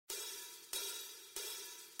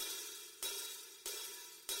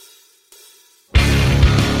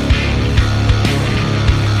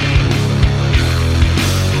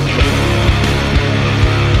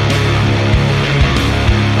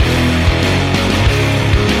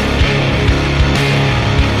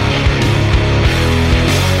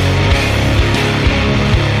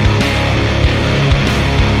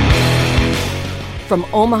From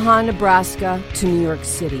Omaha, Nebraska to New York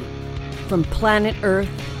City. From planet Earth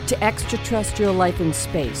to extraterrestrial life in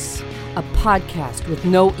space. A podcast with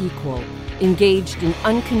no equal, engaged in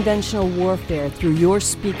unconventional warfare through your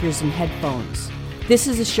speakers and headphones. This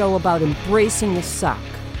is a show about embracing the suck,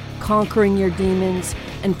 conquering your demons,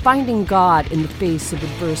 and finding God in the face of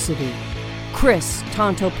adversity. Chris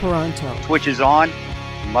Tonto Peranto. Twitch is on.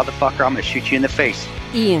 Motherfucker, I'm going to shoot you in the face.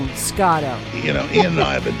 Ian Scotto. You know, Ian and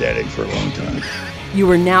I have been dating for a long time. You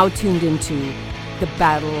are now tuned into the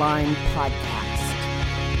Battle Line Podcast.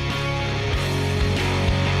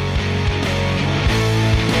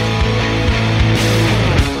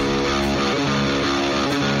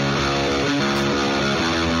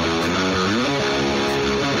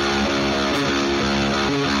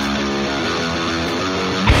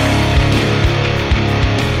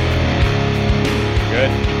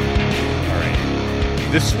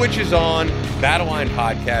 The switch is on, Battle Line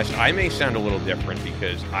Podcast. I may sound a little different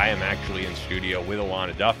because I am actually in studio with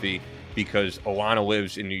Elana Duffy because Elana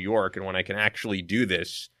lives in New York, and when I can actually do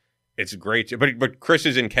this, it's great. But Chris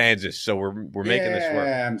is in Kansas, so we're making this work.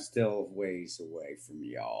 Yeah, I'm still ways away from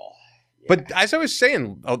y'all. Yeah. But as I was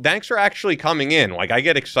saying, thanks for actually coming in. Like, I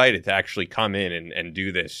get excited to actually come in and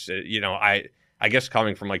do this. I guess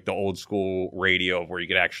coming from like the old school radio where you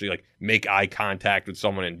could actually like make eye contact with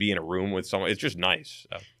someone and be in a room with someone, it's just nice.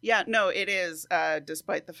 So. Yeah, no, it is.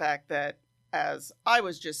 Despite the fact that, as I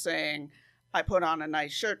was just saying, I put on a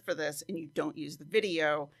nice shirt for this and you don't use the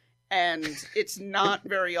video. And it's not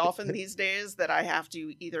very often these days that I have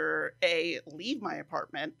to either A, leave my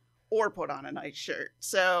apartment or put on a nice shirt.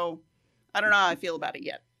 So I don't know how I feel about it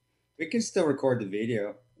yet. We can still record the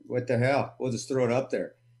video. What the hell? We'll just throw it up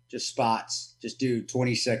there. Just spots. Just do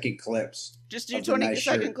 20-second clips. Just do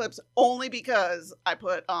 20-second clips only because I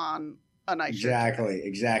put on a nice shirt.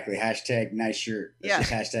 Exactly. Hashtag nice shirt. Let's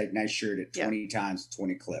just hashtag nice shirt at 20 times,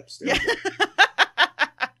 20 clips. There you go.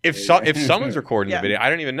 If someone's recording the video, I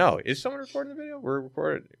don't even know. Is someone recording the video? We're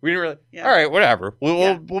recording. We didn't really. Yeah. All right, whatever.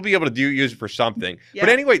 We'll be able to use it for something. Yeah. But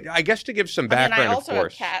anyway, I guess to give some background, I also of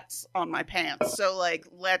course. have cats on my pants, so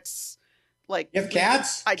let's. You have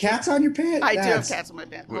cats? Cats on your pants? I do have cats on my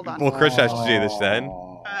pants. Hold on. Well, Chris has to see this then.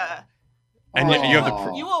 And you have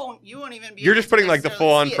the. You won't even be. You're just putting like the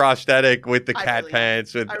full-on prosthetic with the cat really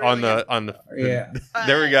pants on the. Yeah.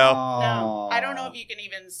 There we go. No, I don't know if you can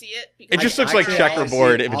even see it. Because it just looks like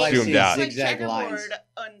checkerboard if it's zoomed out. It's like checkerboard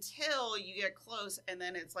until you get close, and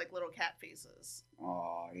then it's like little cat faces.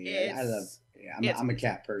 Oh yeah, I'm a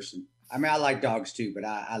cat person. I mean, I like dogs too, but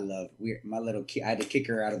I love my little kid. I had to kick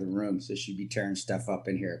her out of the room, so she'd be tearing stuff up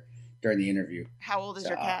in here during the interview. How old is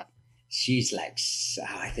your cat? She's like,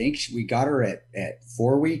 I think we got her at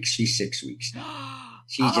 4 weeks. She's 6 weeks now.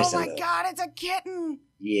 She's just God, it's a kitten.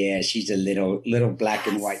 Yeah, she's a little black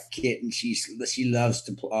and white kitten. She loves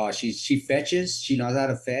to. She fetches. She knows how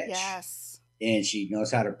to fetch. Yes. And she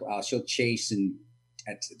knows how to. She'll chase and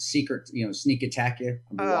at secret, sneak attack you.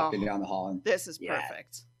 I'll be walking down the hall. And, this is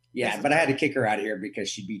perfect. Yeah, but I had to kick her out of here because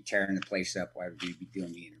she'd be tearing the place up while we'd be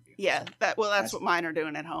doing the interview. Yeah, that's what mine are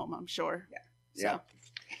doing at home, I'm sure. Yeah.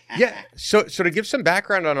 So to give some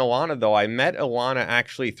background on Elana, though, I met Elana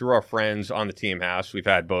actually through our friends on the Team House. We've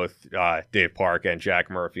had both Dave Park and Jack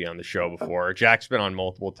Murphy on the show before. Jack's been on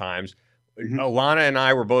multiple times. Mm-hmm. Elana and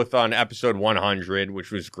I were both on episode 100,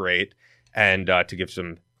 which was great. And to give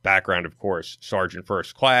some background, of course, Sergeant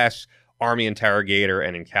First Class, Army Interrogator,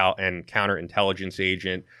 and Counterintelligence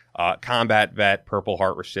Agent, combat vet, Purple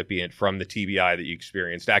Heart recipient from the TBI that you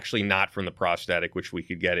experienced, actually not from the prosthetic, which we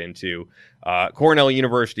could get into. Cornell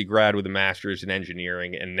University grad with a master's in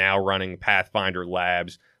engineering and now running Pathfinder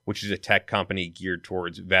Labs, which is a tech company geared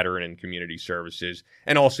towards veteran and community services.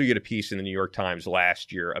 And also you had a piece in the New York Times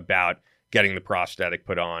last year about getting the prosthetic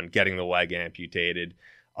put on, getting the leg amputated.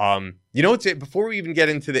 Before we even get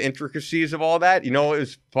into the intricacies of all that, it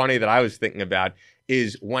was funny that I was thinking about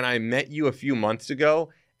is when I met you a few months ago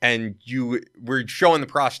and you were showing the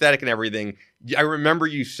prosthetic and everything, I remember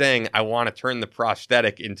you saying, I want to turn the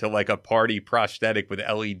prosthetic into like a party prosthetic with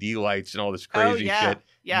LED lights and all this crazy shit.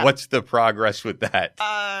 Yeah. What's the progress with that?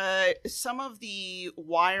 Some of the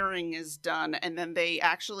wiring is done, and then they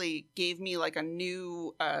actually gave me like a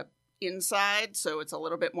new inside, so it's a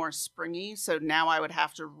little bit more springy. So now I would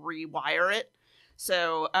have to rewire it.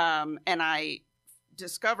 So, and I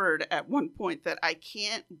discovered at one point that I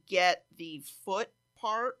can't get the foot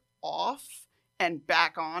part off and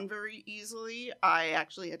back on very easily. I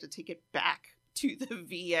actually had to take it back to the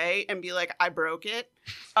VA and be like, I broke it,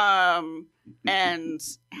 and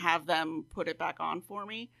have them put it back on for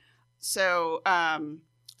me. So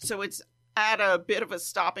it's at a bit of a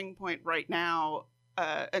stopping point right now.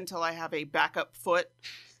 a backup foot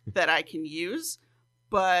that I can use.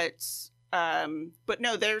 But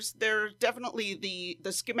no, there's definitely the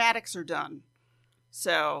schematics are done.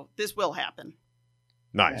 So this will happen.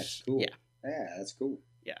 Nice. That's cool. Yeah, that's cool.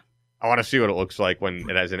 Yeah. I want to see what it looks like when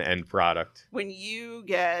it has an end product. When you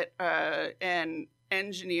get an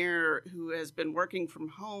engineer who has been working from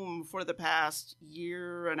home for the past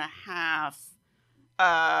year and a half,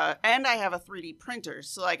 and I have a 3D printer,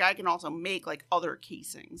 so like I can also make like other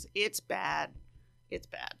casings. It's bad. It's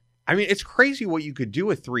bad. I mean, it's crazy what you could do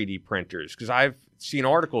with 3D printers, because I've seen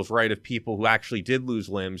articles, right, of people who actually did lose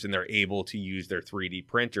limbs and they're able to use their 3D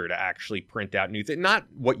printer to actually print out new things. Not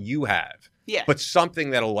what you have, but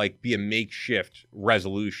something that'll like be a makeshift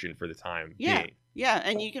resolution for the time being. Yeah,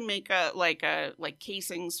 and you can make like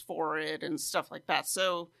casings for it and stuff like that.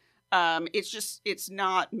 So it's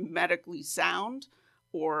not medically sound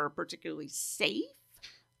or particularly safe,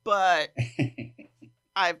 but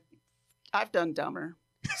I've done dumber.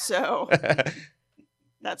 So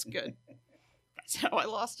that's good. That's how I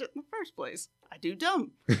lost it in the first place. I do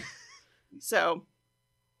dumb. So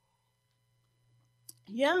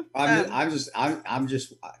yeah. I just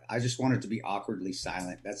want it to be awkwardly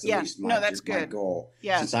silent. That's at least my goal.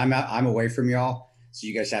 Yeah. Since I'm away from y'all, so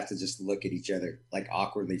you guys have to just look at each other like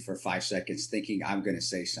awkwardly for 5 seconds, thinking I'm going to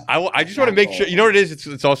say something. I just want to make sure. You know what it is?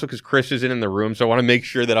 It's also because Chris isn't in the room, so I want to make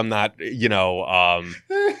sure that I'm not,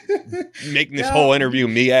 making this whole interview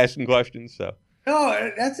me asking questions. So.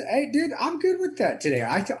 No, hey, dude, I'm good with that today.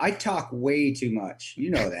 I talk way too much.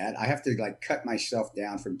 You know that. I have to like cut myself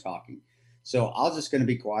down from talking. So I'm just going to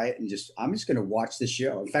be quiet and I'm just going to watch the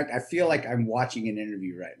show. In fact, I feel like I'm watching an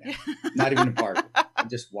interview right now. Not even a part of it. I'm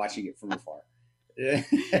just watching it from afar. Well,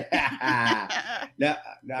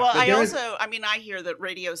 I hear that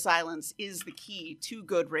radio silence is the key to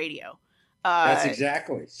good radio. That's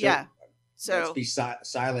exactly. So, So let's be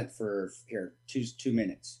silent for 2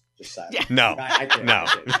 minutes. Just silent. Yeah. No. No.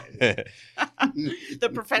 The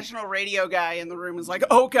professional radio guy in the room is like,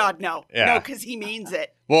 "Oh God, no, no," because he means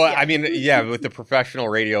it. Well, I mean, with the professional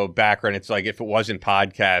radio background, it's like if it wasn't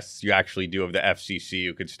podcasts, you actually do have the FCC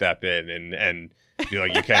who could step in and be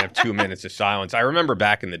like, you can't have 2 minutes of silence. I remember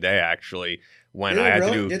back in the day, actually, when I had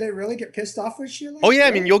to do. Did they really get pissed off with you? Oh yeah,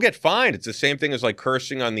 I mean, you'll get fined. It's the same thing as like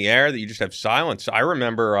cursing on the air that you just have silence. I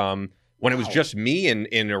remember when it was just me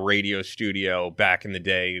in a radio studio back in the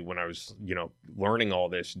day when I was, learning all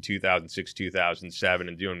this in 2006, 2007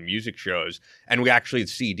 and doing music shows. And we actually had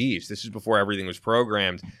CDs. This is before everything was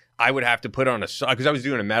programmed. I would have to put on a song because I was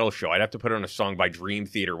doing a metal show. I'd have to put on a song by Dream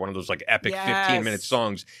Theater, one of those like epic 15-minute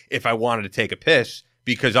songs if I wanted to take a piss,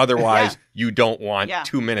 because otherwise you don't want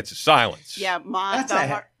 2 minutes of silence. Yeah.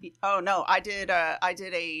 I did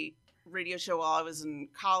a radio show while I was in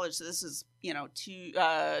college. So this is,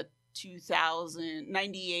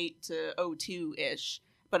 2098 to 02 ish,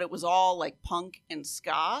 but it was all like punk and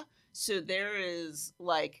ska. So there is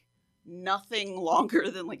like nothing longer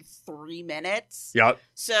than like 3 minutes. Yep.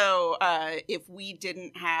 So if we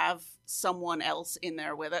didn't have someone else in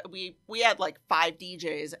there with it, we had like 5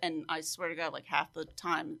 DJs, and I swear to God, like half the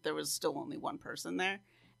time there was still only one person there.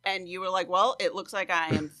 And you were like, well, it looks like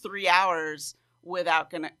I am 3 hours without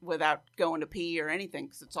going to pee or anything,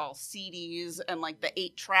 because it's all CDs and like the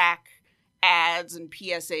 8-track ads and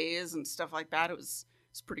PSAs and stuff like that. It's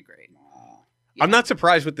pretty great. I'm not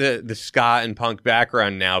surprised with the ska and punk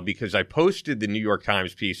background now, because I posted the New York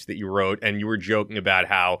Times piece that you wrote, and you were joking about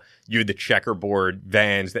how you had the checkerboard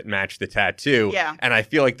Vans that match the tattoo. Yeah. And I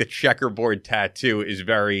feel like the checkerboard tattoo is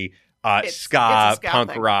very ska,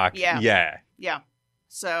 punk thing. rock. Yeah.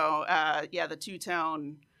 So, the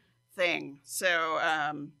two-tone thing. So,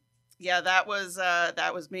 that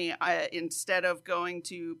was me. Instead of going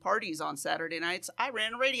to parties on Saturday nights, I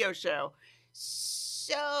ran a radio show.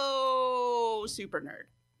 So super nerd.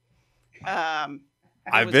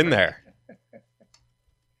 I've been there.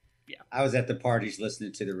 Yeah, I was at the parties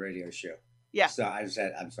listening to the radio show. Yeah. So I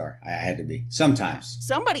said, I'm sorry, I had to be. Sometimes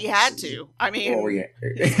somebody had to. I mean,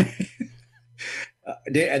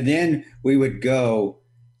 and then we would go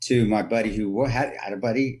to my buddy who had a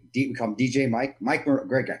buddy. We call him DJ Mike,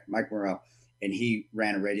 great guy, Mike Morrell, and he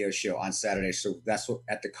ran a radio show on Saturday. So that's what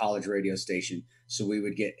at the college radio station. So we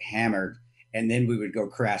would get hammered. And then we would go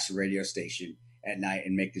crash the radio station at night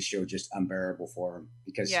and make the show just unbearable for him,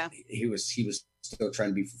 because he was still trying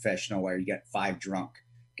to be professional, where you got 5 drunk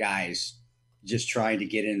guys just trying to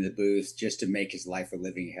get into the booth just to make his life a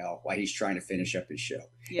living hell while he's trying to finish up his show.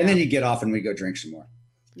 Yeah. And then he'd get off and we'd go drink some more.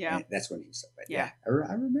 Yeah. And that's when he said, I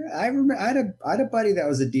remember I had a buddy that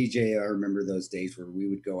was a DJ. I remember those days where we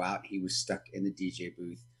would go out and he was stuck in the DJ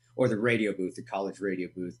booth or the radio booth, the college radio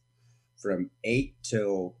booth, from 8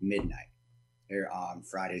 till midnight here on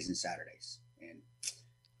Fridays and Saturdays. And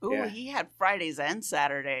ooh, he had Fridays and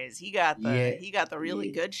Saturdays. He got the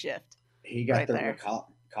really good shift. He got the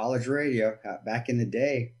college radio back in the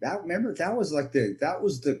day. That was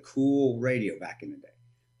the cool radio back in the day.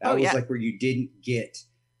 That was like where you didn't get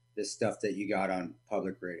the stuff that you got on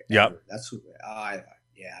public radio. Yep. That's I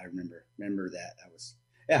remember that. That was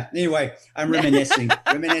Anyway, I'm reminiscing.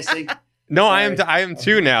 No, sorry. I am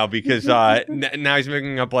too now because now he's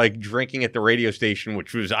making up like drinking at the radio station,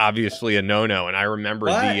 which was obviously a no-no. And I remember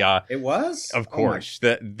it was, of course,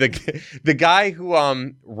 the guy who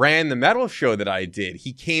ran the metal show that I did.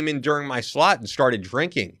 He came in during my slot and started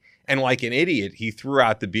drinking, and like an idiot, he threw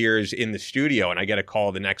out the beers in the studio. And I get a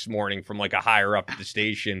call the next morning from like a higher up at the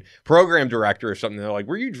station, program director or something. They're like,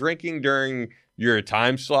 "Were you drinking during your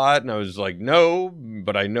time slot?" And I was like, "No,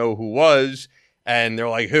 but I know who was." And they're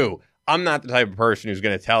like, "Who?" I'm not the type of person who's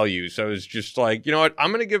going to tell you. So it's just like, you know what? I'm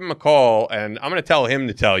going to give him a call and I'm going to tell him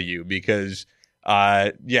to tell you because,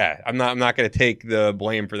 I'm not going to take the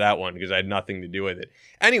blame for that one because I had nothing to do with it.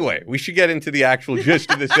 Anyway, we should get into the actual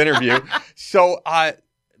gist of this interview. So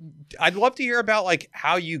I'd love to hear about like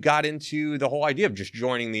how you got into the whole idea of just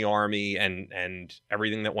joining the Army and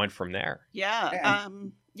everything that went from there. Yeah.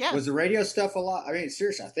 Was the radio stuff a lot? I mean,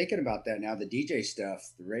 seriously, I'm thinking about that now. The DJ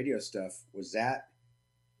stuff, the radio stuff,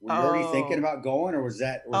 were you already thinking about going, or was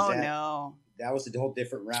that? No. That was a whole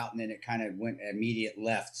different route, and then it kind of went immediate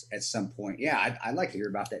left at some point. Yeah, I'd like to hear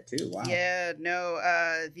about that too. Wow. Yeah, no.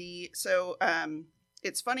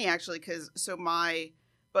 It's funny actually because my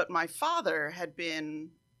father had been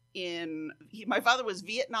my father was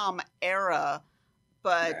Vietnam era,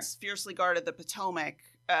 but fiercely guarded the Potomac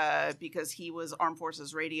because he was Armed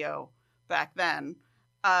Forces Radio back then.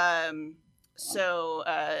 So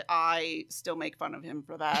I still make fun of him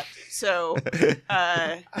for that. So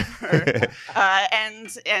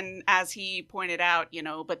and as he pointed out,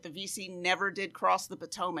 but the VC never did cross the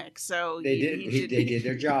Potomac. So they did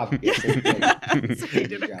their job. Yes, they did. So he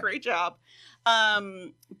did a great job.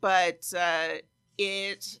 But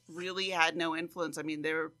it really had no influence. I mean,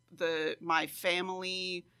 my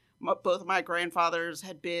family, both of my grandfathers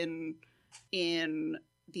had been in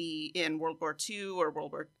World War II or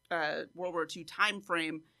World War II time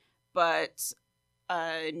frame, but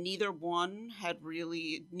neither one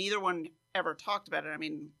ever talked about it. I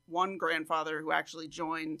mean, one grandfather who actually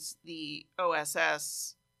joined the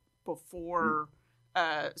OSS before,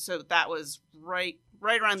 so that was right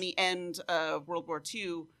around the end of World War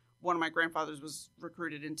II. One of my grandfathers was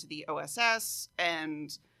recruited into the OSS,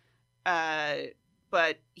 and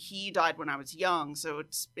but he died when I was young, so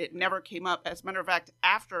it never came up. As a matter of fact,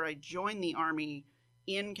 after I joined the Army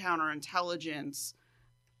in counterintelligence,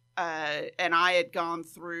 and I had gone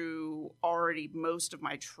through already most of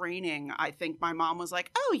my training, I think my mom was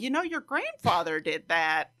like, "Oh, your grandfather did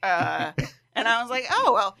that." And I was like,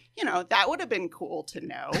 "Oh, well, that would have been cool to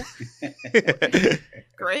know."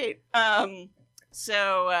 Great.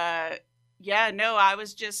 I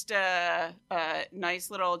was just a nice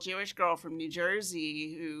little Jewish girl from New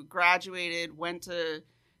Jersey who graduated, went to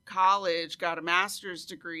college, got a master's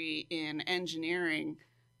degree in engineering,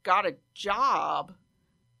 got a job,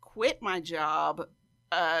 quit my job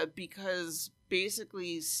because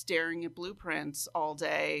basically staring at blueprints all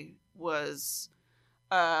day was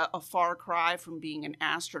a far cry from being an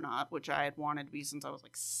astronaut, which I had wanted to be since I was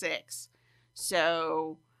like 6.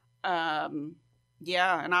 So, and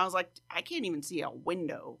I was like, I can't even see a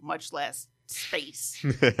window, much less space.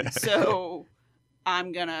 So I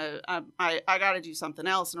got to do something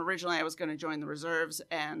else. And originally I was going to join the reserves,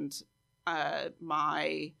 and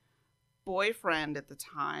my boyfriend at the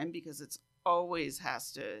time, because it's always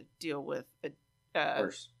has to deal with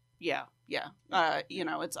it's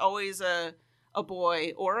always a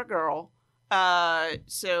boy or a girl.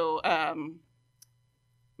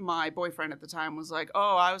 My boyfriend at the time was like,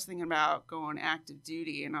 "Oh, I was thinking about going active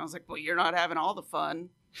duty." And I was like, "Well, you're not having all the fun.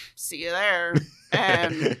 See you there."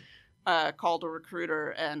 And called a recruiter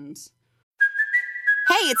and...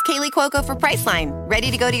 Hey, it's Kaylee Cuoco for Priceline.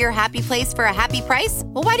 Ready to go to your happy place for a happy price?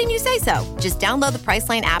 Well, why didn't you say so? Just download the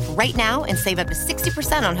Priceline app right now and save up to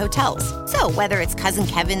 60% on hotels. So whether it's Cousin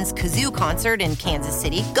Kevin's Kazoo Concert in Kansas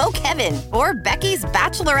City, go Kevin, or Becky's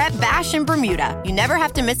Bachelorette Bash in Bermuda, you never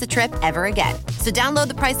have to miss a trip ever again. So download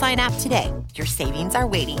the Priceline app today. Your savings are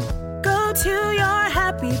waiting. Go to your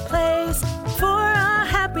happy place for a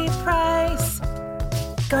happy price.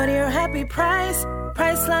 Go to your happy price,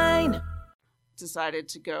 Priceline. Decided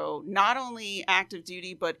to go not only active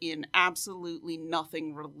duty, but in absolutely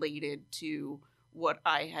nothing related to what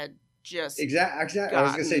I had just exactly. I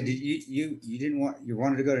was gonna say, did you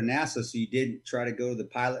wanted to go to NASA, so you didn't try to go the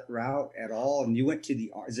pilot route at all, and you went to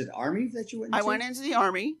is it Army that you went into? I went into the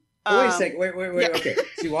Army. Wait a second. Wait. Yeah. Okay.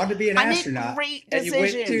 So you wanted to be an astronaut. Great and you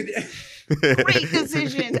went to great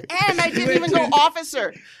decisions. And I didn't even go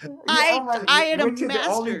officer. I had a master's. The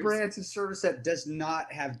only branch of service that does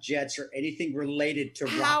not have jets or anything related to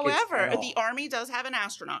rockets. However, the Army does have an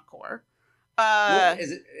astronaut corps. Do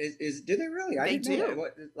they really? They didn't do. know that.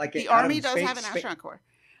 What, like the Army does have an astronaut corps.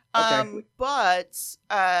 Okay. But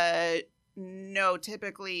no,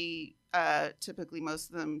 typically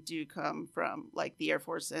most of them do come from like the Air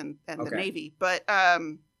Force and the Navy. But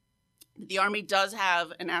the Army does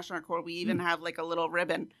have an astronaut corps. We even have like a little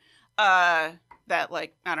ribbon that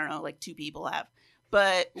like, I don't know, like 2 people have.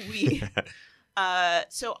 But we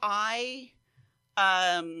so I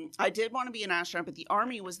did want to be an astronaut, but the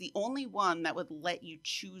Army was the only one that would let you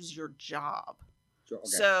choose your job. Sure, okay.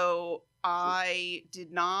 So I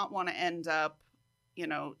did not want to end up,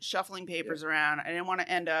 shuffling papers around. I didn't want to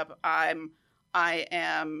end up. I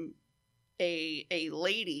am a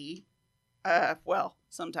lady. Well,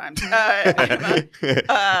 sometimes. So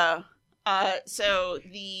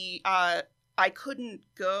I couldn't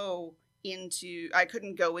go into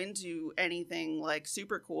anything like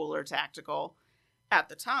super cool or tactical at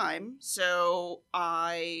the time. So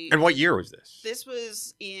And what year was this? This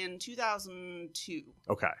was in 2002.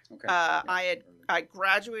 Okay. I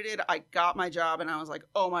graduated, I got my job, and I was like,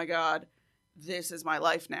 oh my God, this is my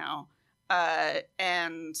life now.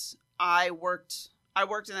 And I worked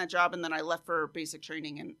in that job, and then I left for basic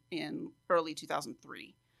training in early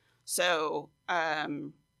 2003. So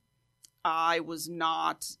I was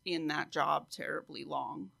not in that job terribly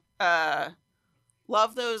long.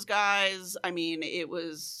 Love those guys. I mean, it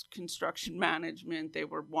was construction management. They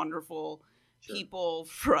were wonderful people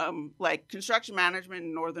from like construction management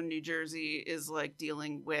in northern New Jersey is like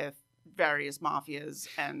dealing with various mafias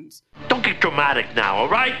and don't get dramatic now, all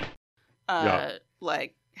right?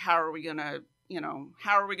 Like how are we gonna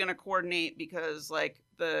coordinate because like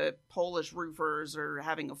the Polish roofers are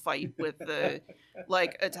having a fight with the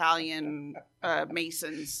like Italian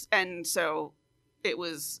masons, and so it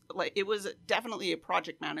was definitely a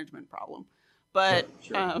project management problem. But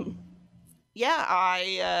I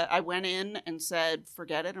went in and said,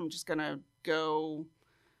 forget it. I'm just going to go.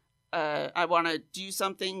 I want to do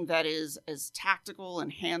something that is as tactical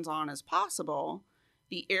and hands-on as possible.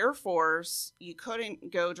 The Air Force, you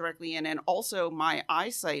couldn't go directly in. And also my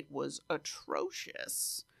eyesight was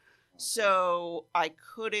atrocious. So I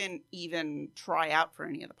couldn't even try out for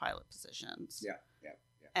any of the pilot positions. Yeah.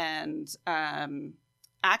 And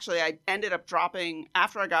actually, I ended up dropping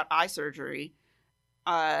after I got eye surgery,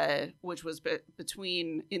 which was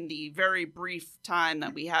in the very brief time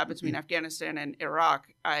that we had between Afghanistan and Iraq.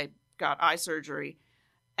 I got eye surgery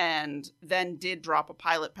and then did drop a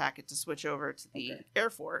pilot packet to switch over to the Air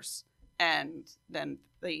Force. And then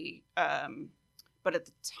but at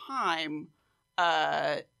the time,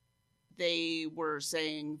 they were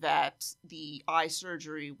saying that the eye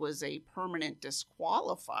surgery was a permanent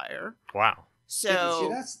disqualifier. Wow.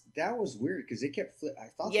 So that was weird because they kept I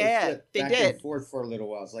thought they flipped back and forth for a little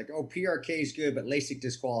while. It's like, oh, PRK is good, but LASIK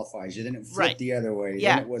disqualifies you. Then it flipped the other way.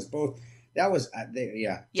 Yeah. Then it was both. That was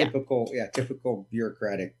typical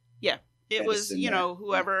bureaucratic. Yeah. It was,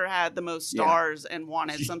 whoever had the most stars and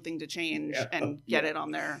wanted something to change and get it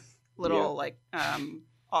on their little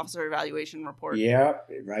officer evaluation report. Yeah,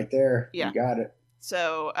 right there. Yeah. You got it.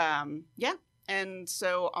 So, and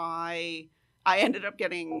so I ended up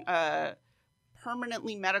getting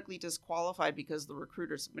permanently medically disqualified because the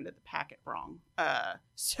recruiter submitted the packet wrong.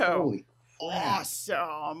 Holy crap.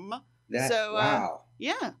 Awesome. Wow.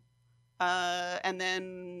 Yeah. And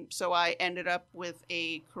then, so I ended up with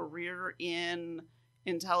a career in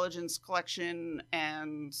intelligence collection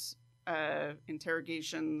and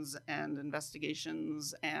interrogations and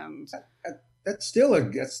investigations, and that's still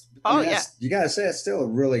you gotta say it's still a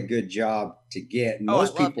really good job to get.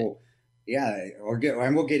 Most people, we'll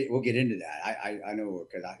get into that. I know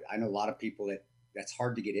because I know a lot of people that's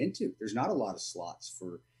hard to get into. There's not a lot of slots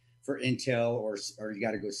for intel or you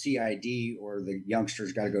got to go CID or the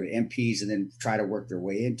youngsters got to go to MPs and then try to work their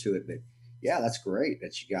way into it. But yeah, that's great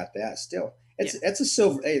that you got that still. It's a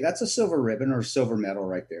silver. Hey, that's a silver ribbon or silver medal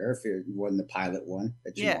right there. If it wasn't the pilot one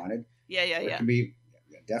that you wanted, it can be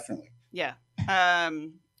definitely. Yeah,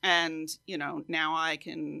 and now I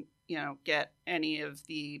can get any of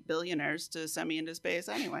the billionaires to send me into space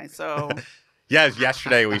anyway. So yes,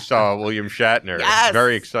 yesterday we saw William Shatner. Yes.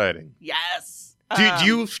 Very exciting. Yes, Do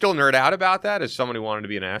you still nerd out about that as someone who wanted to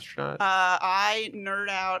be an astronaut? I nerd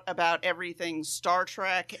out about everything Star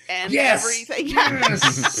Trek and Yes! everything.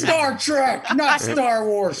 Yes! Star Trek, not Star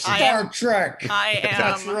Wars. Star Trek. I am.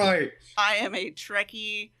 That's right. I am a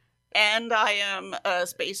Trekkie, and I am a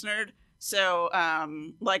space nerd. So,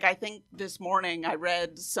 I think this morning I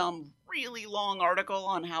read some really long article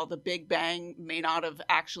on how the Big Bang may not have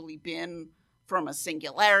actually been from a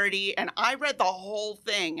singularity, and I read the whole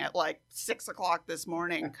thing at 6 o'clock this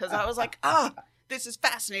morning because I was like, this is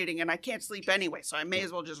fascinating, and I can't sleep anyway, so I may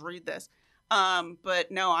as well just read this. But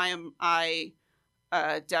no, I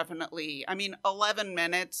definitely, 11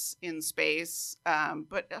 minutes in space,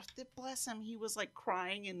 but bless him, he was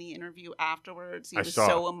crying in the interview afterwards. He was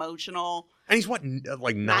so emotional. And he's what,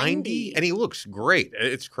 90? And he looks great.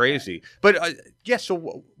 It's crazy. But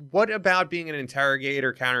so what about being an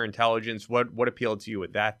interrogator, counterintelligence? What appealed to you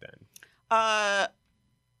with that then?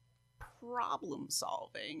 Problem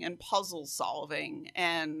solving and puzzle solving.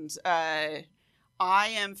 And I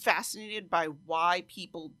am fascinated by why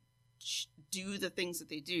people do the things that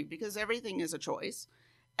they do, because everything is a choice.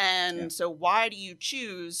 And so why do you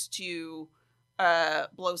choose to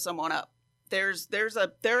blow someone up? There is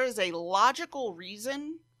a logical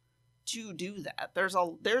reason to do that. There's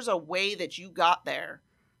a way that you got there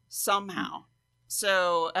somehow.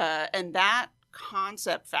 So and that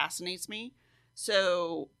concept fascinates me.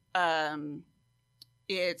 So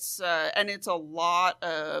it's a lot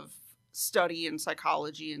of study in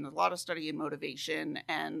psychology and a lot of study in motivation,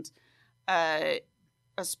 and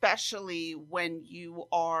especially when you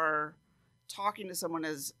are talking to someone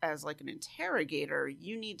as an interrogator,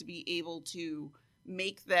 you need to be able to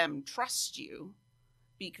make them trust you,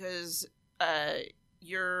 because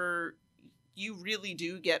you really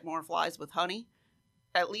do get more flies with honey,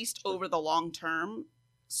 at least over the long term.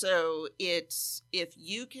 So it's, if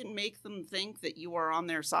you can make them think that you are on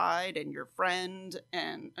their side and your friend,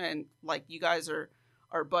 and you guys are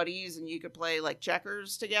buddies and you could play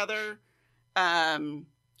checkers together,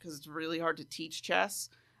 because it's really hard to teach chess,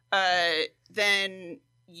 then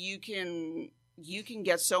you can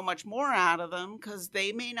get so much more out of them, because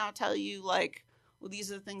they may not tell you well,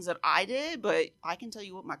 these are the things that I did, but I can tell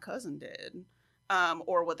you what my cousin did,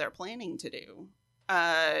 or what they're planning to do,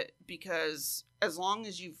 because as long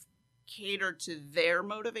as you've catered to their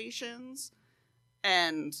motivations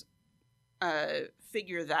and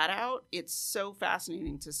figure that out, it's so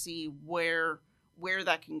fascinating to see where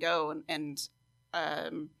that can go. And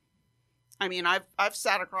I've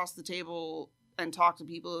sat across the table and talked to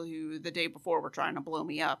people who the day before were trying to blow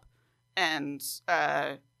me up, and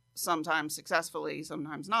sometimes successfully,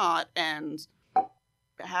 sometimes not, and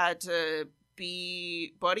had to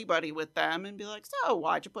be buddy with them and be like, so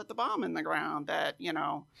why'd you put the bomb in the ground that,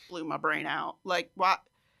 blew my brain out? What?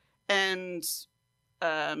 And so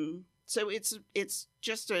it's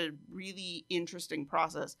just a really interesting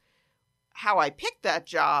process. How I picked that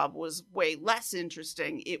job was way less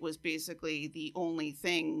interesting. It was basically the only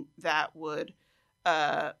thing that would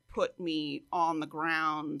put me on the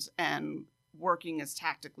ground and working as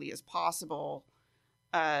tactically as possible.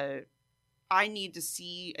 I need to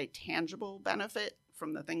see a tangible benefit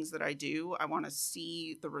from the things that I do. I want to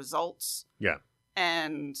see the results. Yeah.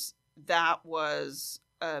 And that was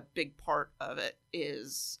a big part of it,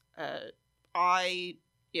 is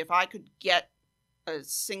if I could get a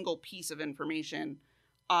single piece of information,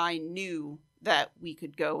 I knew that we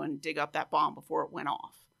could go and dig up that bomb before it went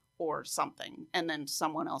off or something. And then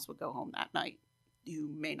someone else would go home that night who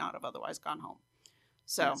may not have otherwise gone home.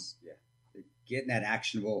 So, yes, yeah. Getting that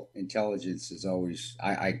actionable intelligence is always,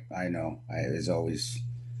 I know, is always,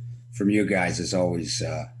 from you guys, is always,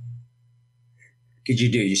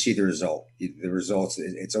 you see the result. The results,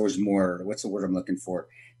 it's always more, what's the word I'm looking for?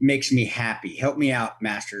 Makes me happy. Help me out,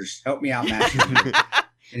 masters. Help me out, masters.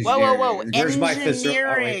 Whoa. There's my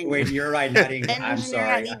Engineering. wait, you're right. I'm sorry.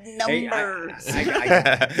 I need numbers.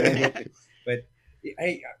 But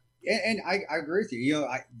hey, and I agree with you.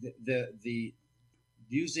 The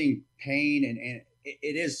using pain and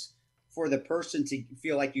it is for the person to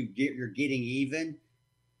feel like you're getting even.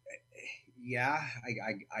 Yeah,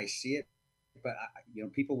 I see it, but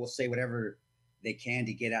people will say whatever they can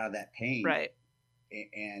to get out of that pain. Right.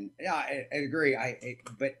 And yeah, I agree.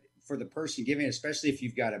 But for the person giving it, especially if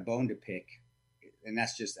you've got a bone to pick, and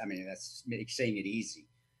that's just, that's saying it easy.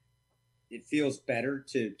 It feels better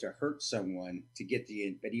to hurt someone to get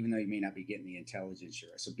but even though you may not be getting the intelligence,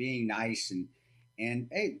 so being nice and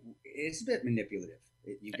hey, it's a bit manipulative.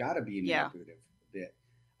 You got to be manipulative a bit.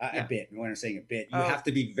 A bit. When I'm saying a bit, you have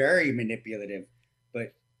to be very manipulative.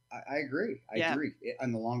 But I agree. I agree.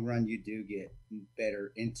 In the long run, you do get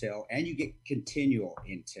better intel, and you get continual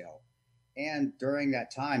intel. And during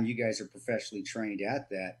that time, you guys are professionally trained at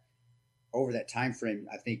that. Over that time frame,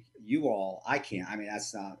 I think you all, I can't. I mean,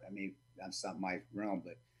 that's not my realm,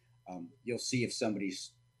 but you'll see if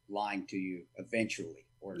somebody's lying to you eventually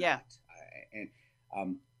or not.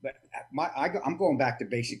 But I'm going back to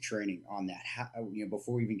basic training on that. How,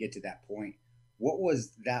 before we even get to that point, what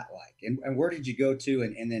was that like, and where did you go to,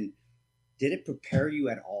 and then did it prepare you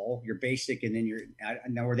at all? Your basic, and then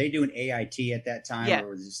now were they doing AIT at that time, or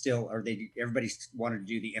was it still? Or everybody wanted to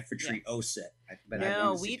do the infantry OSET? But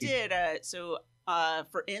no, we did.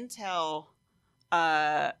 For Intel,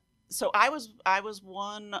 so I was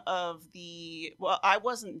one of the. Well, I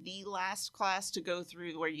wasn't the last class to go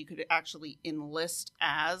through where you could actually enlist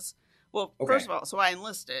as. Well, first of all, so I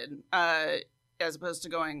enlisted as opposed to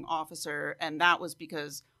going officer, and that was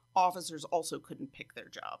because officers also couldn't pick their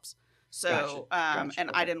jobs. So, gotcha.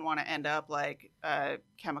 And I didn't want to end up like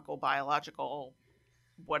chemical, biological,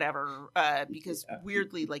 whatever, because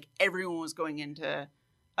weirdly, like everyone was going into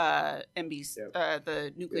MBC,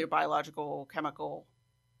 the nuclear, biological, chemical,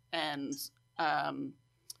 and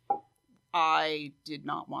I did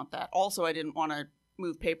not want that. Also, I didn't want to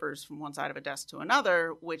move papers from one side of a desk to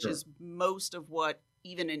another, which is most of what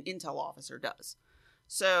even an intel officer does.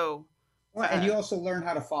 So. Well, and you also learn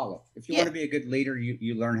how to follow. If you want to be a good leader,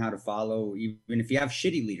 you learn how to follow. Even if you have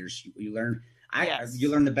shitty leaders, you learn. You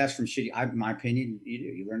learn the best from shitty. In my opinion, you do.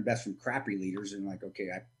 You learn best from crappy leaders, and like, okay,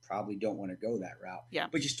 I probably don't want to go that route. Yeah.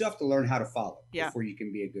 But you still have to learn how to follow before you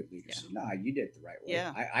can be a good leader. Yeah. So, you did it the right way.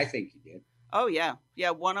 Yeah. I think you did. Oh yeah,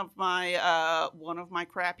 yeah. One of my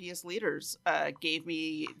crappiest leaders gave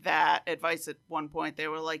me that advice at one point. They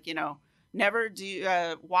were like, never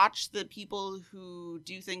do watch the people who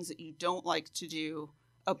do things that you don't like to do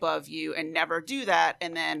above you, and never do that.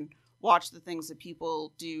 And then watch the things that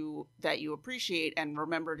people do that you appreciate, and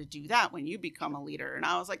remember to do that when you become a leader. And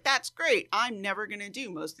I was like, that's great. I'm never going to do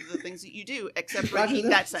most of the things that you do except repeat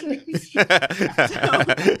that sentence.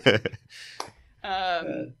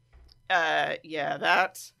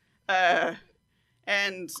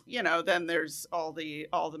 And, then there's all the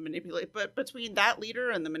manipulate, but between that leader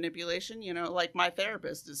and the manipulation, like my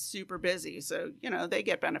therapist is super busy. So, they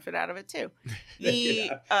get benefit out of it too.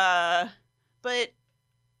 But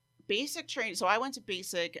basic training. So I went to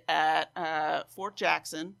basic at Fort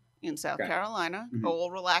Jackson in South Carolina,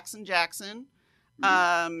 old relaxing Jackson.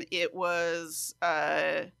 It was,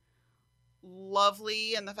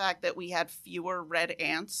 lovely in the fact that we had fewer red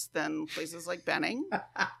ants than places like Benning,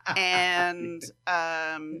 and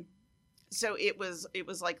so it was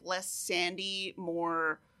like less sandy,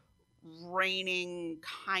 more raining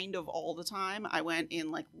kind of all the time. I went in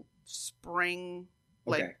like spring,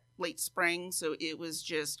 like late spring, so it was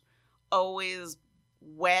just always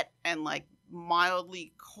wet and like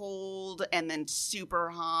mildly cold, and then super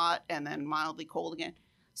hot, and then mildly cold again.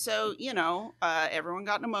 So, everyone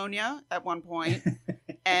got pneumonia at one point,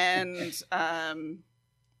 and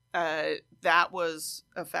that was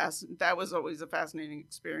always a fascinating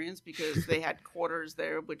experience because they had quarters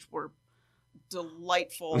there which were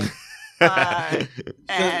delightful. So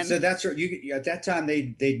that's what at that time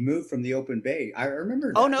they'd moved from the open bay. I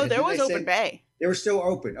remember that. Oh no, there was open bay. They were still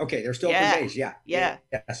open. Okay, they're still open bays. Yeah.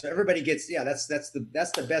 So everybody gets that's the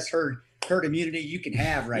best herd immunity you can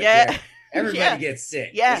have there. Everybody gets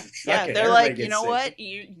sick. Yeah. They're like, you know what?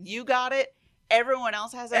 You got it. Everyone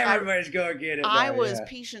else has it. Everybody's going to get it. I was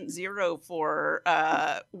patient zero for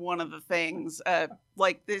one of the things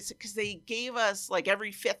like this, because they gave us like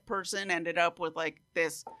every fifth person ended up with like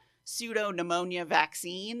this pseudo pneumonia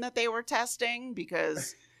vaccine that they were testing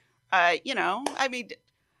because, I mean,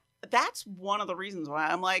 that's one of the reasons why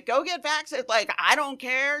I'm like, go get vaccinated. Like, I don't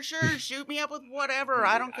care. Sure, shoot me up with whatever.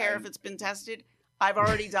 I don't care if it's been tested. I've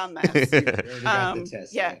already done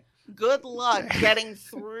that. Good luck getting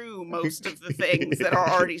through most of the things that are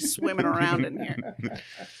already swimming around in here.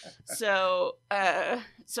 So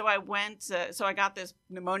I went. So I got this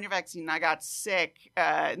pneumonia vaccine. I got sick,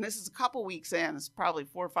 and this is a couple weeks in. It's probably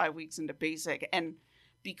 4 or 5 weeks into basic, and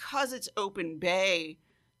because it's open bay,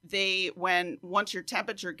 once your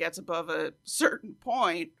temperature gets above a certain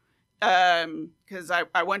point. Because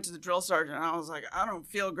I went to the drill sergeant and I was like, I don't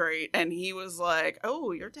feel great. And he was like,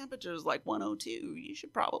 oh, your temperature is like 102. You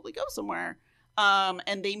should probably go somewhere.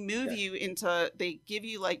 And they move you they give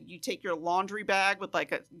you like, you take your laundry bag with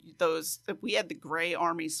like we had the gray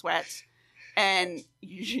army sweats, and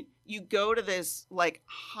you go to this like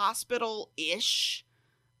hospital-ish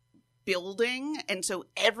building. And so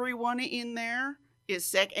everyone in there is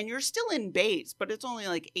sick, and you're still in base, but it's only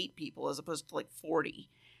like 8 people as opposed to like 40.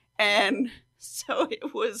 And so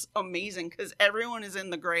it was amazing because everyone is in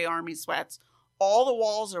the gray army sweats. All the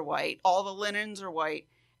walls are white. All the linens are white.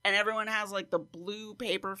 And everyone has like the blue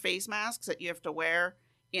paper face masks that you have to wear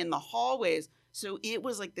in the hallways. So it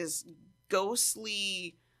was like this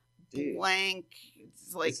ghostly blank.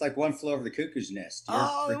 It's like One Flew Over the Cuckoo's Nest.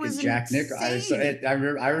 It was Jack insane. Nicholson. I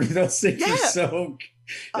remember those things Yeah. were so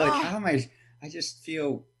like, how am I just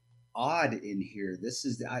feel odd in here. This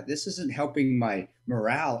isn't helping my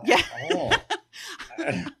morale at all.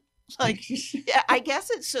 Like, yeah, I guess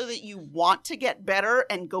it's so that you want to get better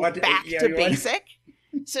and go back to basic.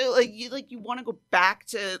 So you want to go back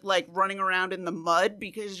to like running around in the mud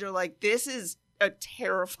because you're like, this is a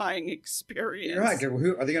terrifying experience. You're right.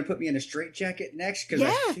 Who, are they going to put me in a straitjacket next? Because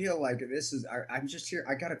I feel like this is. I'm just here.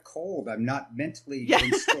 I got a cold. I'm not mentally. Yeah,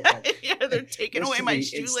 they're taking away my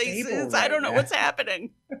shoelaces. I don't know what's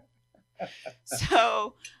happening.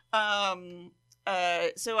 So,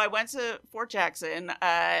 so I went to Fort Jackson.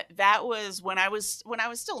 That was when I was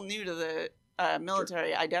still new to the military.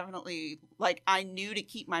 Sure. I definitely I knew to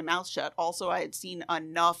keep my mouth shut. Also, I had seen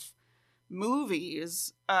enough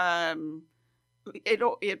movies.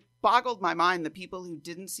 It boggled my mind the people who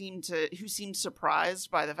seemed surprised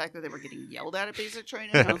by the fact that they were getting yelled at basic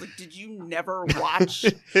training. And I was like, did you never watch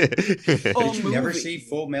Did you never see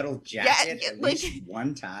Full Metal Jacket at least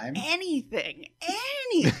one time? Anything.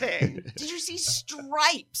 Did you see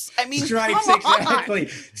Stripes? I mean, Stripes, come exactly.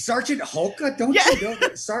 on. Sergeant Hulka? Don't you know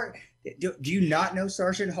that? Do you not know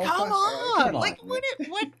Sergeant Hulka? Come on.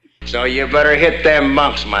 What? So you better hit them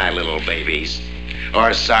monks, my little babies.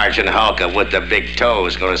 Or Sergeant Hulka with the big toe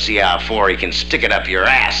is going to see how far he can stick it up your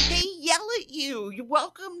ass. They yell at you. You're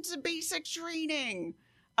welcome to basic training.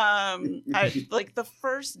 The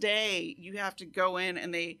first day you have to go in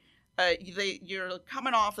and you're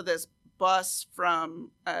coming off of this bus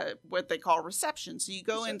from what they call reception. So you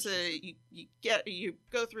go you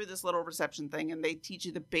go through this little reception thing and they teach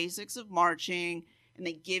you the basics of marching and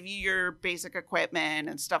they give you your basic equipment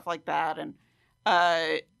and stuff like that and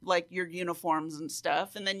your uniforms and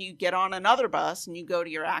stuff. And then you get on another bus and you go to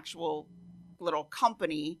your actual little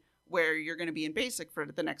company where you're going to be in basic for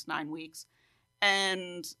the next 9 weeks.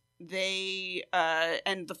 And they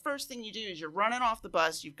and the first thing you do is you're running off the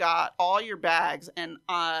bus. You've got all your bags. And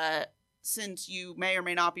since you may or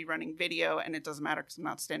may not be running video, and it doesn't matter because I'm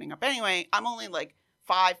not standing up anyway, I'm only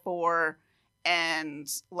 5'4", and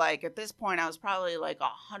at this point I was probably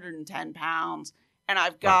 110 pounds, and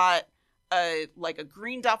I've got a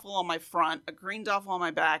green duffel on my front, a green duffel on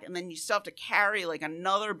my back, and then you still have to carry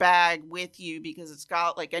another bag with you because it's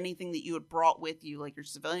got anything that you had brought with you, your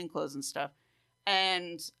civilian clothes and stuff.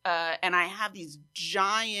 And I have these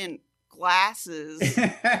giant glasses,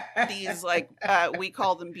 these we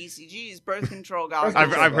call them BCGs, birth control goggles.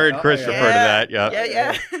 I've heard Chris refer to that.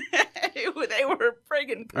 Yeah. They were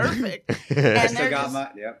friggin' perfect. I still got mine.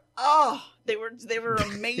 Yep. Oh, they were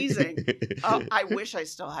amazing. I wish I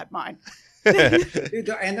still had mine. Dude,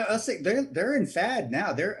 and let's say they're in fad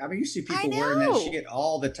now. You see people wearing that shit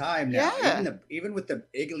all the time now. Yeah. Even with the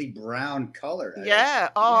iggly brown color. Yeah.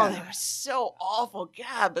 They were so awful.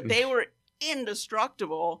 God, but they were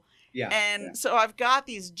indestructible. Yeah. And so I've got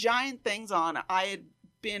these giant things on. I had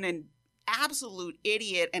been an absolute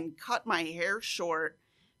idiot and cut my hair short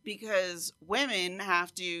because women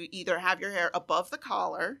have to either have your hair above the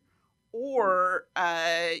collar or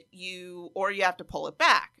you have to pull it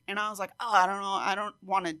back. And I was like, I don't know. I don't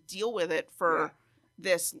want to deal with it for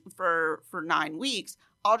 9 weeks.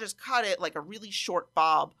 I'll just cut it like a really short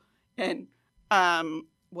bob. And,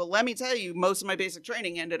 well, let me tell you, most of my basic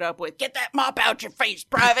training ended up with, get that mop out your face,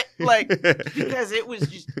 private. Because it was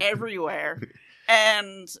just everywhere.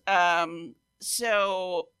 And and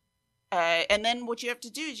then what you have to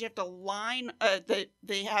do is you have to line,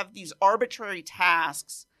 they have these arbitrary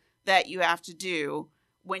tasks that you have to do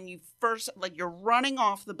when you first, you're running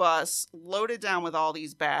off the bus, loaded down with all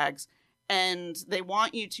these bags, and they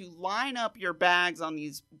want you to line up your bags on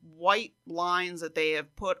these white lines that they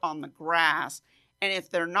have put on the grass. And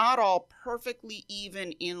if they're not all perfectly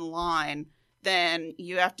even in line, then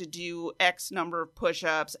you have to do X number of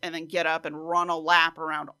push-ups and then get up and run a lap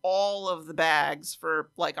around all of the bags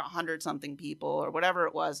for 100-something people or whatever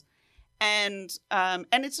it was. And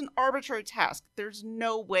it's an arbitrary task. There's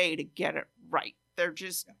no way to get it right. They're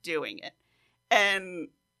just doing it. And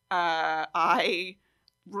I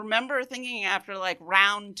remember thinking after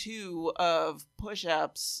round 2 of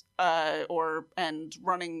push-ups and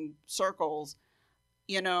running circles,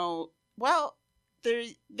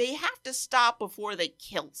 they have to stop before they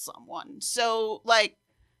kill someone. So,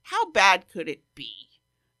 how bad could it be?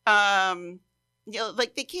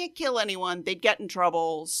 like they can't kill anyone. They'd get in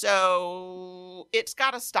trouble. So it's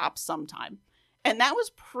got to stop sometime. And that was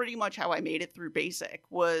pretty much how I made it through basic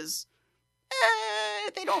was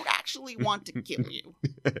they don't actually want to kill you.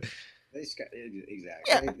 Exactly.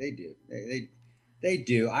 Yeah. They do. They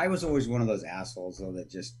do. I was always one of those assholes though that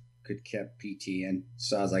just could kept PT in.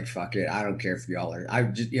 So I was like, fuck it. I don't care if y'all are. I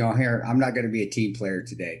just, here, I'm not going to be a team player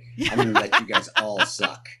today. I'm going to let you guys all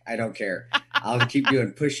suck. I don't care. I'll keep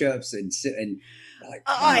doing push-ups and sit and like,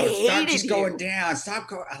 stop just going down. Stop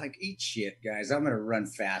going. I like, eat shit, guys. I'm going to run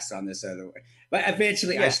fast on this other way. But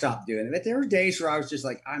eventually I stopped doing it. But there were days where I was just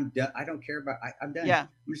like, I'm done. I don't care about, I'm done. Yeah.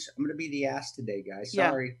 I'm going to be the ass today, guys.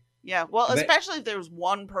 Sorry. Yeah. Well, especially if there was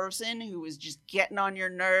one person who was just getting on your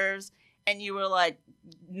nerves and you were like,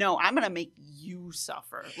 no, I'm going to make you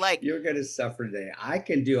suffer. Like, you're going to suffer today. I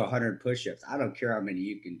can do 100 push-ups. I don't care how many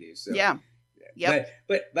you can do. So yeah. Yep.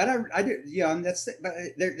 But I do, that's, but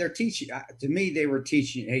they're teaching, to me, they were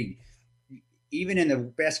teaching, hey, even in the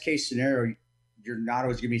best case scenario, you're not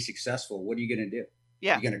always going to be successful. What are you going to do?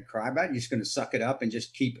 Yeah. You're going to cry about it. You're just going to suck it up and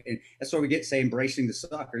just keep, and that's what we get, say, embracing the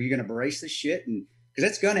suck. Are you going to embrace the shit? And because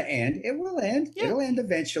it's going to end. It will end. Yeah. It'll end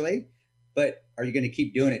eventually. But are you going to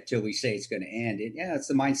keep doing it till we say it's going to end? And yeah, it's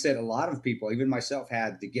the mindset a lot of people, even myself,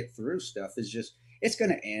 had to get through stuff. Is just, it's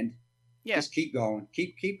going to end. Yeah. Just keep going.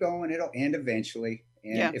 Keep going. It'll end eventually.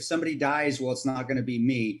 And if somebody dies, well, it's not going to be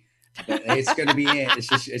me. But it's going to be it.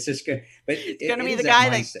 It's just good. But it's going to be the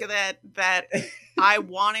guy that I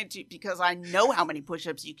wanted to, because I know how many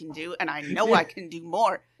push-ups you can do, and I know I can do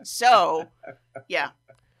more. So, yeah.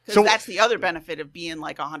 Because that's the other benefit of being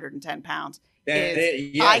like 110 pounds.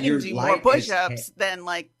 I can do more push-ups than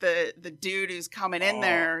like the dude who's coming in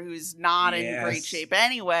there who's not in great shape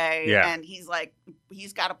anyway. Yeah. And he's like,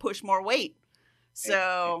 he's got to push more weight.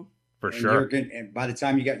 So for sure. And by the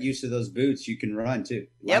time you got used to those boots, you can run too.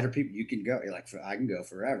 Lighter people, you can go. You're like, I can go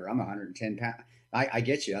forever. I'm 110 pounds. I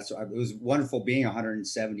get you. It was wonderful being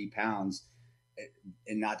 170 pounds.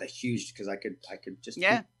 And not that huge, because I could just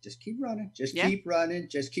keep running, keep running,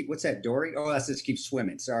 keep. What's that, Dory? Oh, that's just keep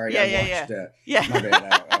swimming. Sorry, I watched my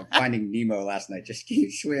bad, Finding Nemo last night. Just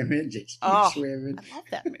keep swimming, swimming. I love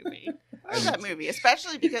that movie. I love that movie,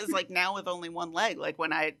 especially because like now with only one leg, like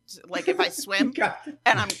if I swim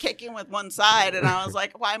and I'm kicking with one side, and I was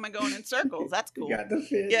like, why am I going in circles? That's cool. You got the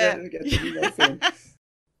fin. Yeah, you got the Nemo fin.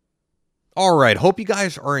 All right, hope you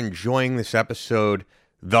guys are enjoying this episode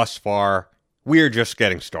thus far. We're just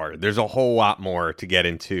getting started. There's a whole lot more to get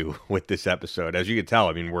into with this episode. As you can tell,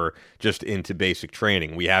 I mean, we're just into basic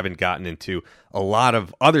training. We haven't gotten into a lot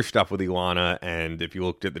of other stuff with Elana, and if you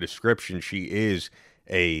looked at the description, she is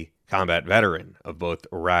a combat veteran of both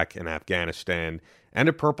Iraq and Afghanistan and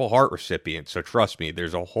a Purple Heart recipient. So trust me,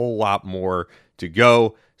 there's a whole lot more to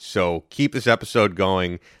go. So keep this episode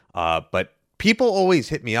going. But people always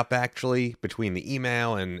hit me up, actually, between the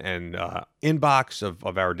email and inbox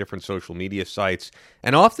of our different social media sites.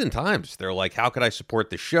 And oftentimes, they're like, how could I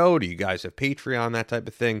support the show? Do you guys have Patreon, that type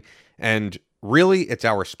of thing? And really, it's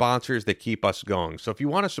our sponsors that keep us going. So if you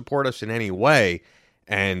want to support us in any way,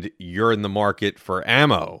 and you're in the market for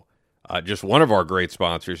ammo, just one of our great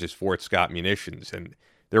sponsors is Fort Scott Munitions. And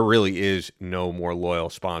there really is no more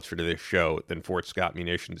loyal sponsor to this show than Fort Scott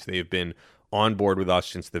Munitions. They've been on board with us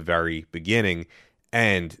since the very beginning,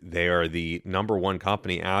 and they are the number one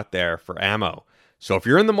company out there for ammo. So if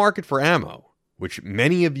you're in the market for ammo, which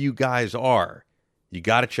many of you guys are, you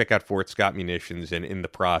got to check out Fort Scott Munitions, and in the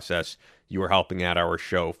process, you are helping out our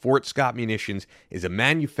show. Fort Scott Munitions is a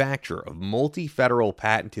manufacturer of multi-federal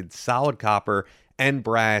patented solid copper and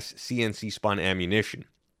brass CNC spun ammunition.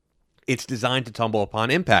 It's designed to tumble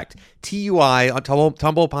upon impact. TUI,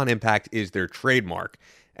 tumble upon impact, is their trademark,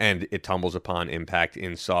 and it tumbles upon impact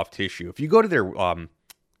in soft tissue. If you go to their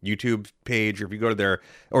YouTube page, or if you go to their,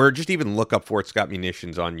 or just even look up Fort Scott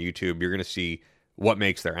Munitions on YouTube, you're going to see what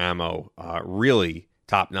makes their ammo really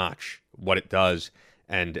top notch, what it does,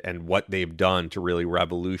 and what they've done to really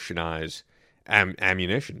revolutionize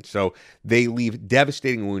ammunition. So they leave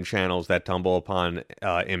devastating wound channels that tumble upon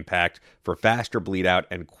impact for faster bleed out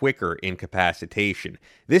and quicker incapacitation.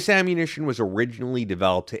 This ammunition was originally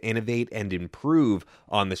developed to innovate and improve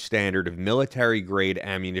on the standard of military-grade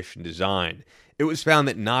ammunition design. It was found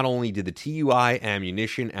that not only did the TUI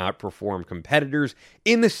ammunition outperform competitors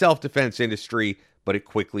in the self-defense industry, but it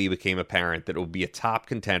quickly became apparent that it would be a top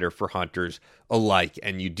contender for hunters alike.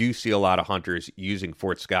 And you do see a lot of hunters using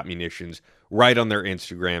Fort Scott Munitions right on their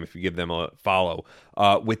Instagram if you give them a follow.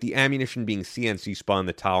 With the ammunition being CNC spun,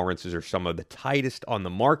 the tolerances are some of the tightest on the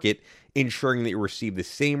market, ensuring that you receive the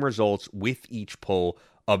same results with each pull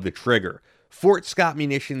of the trigger. Fort Scott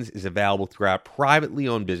Munitions is available throughout privately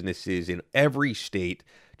owned businesses in every state.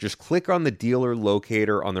 Just click on the dealer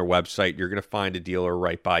locator on their website. You're going to find a dealer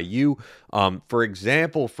right by you. For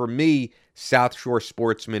example, for me, South Shore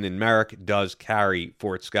Sportsman in Merrick does carry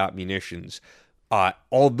Fort Scott Munitions.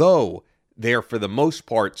 Although they're, for the most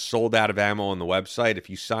part, sold out of ammo on the website, if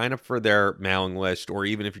you sign up for their mailing list, or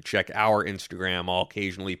even if you check our Instagram, I'll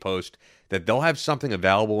occasionally post that they'll have something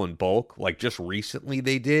available in bulk, like just recently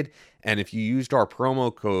they did. And if you used our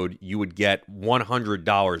promo code, you would get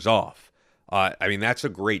 $100 off. I mean, that's a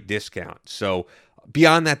great discount. So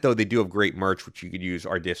beyond that, though, they do have great merch, which you could use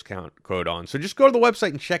our discount code on. So just go to the website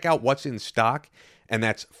and check out what's in stock. And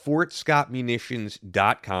that's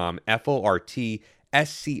fortscottmunitions.com,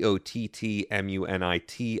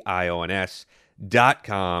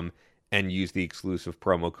 FortScottmunitions.com, and use the exclusive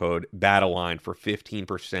promo code BattleLine for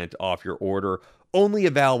 15% off your order. Only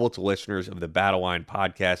available to listeners of the BattleLine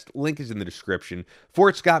podcast. Link is in the description.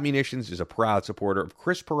 Fort Scott Munitions is a proud supporter of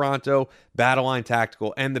Chris Peranto, BattleLine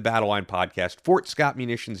Tactical, and the BattleLine podcast.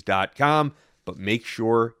 FortScottmunitions.com, but make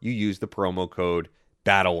sure you use the promo code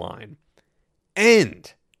BattleLine.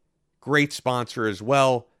 And great sponsor as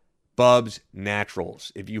well, Bubs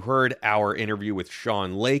Naturals. If you heard our interview with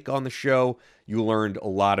Sean Lake on the show, you learned a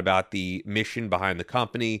lot about the mission behind the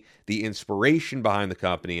company, the inspiration behind the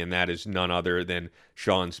company, and that is none other than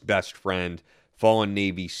Sean's best friend, fallen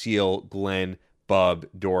Navy SEAL Glenn Bub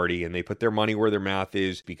Doherty. And they put their money where their mouth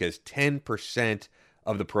is, because 10%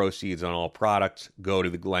 of the proceeds on all products go to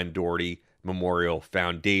the Glenn Doherty Memorial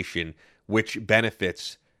Foundation, which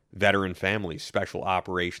benefits veteran families, special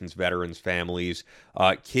operations veterans families,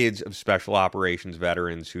 kids of special operations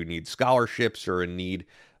veterans who need scholarships or in need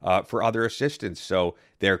for other assistance. So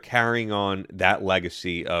they're carrying on that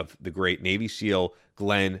legacy of the great Navy SEAL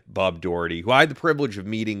Glenn Bub Doherty, who I had the privilege of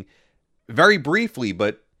meeting very briefly,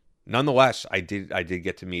 but nonetheless, I did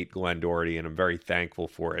get to meet Glenn Doherty, and I'm very thankful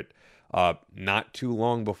for it. Not too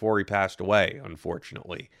long before he passed away,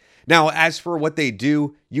 unfortunately. Now, as for what they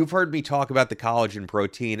do, you've heard me talk about the collagen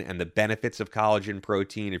protein and the benefits of collagen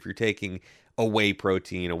protein. If you're taking a whey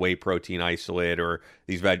protein isolate, or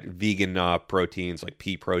these vegan proteins like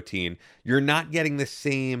pea protein, you're not getting the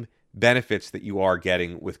same benefits that you are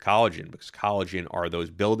getting with collagen, because collagen are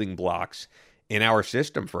those building blocks in our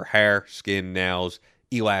system for hair, skin, nails,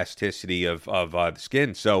 elasticity of the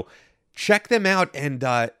skin. So check them out, and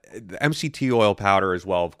MCT oil powder as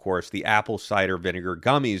well, of course, the apple cider vinegar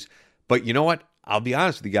gummies. But you know what? I'll be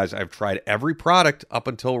honest with you guys. I've tried every product up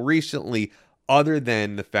until recently other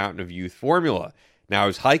than the Fountain of Youth formula. Now, I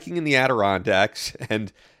was hiking in the Adirondacks,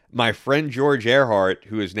 and my friend George Earhart,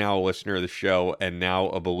 who is now a listener of the show and now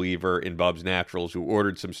a believer in Bubs Naturals, who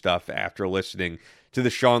ordered some stuff after listening to the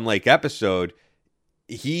Sean Lake episode,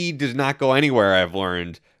 he does not go anywhere, I've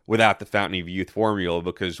learned, without the Fountain of Youth formula,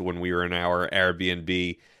 because when we were in our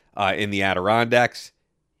Airbnb in the Adirondacks,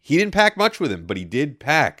 he didn't pack much with him, but he did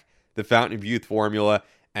pack the Fountain of Youth formula,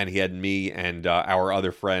 and he had me and our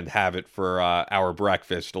other friend have it for our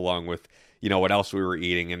breakfast, along with, you know, what else we were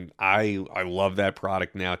eating. And I love that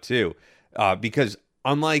product now too, because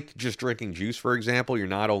unlike just drinking juice, for example, you're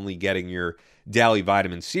not only getting your daily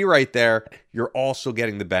vitamin C right there, you're also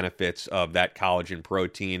getting the benefits of that collagen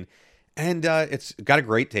protein. And it's got a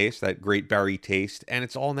great taste, that great berry taste, and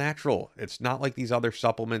it's all natural. It's not like these other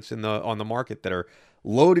supplements on the market that are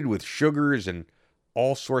loaded with sugars and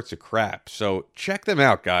all sorts of crap. So check them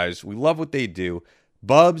out, guys. We love what they do.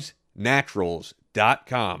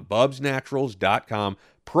 BubsNaturals.com. BubsNaturals.com.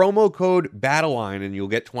 Promo code BattleLine, and you'll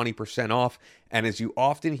get 20% off. And as you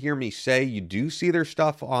often hear me say, you do see their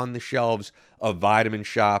stuff on the shelves of Vitamin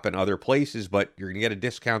Shop and other places, but you're going to get a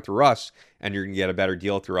discount through us, and you're going to get a better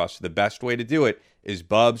deal through us. The best way to do it is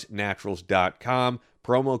BubsNaturals.com,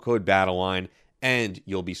 promo code BattleLine, and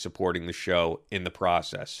you'll be supporting the show in the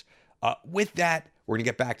process. With that, we're going to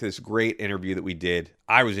get back to this great interview that we did.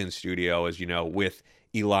 I was in studio, as you know, with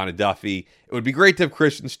Elana Duffy. It would be great to have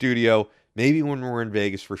Chris in studio, maybe when we're in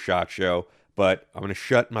Vegas for SHOT Show, but I'm going to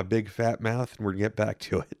shut my big fat mouth and we're going to get back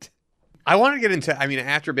to it. I want to get into, I mean,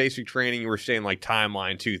 after basic training, you were saying like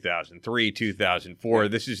timeline 2003, 2004.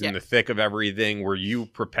 This is in the thick of everything. Were you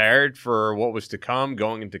prepared for what was to come,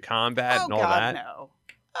 going into combat and all that? No.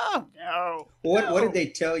 Oh, no. What did they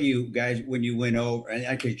tell you guys when you went over?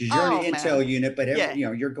 Because you're in the intel unit, but you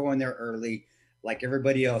know, you're going there early. like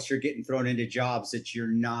everybody else, you're getting thrown into jobs that you're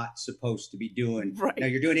not supposed to be doing. Right. Now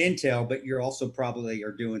you're doing intel, but you're also probably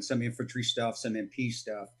are doing some infantry stuff, some MP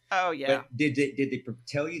stuff. Oh yeah. But did they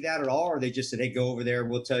tell you that at all, or they just said, "Hey, go over there.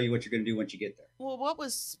 We'll tell you what you're going to do once you get there"? Well, what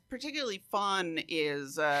was particularly fun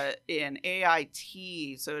is in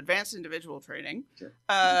AIT, so Advanced Individual Training. Sure.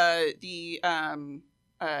 I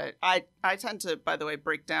tend to, by the way,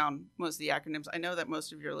 break down most of the acronyms. I know that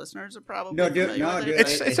most of your listeners are probably do familiar with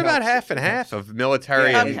it. It's about half and half of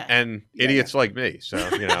military and idiots like me. So,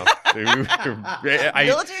 you know.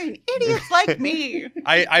 Military and idiots like me.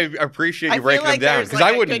 I appreciate you I breaking feel like them down there's because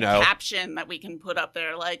like I wouldn't a good know. caption that we can put up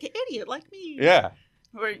there, like idiot like me. Yeah.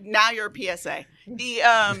 Or now you're a PSA.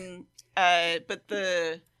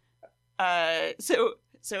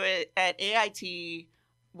 So at AIT,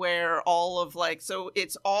 where all of so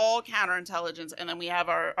it's all counterintelligence, and then we have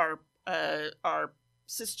our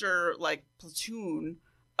sister platoon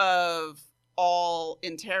of all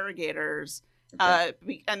interrogators.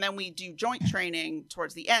 Okay. And then we do joint training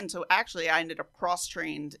towards the end. So actually, I ended up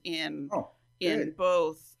cross-trained in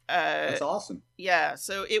both. That's awesome. Yeah.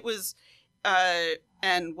 So it was,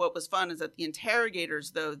 and what was fun is that the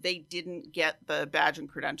interrogators, though, they didn't get the badge and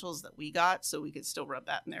credentials that we got, so we could still rub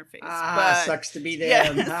that in their face. But, sucks to be them. Yeah,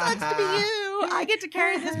 sucks to be you. I get to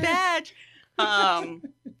carry this badge. Oh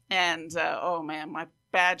man, my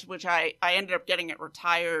badge, which I ended up getting it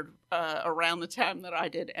retired around the time that I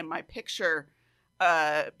did, and my picture,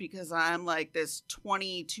 because I'm like this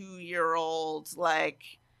 22-year-old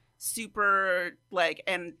super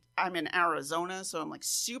and I'm in Arizona, so I'm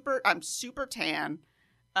super tan.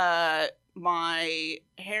 My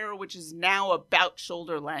hair, which is now about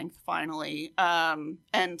shoulder length finally,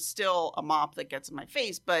 and still a mop that gets in my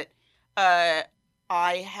face, but I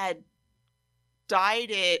had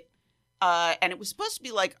dyed it, and it was supposed to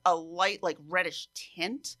be like a light reddish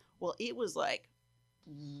tint. Well, it was like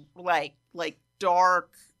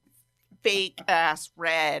dark fake ass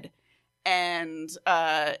red. And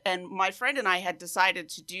my friend and I had decided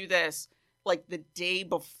to do this the day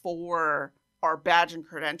before our badge and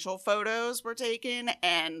credential photos were taken,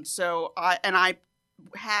 and so I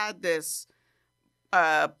had this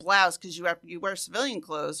blouse, because you wear civilian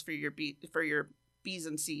clothes for your B's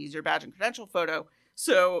and C's, your badge and credential photo.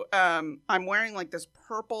 So I'm wearing this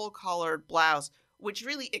purple colored blouse, which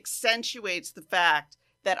really accentuates the fact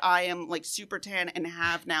that I am super tan and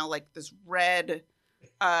have now this red,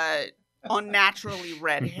 unnaturally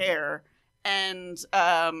red hair. And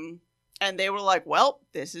they were like, well,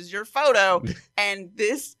 this is your photo.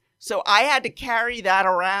 So I had to carry that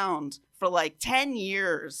around for 10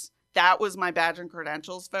 years. That was my badge and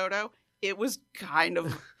credentials photo. It was kind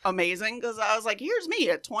of amazing because I was like, here's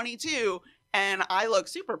me at 22 and I look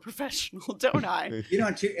super professional, don't I?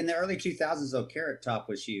 In the early 2000s, though, Carrot Top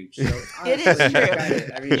was huge. So it is true.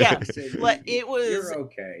 Yeah. It was. You're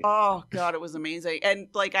okay. Oh, God, it was amazing. And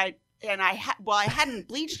I hadn't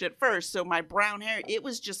bleached it first, so my brown hair, it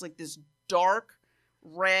was just this dark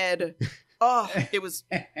red. Oh, it was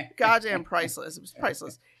goddamn priceless. It was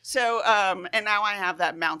priceless. So, and now I have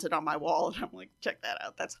that mounted on my wall, and I'm like, check that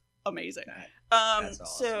out. That's amazing. That's awesome.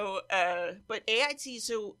 So, but AIT,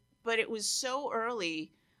 but it was so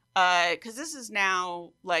early, because this is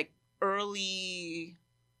now early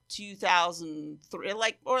 2003,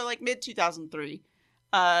 or mid 2003.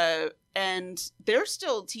 And they're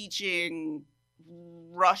still teaching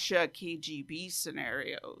Russia KGB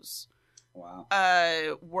scenarios. Wow.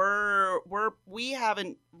 We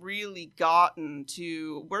haven't really gotten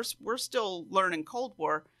to, we're still learning Cold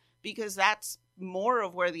War, because that's more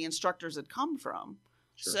of where the instructors had come from.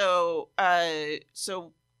 Sure.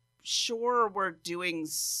 So sure, we're doing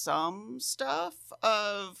some stuff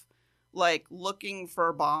of looking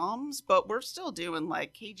for bombs, but we're still doing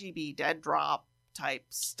KGB dead drop type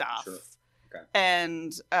stuff. Sure. Okay.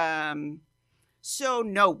 And so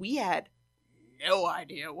no, we had no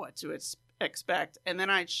idea what to expect. And then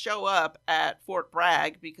I'd show up at Fort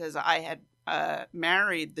Bragg because I had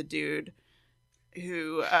married the dude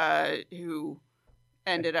who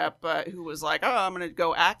ended up who was like, oh, I'm gonna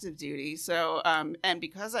go active duty. So and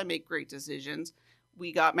because I make great decisions,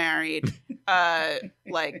 we got married while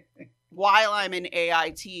I'm in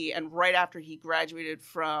AIT, and right after he graduated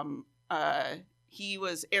from he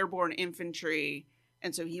was airborne infantry,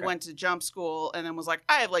 and so he went to jump school and then was like,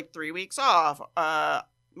 I have 3 weeks off.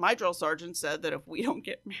 My drill sergeant said that if we don't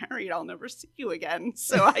get married, I'll never see you again.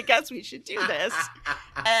 So I guess we should do this.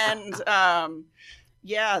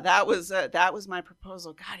 Yeah, that was my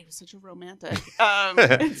proposal. God, he was such a romantic.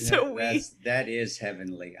 And so that is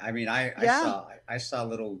heavenly. I mean, I saw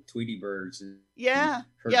little Tweety birds. And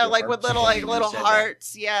like with little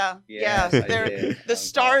hearts. Yeah, yes, yeah. The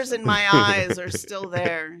stars awesome. In my eyes are still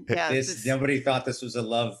there. Yeah, nobody thought this was a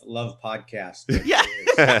love podcast. Yeah.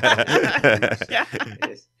 Yeah.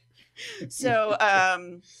 So,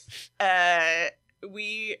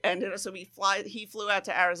 he flew out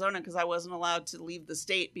to Arizona because I wasn't allowed to leave the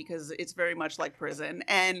state because it's very much like prison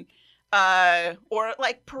and or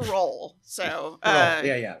like parole. So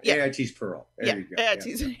AIT's parole. There you go.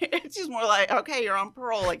 AIT's more like, okay, you're on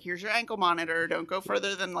parole, like here's your ankle monitor, don't go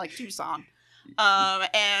further than like Tucson.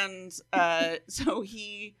 So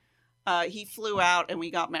he flew out and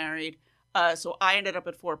we got married. So I ended up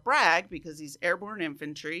at Fort Bragg because he's airborne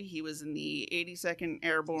infantry. He was in the 82nd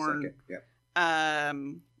Airborne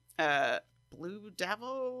Blue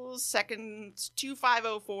Devils, 2nd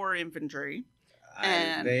 2504 Infantry.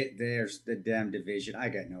 There's the damn division. I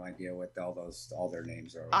got no idea what all their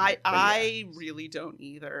names are. I really don't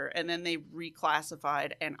either. And then they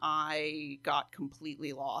reclassified, and I got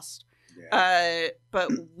completely lost. Yeah.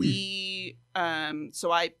 But we,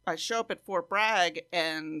 so I show up at Fort Bragg,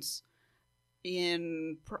 and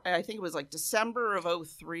I think it was like December of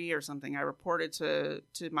 2003 or something, I reported to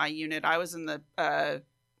my unit. I was in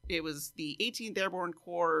it was the 18th Airborne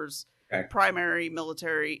Corps' primary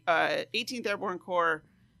military, 18th Airborne Corps,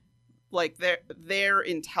 like their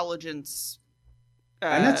intelligence.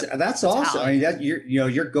 And that's awesome. I mean,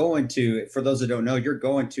 you're going to, for those that don't know, you're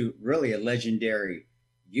going to really a legendary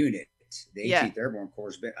unit. The 18th Airborne Corps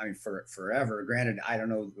has been, I mean, for forever. Granted, I don't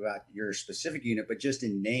know about your specific unit, but just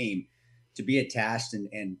in name, to be attached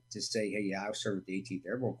and to say, hey, yeah, I served with the 18th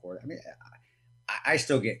Airborne Corps. I mean, I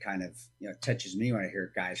still get kind of, touches me when I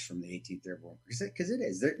hear guys from the 18th Airborne, because it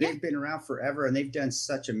is. They've been around forever and they've done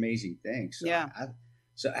such amazing things.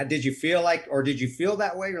 So, did you feel that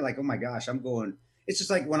way? You're like, oh my gosh, I'm going. It's just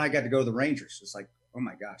like when I got to go to the Rangers. It's like, oh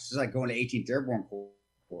my gosh, it's like going to 18th Airborne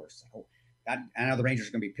Corps. I know the Rangers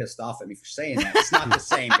are going to be pissed off at me for saying that. It's not the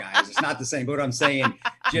same, guys. It's not the same. But what I'm saying,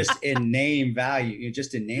 just in name value,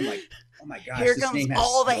 just in name, like, oh my gosh, here comes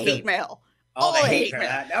all the hate mail. All the hate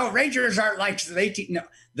mail. No, Rangers aren't like the 18. No,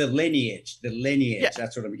 the lineage. Yeah.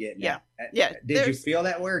 That's what I'm getting at. Yeah. Did you feel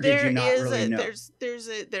that way, or did you not really know?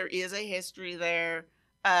 There is a history there.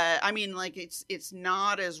 I mean, like it's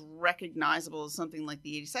not as recognizable as something like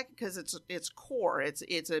the 82nd because it's core. It's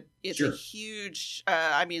a huge.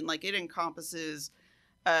 I mean, like it encompasses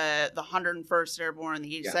the 101st Airborne,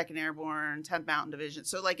 the 82nd Airborne, 10th Mountain Division.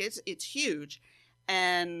 So like it's huge,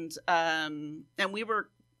 and we were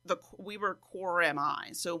core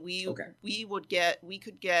MI. So we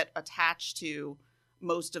could get attached to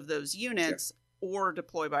most of those units or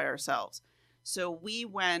deploy by ourselves. So we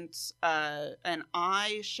went, and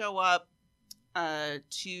I show up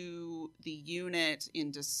to the unit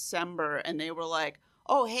in December, and they were like,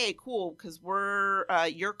 "Oh, hey, cool, because we're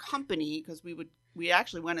your company." Because we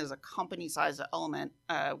actually went as a company-sized element,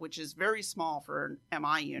 which is very small for an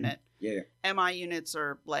MI unit. Yeah. MI units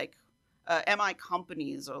are like, MI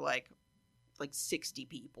companies are like 60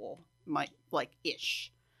 people,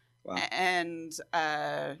 ish. Wow. And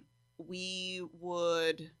we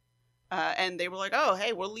would. And they were like, "Oh,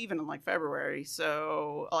 hey, we're leaving in like February."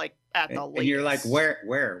 So, like at the latest. And you're like, "Where?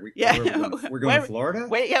 We're going to Florida?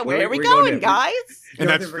 Where are we going, guys?" And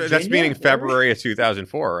that's meaning February of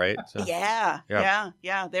 2004, right? So. Yeah.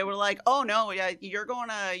 They were like, "Oh no, you're going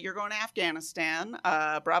to Afghanistan.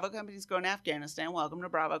 Bravo Company's going to Afghanistan. Welcome to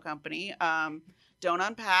Bravo Company. Don't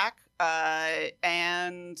unpack.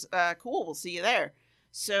 And cool. We'll see you there."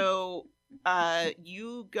 So.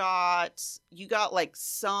 You got like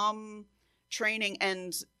some training,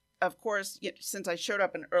 and of course, since I showed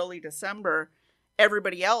up in early December,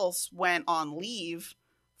 everybody else went on leave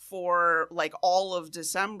for like all of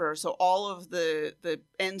December. So all of the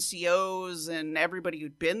NCOs and everybody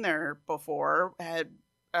who'd been there before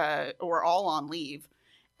were all on leave,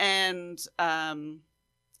 and so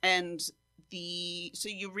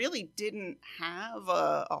you really didn't have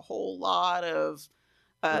a whole lot of.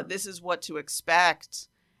 This is what to expect.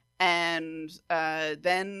 And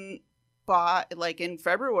then in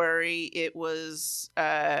February, it was,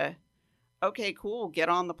 okay, cool, get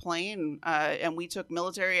on the plane. And we took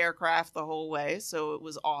military aircraft the whole way. So it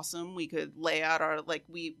was awesome. We could lay out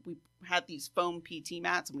we had these foam PT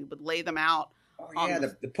mats and we would lay them out. Oh, yeah,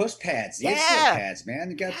 the push pads. The insert pads, man.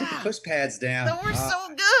 You got to put the push pads down. They were so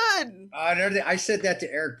good. I said that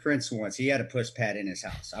to Eric Prince once. He had a push pad in his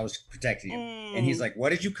house. I was protecting him. And he's like, "What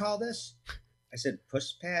did you call this?" I said,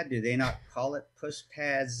 puss pad? Do they not call it puss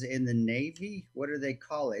pads in the Navy? What do they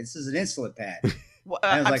call it? This is an insulin pad.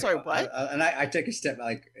 I'm sorry, what? And I took a step,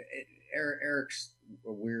 like, Eric's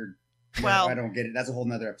a weird, well, I don't get it. That's a whole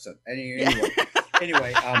nother episode.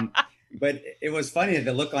 Anyway, but it was funny that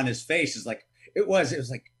the look on his face is like, it was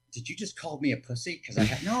like, did you just call me a pussy? Because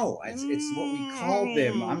it's what we called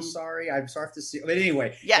them. I'm sorry to see. But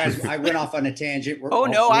anyway, guys, I went off on a tangent.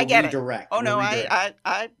 I get redirect. it. Oh no, I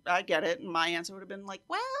get it. And my answer would have been like,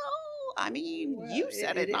 well, I mean, you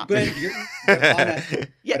said it, not but me.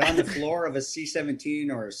 But on the floor of a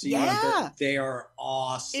C-17 or a C-130, they are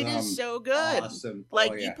awesome. It is so good. Awesome.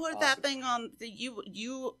 Like you put that thing on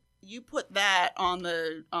you put that on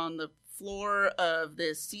the floor of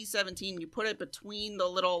this C-17. You put it between the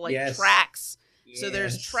little tracks. Yes. So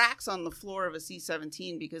there's tracks on the floor of a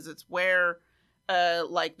C-17 because it's where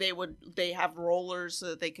they have rollers so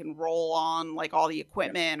that they can roll on like all the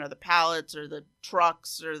equipment or the pallets or the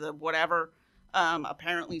trucks or the whatever.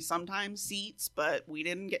 Apparently sometimes seats, but we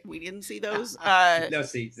didn't see those. No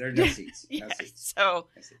seats. There are no seats. No seats. So,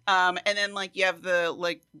 and then like you have the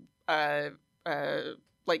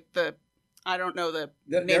I don't know the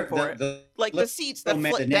name for it. The seats that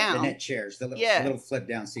flip down. The net chairs, the little flip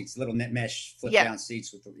down seats, little net mesh flip down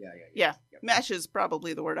seats with yeah. Mesh is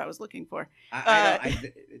probably the word I was looking for.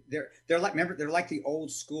 They're like the old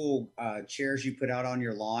school chairs you put out on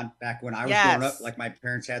your lawn back when I was growing up, like my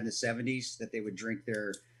parents had in the 70s that they would drink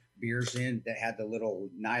their beers in, that had the little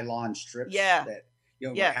nylon strips that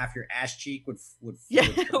half your ass cheek would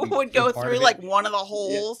go through like one of the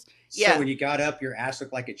holes. So when you got up, your ass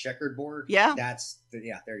looked like a checkerboard. Yeah.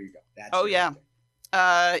 There you go.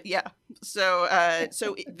 So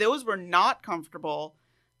those were not comfortable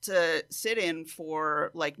to sit in for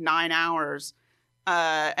like 9 hours.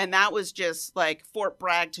 And that was just like Fort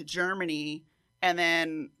Bragg to Germany. And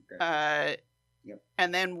then, and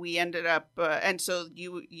then we ended up, and so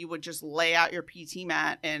you would just lay out your PT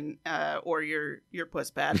mat and, or your puss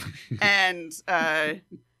pad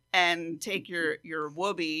and take your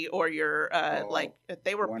whoopee or your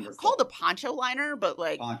they were called a poncho liner, but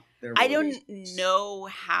like I don't know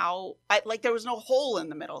how there was no hole in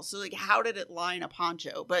the middle, so like how did it line a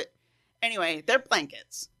poncho? But anyway, they're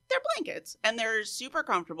blankets and they're super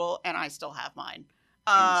comfortable, and I still have mine.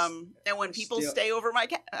 And when people stay over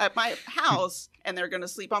at my house and they're gonna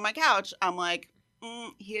sleep on my couch, I'm like,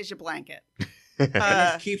 here's your blanket. And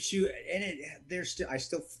it keeps you, and I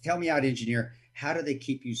still tell me out, engineer, how do they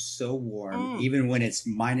keep you so warm even when it's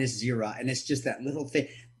 -0? And it's just that little thing.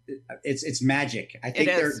 It's magic. I think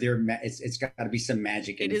it's got to be some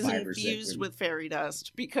magic in the fibers. It is infused with fairy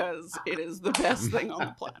dust because it is the best thing on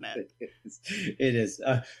the planet. It is.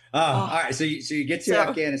 All right. So you get to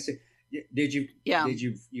Afghanistan. Did you? Yeah.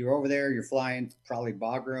 You're over there. You're flying probably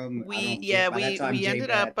Bagram. We ended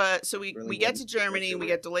up. So we get to Germany. We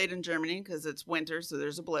get delayed in Germany because it's winter, so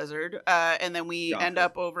there's a blizzard. And then we end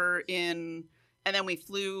up over in. And then we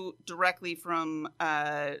flew directly from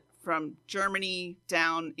Germany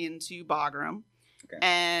down into Bagram. Okay.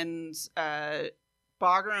 And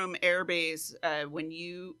Bagram Air Base, when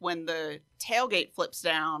the tailgate flips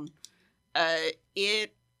down,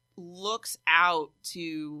 it looks out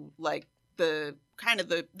to like the kind of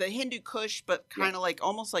the Hindu Kush, but kind of like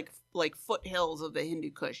almost like foothills of the Hindu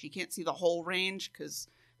Kush. You can't see the whole range because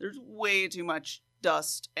there's way too much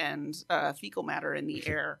dust and fecal matter in the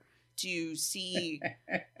air to see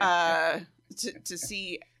to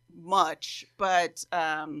see much. But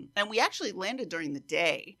and we actually landed during the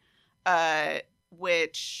day,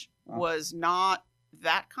 which was not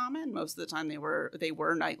that common. Most of the time they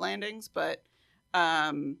were night landings, but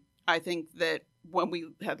I think that when we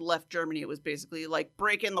had left Germany, it was basically like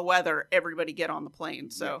break in the weather, everybody get on the plane.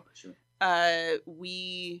 So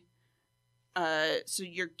so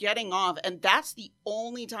you're getting off, and that's the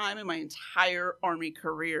only time in my entire Army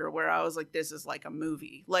career where I was like, this is like a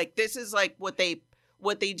movie. Like this is like what they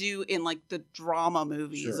do in like the drama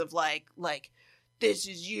movies of like this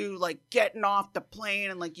is you like getting off the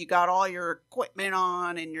plane and like you got all your equipment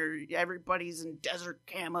on and everybody's in desert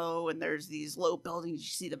camo and there's these low buildings, you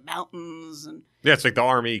see the mountains and it's like the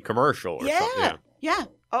Army commercial or something. Yeah.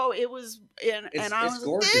 Oh, it was, and I was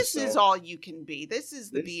like, this is all you can be. This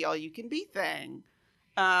is the be all you can be thing.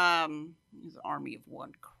 It's Army of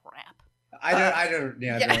One crap. I don't.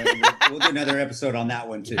 We'll do another episode on that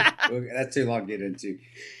one too. That's too long to get into.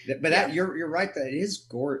 But you're right. That it is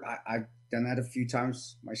gorgeous. I've done that a few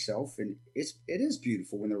times myself, and it is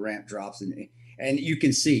beautiful when the ramp drops and you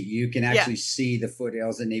can actually see the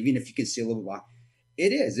foothills, and even if you can see a little bit,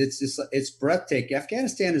 It is. It's just, it's breathtaking.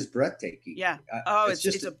 Afghanistan is breathtaking. Yeah.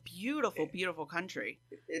 It's a beautiful, beautiful country.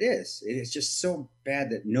 It is. It is just so bad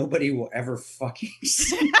that nobody will ever fucking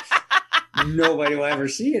see. Nobody will ever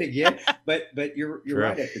see it again. But you're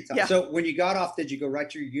right at the time. Yeah. So when you got off, did you go right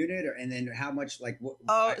to your unit, and then how much like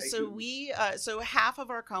what? So half of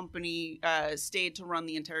our company stayed to run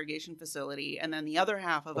the interrogation facility, and then the other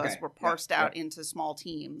half of us were parsed out into small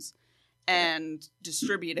teams and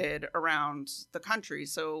distributed around the country.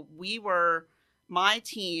 So my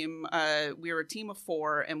team, we were a team of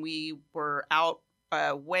 4, and we were out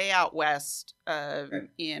way out west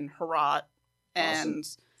in Herat. Awesome.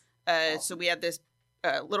 And so we had this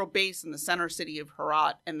little base in the center city of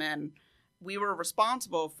Herat, and then we were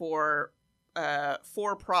responsible for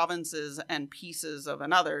 4 provinces and pieces of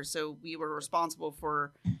another. So we were responsible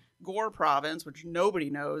for Gore province, which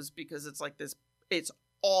nobody knows because it's like this, it's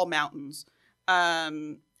all mountains.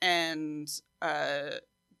 And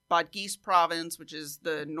Badghis province, which is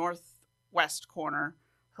the northwest corner,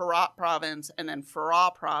 Herat province, and then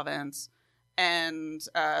Farah province, and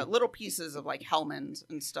little pieces of like Helmand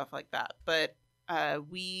and stuff like that. But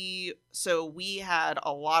we had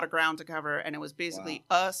a lot of ground to cover, and it was basically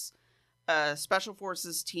us, a special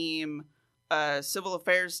forces team, a civil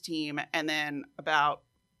affairs team, and then about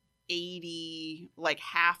 80, like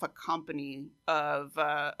half a company of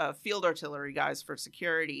field artillery guys for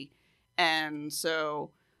security. And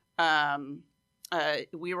so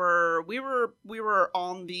we were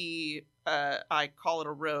on the I call it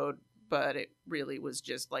a road, but it really was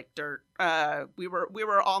just like dirt. We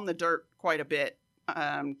were on the dirt quite a bit,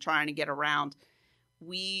 trying to get around.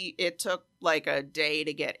 It took like a day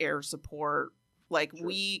to get air support. Like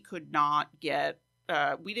we could not get.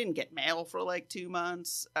 We didn't get mail for like 2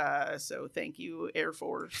 months. So thank you, Air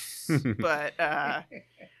Force. But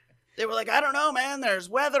they were like, I don't know, man. There's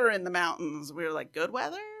weather in the mountains. We were like, good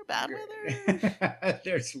weather, bad weather.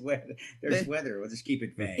 There's weather. We'll just keep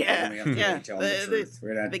it vague. Yeah.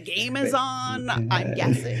 The game is on. I'm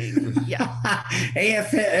guessing. Yeah.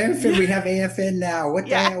 AFN. We have AFN now. What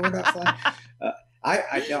the hell? We're not flying.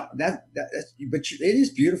 I know that's but it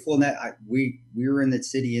is beautiful in that we were in that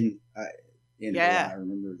city in I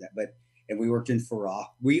remember that, and we worked in Farah.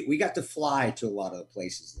 We got to fly to a lot of the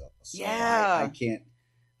places though. So I can't.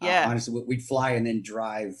 Honestly, we'd fly and then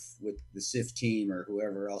drive with the SIF team or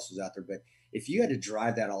whoever else was out there. But if you had to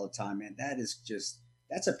drive that all the time, man,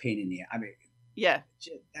 that's a pain in the. I mean, yeah,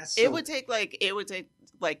 it would take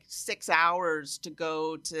like 6 hours to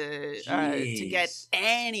go to get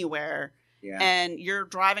anywhere. Yeah. And you're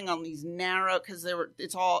driving on these narrow, because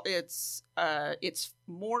it's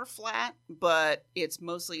more flat, but it's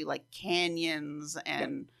mostly like canyons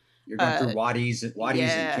and you're going through wadis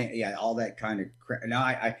and all that kind of crap.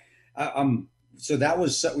 Now so that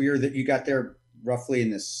was that you got there roughly in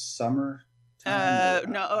the summer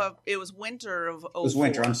time? It was winter of 2004. It was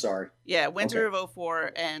winter, I'm sorry. Yeah, winter of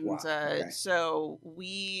 2004, and wow. So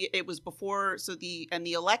it was before, the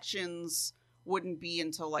elections wouldn't be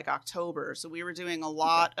until like October. So we were doing a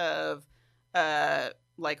lot of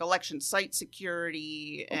like election site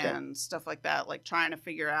security and stuff like that, like trying to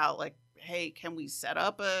figure out like, hey, can we set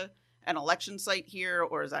up an election site here,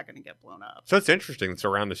 or is that going to get blown up? So it's interesting. It's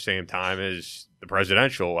around the same time as the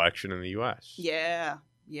presidential election in the U.S. Yeah.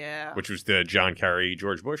 Which was the John Kerry,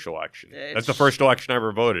 George Bush election. That's the first election I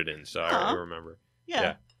ever voted in, so I remember.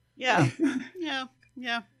 Yeah.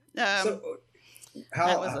 So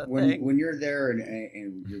how when you're there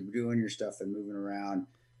and you're doing your stuff and moving around,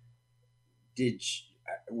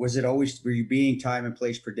 were you being time and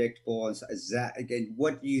place predictable? Is that, again,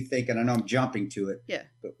 what do you think? And I know I'm jumping to it. Yeah.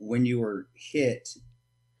 But when you were hit,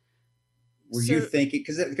 were you thinking,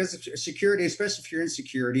 because of security, especially if you're in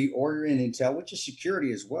security or you're in intel, which is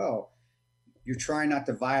security as well, you're trying not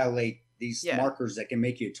to violate these markers that can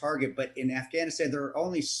make you a target. But in Afghanistan, there are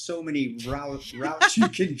only so many routes you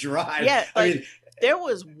can drive. Yeah, I mean, there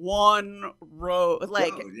was one road,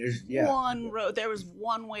 one road. There was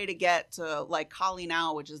one way to get to like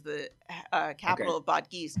Kalinau, which is the capital of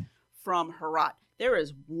Badghis, from Herat. There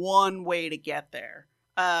is one way to get there.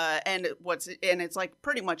 And it's like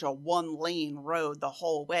pretty much a 1-lane road the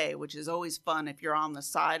whole way, which is always fun if you're on the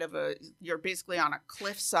side of you're basically on a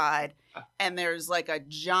cliffside, and there's like a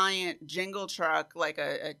giant jingle truck, like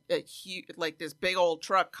a huge, like this big old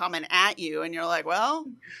truck coming at you, and you're like, well,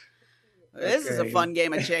 this is a fun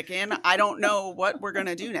game of chicken. I don't know what we're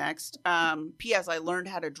gonna do next. P.S. I learned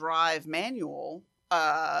how to drive manual.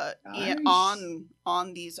 Nice.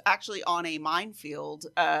 on these, actually on a minefield,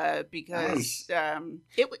 because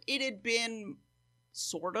it had been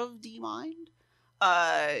sort of demined.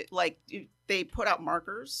 Like they put out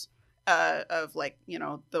markers, of like, you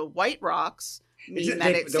know, the white rocks mean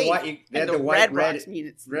that it's the safe, white, and the red rocks mean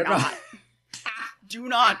it's not. Do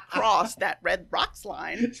not cross that red rocks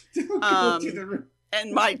line.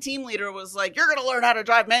 And my team leader was like, "You're gonna learn how to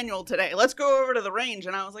drive manual today. Let's go over to the range."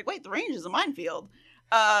 And I was like, "Wait, the range is a minefield."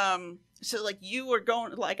 So like you were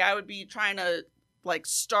going, like I would be trying to like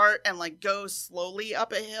start and like go slowly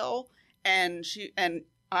up a hill, and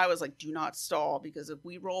I was like, "Do not stall, because if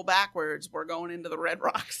we roll backwards, we're going into the red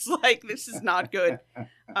rocks. Like this is not good."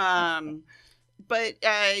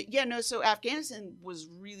 So Afghanistan was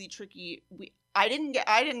really tricky. I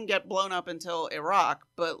didn't get blown up until Iraq,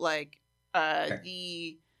 but like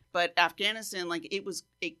but Afghanistan, like it was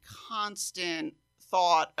a constant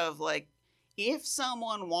thought of like, if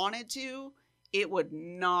someone wanted to, it would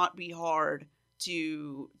not be hard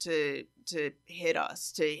to hit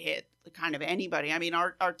us, to hit kind of anybody. I mean,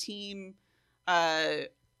 our team,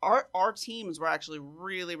 our teams were actually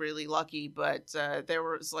really, really lucky, but there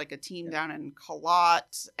was like a team down in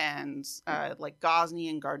Kalat and like Ghazni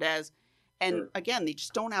and Gardez. And again, they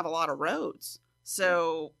just don't have a lot of roads.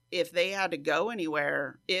 So if they had to go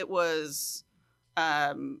anywhere, it was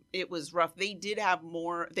rough. They did have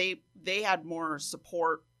more, they had more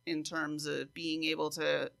support in terms of being able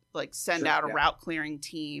to like send out a route clearing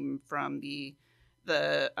team from the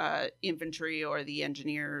infantry or the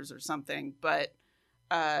engineers or something, but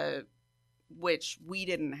which we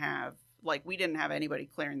didn't have. Like we didn't have anybody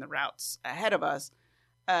clearing the routes ahead of us.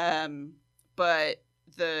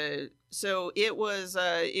 So it was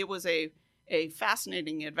a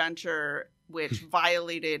fascinating adventure which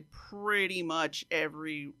violated pretty much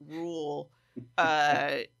every rule,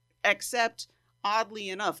 except, oddly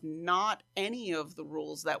enough, not any of the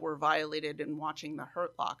rules that were violated in watching the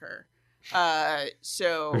Hurt Locker.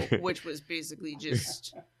 Which was basically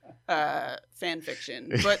just fan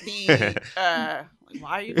fiction. But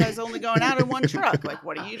why are you guys only going out in one truck? Like,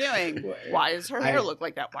 what are you doing? Why does her hair look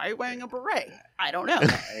like that? Why are you wearing a beret? I don't know.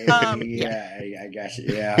 I got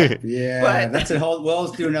you. Yeah. But that's a whole.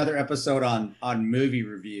 We'll do another episode on movie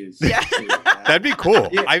reviews. Yeah, that'd be cool.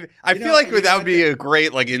 I feel like that would be a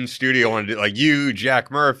great like in studio one. Like you,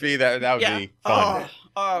 Jack Murphy. That would be fun.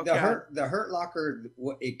 The Hurt Locker.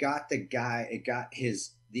 It got the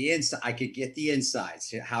inside. I could get the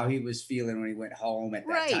insides, how he was feeling when he went home at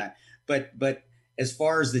that time. But as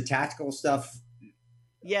far as the tactical stuff,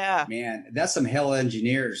 man, that's some hell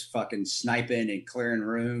engineers fucking sniping and clearing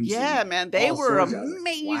rooms. Yeah, man, they were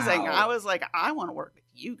amazing. Wow. I was like, I want to work with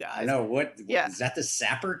you guys. I know what is that, the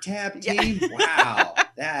Sapper Tab team? Yeah. Wow,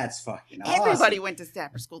 that's fucking awesome. Everybody went to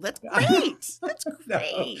Sapper school. That's great. That's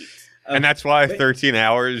great. And that's why 13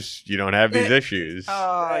 hours you don't have these issues.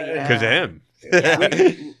 Oh yeah, because of him.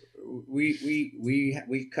 Yeah.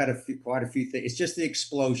 We cut quite a few things. It's just the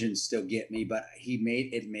explosions still get me, but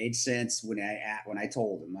it made sense when I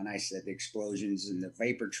told him, and I said the explosions and the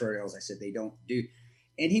vapor trails. I said they don't do,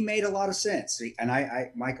 and he made a lot of sense.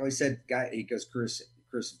 And Mike always said, he goes, Chris,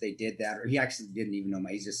 if they did that, or he actually didn't even know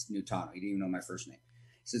he's just knew Tano. He didn't even know my first name.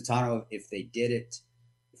 He said, Tano, if we did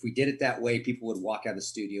it that way, people would walk out of the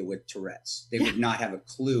studio with Tourette's. They would not have a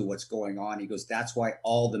clue what's going on. He goes, that's why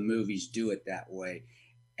all the movies do it that way.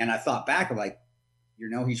 And I thought back, I'm like,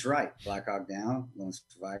 he's right. Black Hawk Down, Lone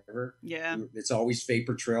Survivor. Yeah. It's always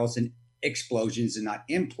vapor trails and explosions and not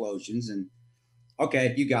implosions. And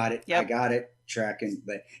okay, you got it. Yep. I got it. Tracking.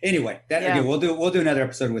 But anyway, again, we'll do another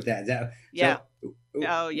episode with that.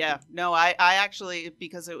 Oh yeah. No, I actually,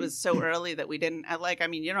 because it was so early that we didn't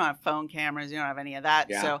you don't have phone cameras, you don't have any of that.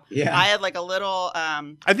 Yeah. So I had like a little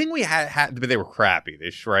I think we had but they were crappy,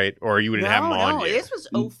 right? Or you wouldn't have them on. No, this was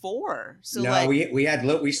 2004. So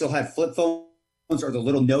we still had flip phones or the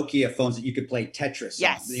little Nokia phones that you could play Tetris.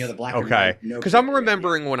 Yes. On, the black. Okay. Because I'm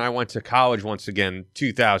remembering when I went to college once again,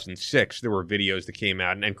 2006, there were videos that came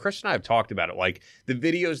out, and Chris and I have talked about it. Like the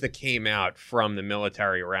videos that came out from the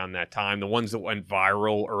military around that time, the ones that went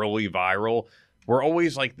early viral, were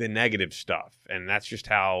always like the negative stuff, and that's just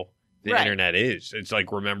how the internet is. It's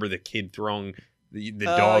like, remember the kid throwing the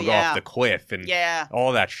dog off the cliff and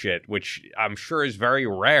all that shit, which I'm sure is very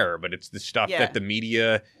rare, but it's the stuff that the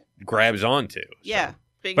media grabs onto. Yeah.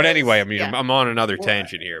 But anyway, I mean, I'm on another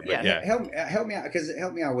tangent here. But help me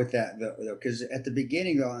out with that though, because at the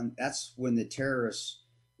beginning that's when the terrorists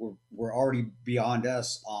were already beyond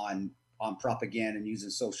us on propaganda and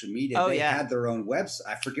using social media. They had their own website.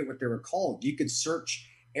 I forget what they were called. You could search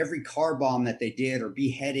every car bomb that they did or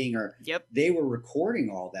beheading, or they were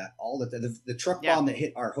recording all that. The truck bomb that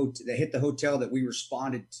hit the hotel that we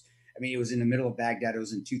responded to. I mean, it was in the middle of Baghdad. It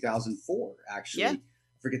was in 2004, actually. Yeah.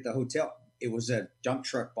 Forget the hotel. it was a dump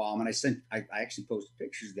truck bomb, and I actually posted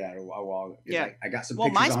pictures of that a while ago. Yeah. I got some Well,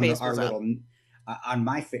 pictures on MySpace our was little on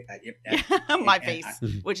my face. My face,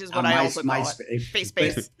 which is what I also call it. Face.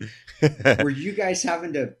 Were you guys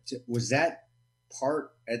having to? Was that part?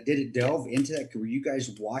 Did it delve into that? Were you guys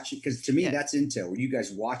watching? Because to me, that's intel. Were you guys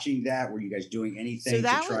watching that? Were you guys doing anything So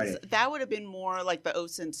that to try to? That would have been more like the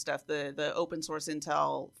OSINT stuff, the open source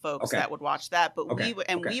intel folks that would watch that. But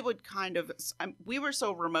we would kind of, we were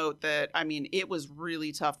so remote that, I mean, it was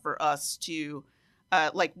really tough for us to,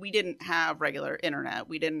 like, we didn't have regular internet.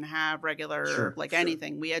 We didn't have regular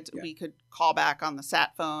anything. We could call back on the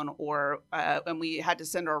sat phone, or and we had to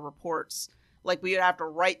send our reports. Like, we would have to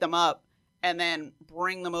write them up and then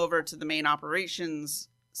bring them over to the main operations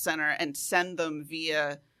center and send them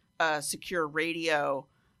via secure radio.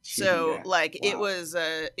 So it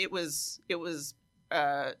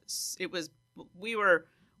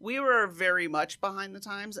we were very much behind the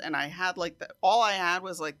times, and I had all I had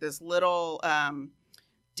was like this little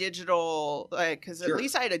digital, because at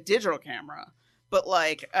least I had a digital camera, but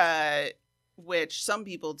which some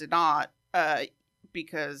people did not,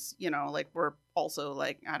 because we're also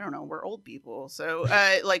I don't know, we're old people, so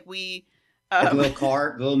we the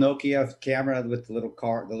little Nokia camera with the little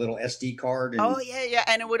SD card. And,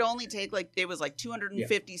 and it would only take it was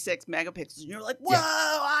 256 megapixels, and you're like, whoa,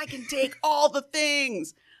 I can take all the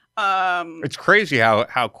things. It's crazy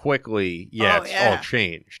how quickly it's all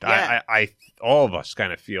changed. I all of us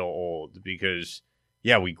kind of feel old because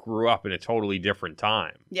we grew up in a totally different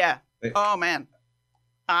time. Oh man,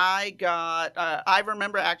 I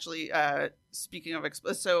remember actually, speaking of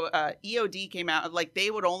EOD came out,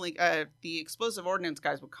 they would only the explosive ordnance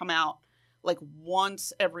guys would come out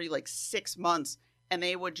once every 6 months, and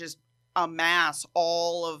they would just amass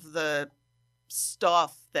all of the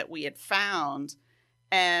stuff that we had found.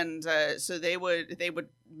 And so they would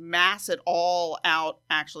mass it all out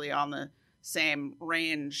actually on the same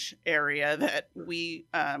range area that we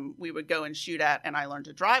would go and shoot at, and I learned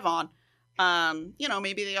to drive on.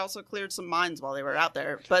 Maybe they also cleared some mines while they were out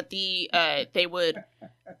there, but they would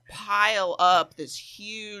pile up this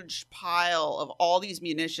huge pile of all these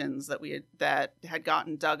munitions that had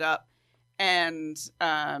gotten dug up, and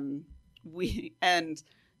we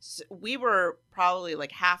were probably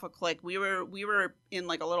half a click. We were in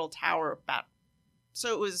a little tower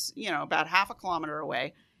so it was about half a kilometer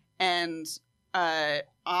away, and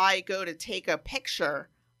I go to take a picture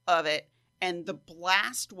of it, and the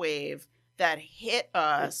blast wave that hit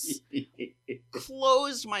us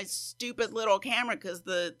closed my stupid little camera, because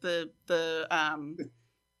the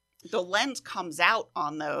lens comes out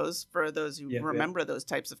on those, for those who remember those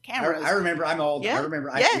types of cameras. I remember. I'm old. I remember.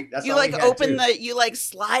 That's you all we had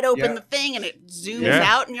slide open the thing, and it zooms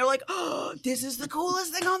out, and you're like, oh, this is the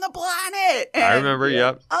coolest thing on the planet. And, I remember.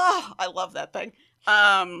 Yep. Oh, I love that thing.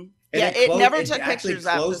 It never took pictures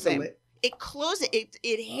after the same. It closed it.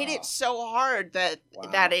 It hit it so hard that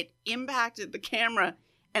it impacted the camera,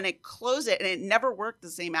 and it closed it, and it never worked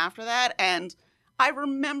the same after that. And I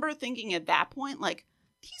remember thinking at that point,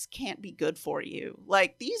 these can't be good for you.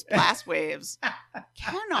 These blast waves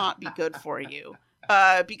cannot be good for you.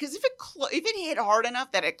 Because if it hit hard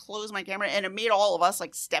enough that it closed my camera, and it made all of us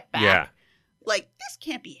step back, this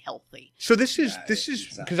can't be healthy. So this is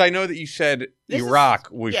because I know that you said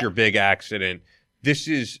Iraq was your big accident. This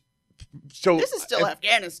is still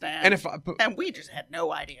Afghanistan, and we just had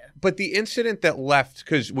no idea. But the incident that left,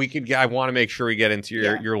 because I want to make sure we get into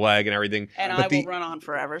your leg and everything. And but I will run on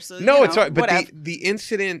forever. So it's all right. But the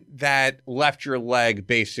incident that left your leg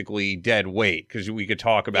basically dead weight, because we could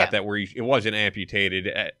talk about that, where it wasn't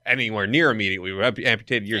amputated anywhere near immediately. We were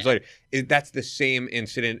amputated years later. That's the same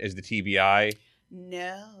incident as the TBI?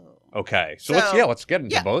 No. Okay, so let's get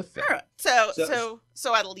into both. Then. All right.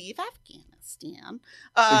 So I leave Afghanistan.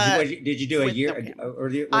 Did you do a year, or were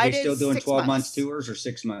they still doing 12-month tours or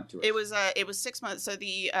 6-month tours? It was 6 months. So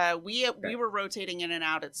we were rotating in and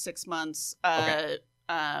out at 6 months,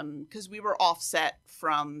 because we were offset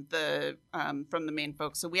from the main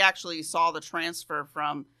folks. So we actually saw the transfer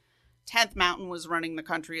from 10th Mountain was running the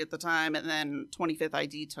country at the time, and then 25th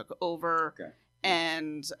ID took over. Okay.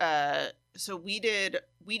 And so we did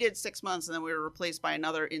 6 months, and then we were replaced by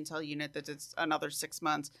another intel unit that did another 6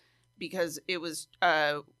 months, because it was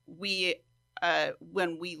when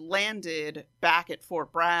we landed back at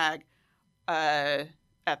Fort Bragg, at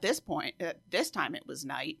this time it was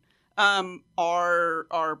night.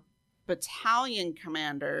 Our battalion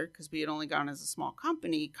commander, because we had only gone as a small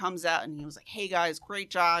company, comes out, and he was like, "Hey guys, great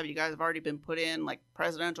job! You guys have already been put in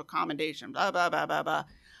presidential commendation." Blah blah blah blah blah.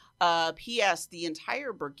 P.S. The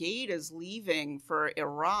entire brigade is leaving for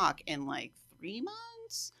Iraq in 3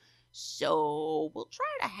 months. So we'll try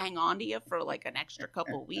to hang on to you for like an extra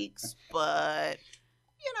couple weeks, but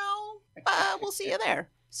we'll see you there.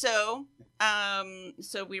 So,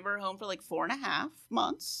 so we were home for like 4.5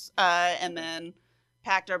 months, and then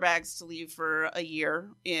packed our bags to leave for a year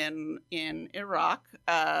in Iraq.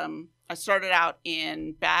 I started out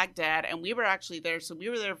in Baghdad, and we were actually there. So we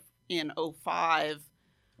were there in 2005.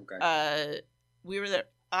 Okay. We were there.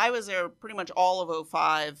 I was there pretty much all of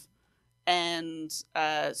 2005. And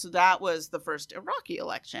so that was the first Iraqi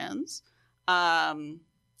elections. And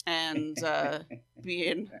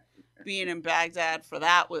being in Baghdad for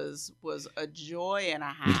that was a joy and a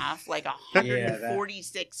half. Like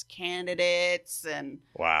 146 candidates, and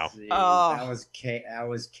wow, that was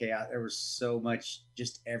chaos. There was so much,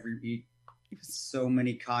 so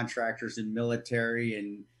many contractors and military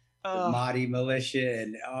and the Mahdi militia,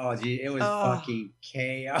 and it was fucking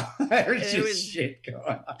chaos. There was shit going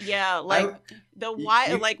on. Yeah, like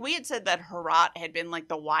like we had said that Herat had been like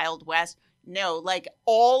the Wild West. No, like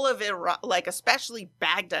all of Iraq, like especially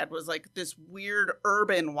Baghdad, was like this weird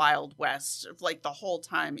urban Wild West of like the whole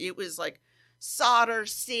time. It was like Sadr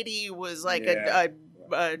City was like a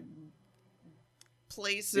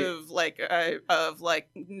place of like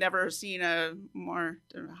never seen a more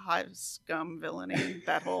high scum villainy.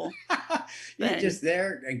 That whole you're just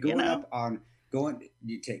there and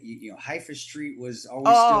Haifa Street was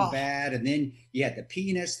always still bad, and then you had the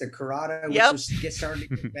penis, the Karada, which was starting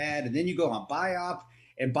to get bad, and then you go on Biop,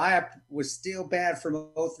 and Biop was still bad from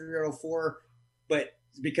 03 or 04, but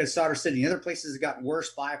because Sadr City and other places have gotten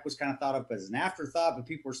worse, Biop was kind of thought of as an afterthought, but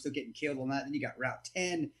people were still getting killed on that. Then you got Route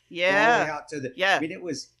 10, all the way out to the. I mean, it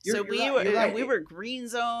was. We were green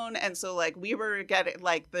zone, and so like we were getting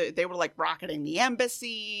like they were like rocketing the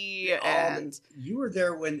embassy, and you were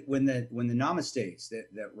there when the Namaste,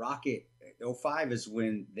 that rocket 05 is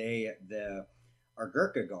when our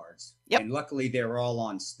Gurkha guards, and luckily they were all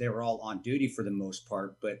on duty for the most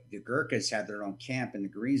part, but the Gurkhas had their own camp in the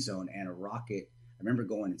green zone, and a rocket. I remember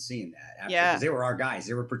going and seeing that. Because they were our guys.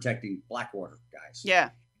 They were protecting Blackwater guys.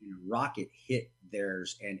 Yeah. And a rocket hit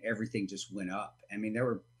theirs, and everything just went up. I mean,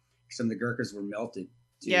 some of the Gurkhas were melted.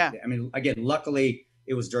 Too. Yeah. I mean, again, luckily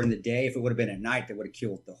it was during the day. If it would have been at night, they would have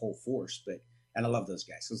killed the whole force. And I love those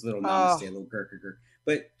guys. Those little Namaste, little Gurkha.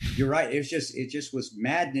 But you're right. It just was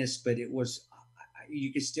madness. But it was.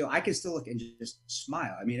 I can still look and just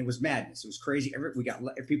smile. I mean, it was madness. It was crazy.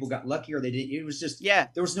 If people got lucky or they didn't, it was just, there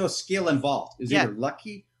was no skill involved. It was either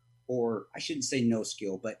lucky or I shouldn't say no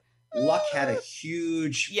skill, but luck had a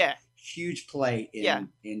huge play in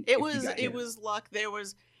it was luck. There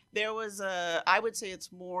was I would say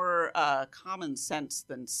it's more common sense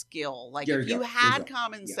than skill. Like if you had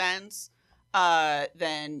common sense,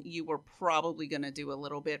 then you were probably going to do a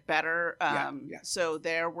little bit better. So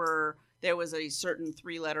there was a certain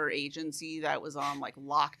 3-letter agency that was on like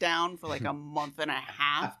lockdown for like a month and a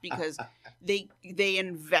half because they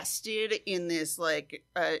invested in this like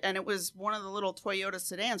and it was one of the little Toyota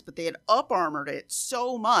sedans, but they had up-armored it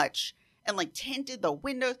so much and like tinted the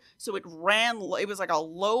windows so it was like a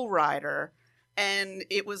low rider, and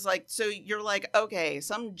it was like, so you're like, okay,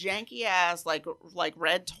 some janky ass like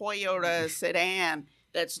red Toyota sedan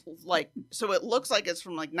that's like, so it looks like it's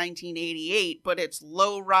from like 1988, but it's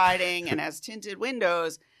low riding and has tinted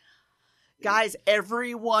windows. Guys,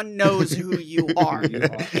 everyone knows who you are.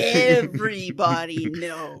 Everybody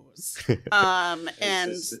knows.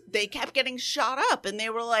 And they kept getting shot up, and they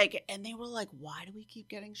were like, why do we keep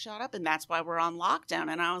getting shot up? And that's why we're on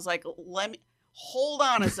lockdown. And I was like, hold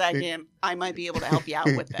on a second. I might be able to help you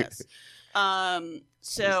out with this.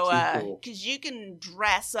 Because you can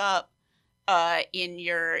dress up in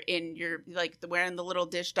your like wearing the little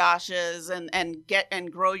dish dashes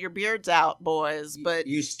and grow your beards out, boys, but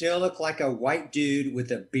you still look like a white dude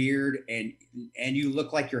with a beard, and you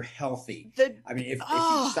look like you're healthy.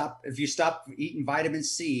 If you stop eating vitamin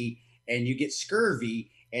C and you get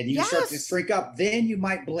scurvy and you start to shrink up, then you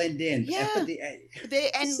might blend in.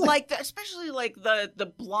 Especially like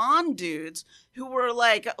the blonde dudes who were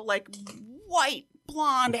like white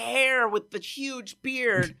blonde hair with the huge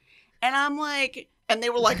beard. And I'm like, and they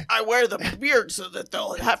were like, I wear the beard so that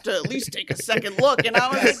they'll have to at least take a second look. And I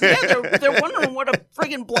was like, yeah, they're wondering what a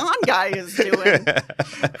friggin' blonde guy is doing.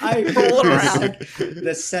 Rolling around.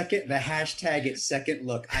 The hashtag it's second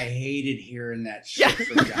look. I hated hearing that shit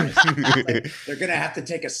from guys. Like, they're going to have to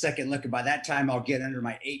take a second look. And by that time, I'll get under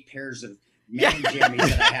my 8 pairs of man jammies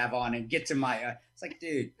that I have on and get to my, it's like,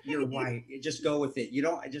 dude, you're white. Just go with it. You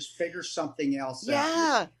don't, just figure something else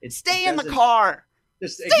out. Stay in the car.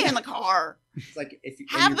 Stay in the car. It's like if you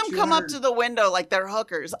have them come up to the window like they're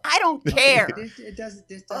hookers. I don't care. It doesn't.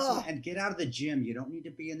 And get out of the gym. You don't need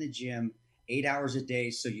to be in the gym 8 hours a day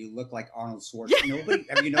so you look like Arnold Schwarzenegger.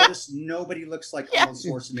 Have you noticed nobody looks like Arnold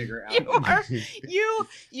Schwarzenegger out you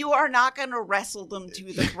are not going to wrestle them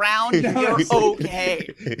to the ground. You're okay.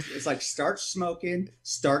 It's like start smoking,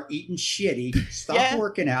 start eating shitty, stop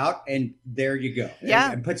working out, and there you go.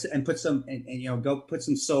 Yeah, and put some go put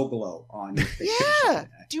some Soul Glow on your face. Yeah,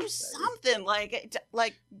 do something like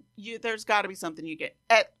you. There's got to be something you get.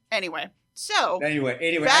 Anyway. So anyway,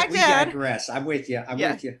 Baghdad, we digress. I'm with you. I'm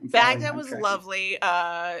with you. Baghdad was lovely.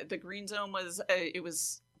 The green zone was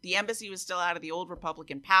the embassy was still out of the old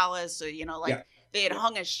Republican palace. So they had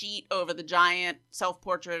hung a sheet over the giant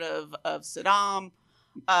self-portrait of Saddam.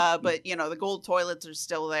 But the gold toilets are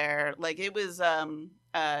still there. Like it was a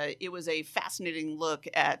fascinating look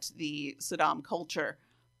at the Saddam culture.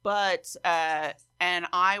 But and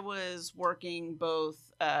I was working both.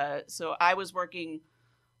 So I was working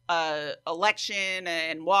election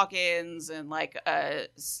and walk-ins and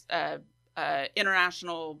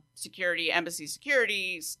international security, embassy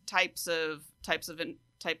security types of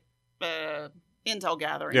intel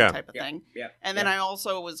gathering type of thing. Yeah. And then I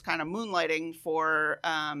also was kind of moonlighting for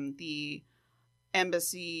the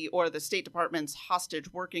embassy or the State Department's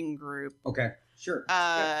hostage working group. Okay, sure.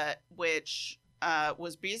 Which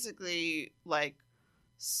was basically like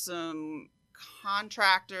some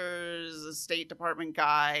contractors, a State Department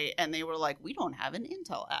guy, and they were like, we don't have an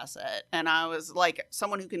intel asset. And I was like,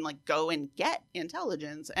 someone who can go and get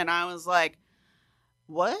intelligence. And I was like,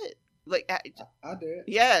 what? I'll do it.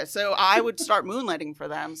 Yeah. So I would start moonlighting for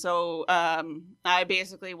them. So I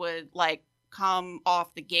basically would come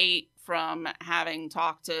off the gate from having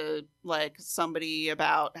talked to somebody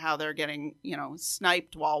about how they're getting,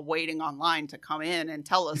 sniped while waiting online to come in and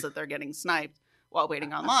tell us that they're getting sniped while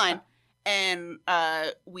waiting online. And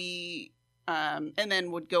we and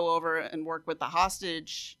then would go over and work with the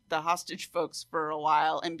hostage folks for a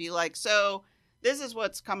while and be like, so this is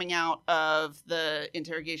what's coming out of the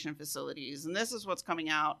interrogation facilities, and this is what's coming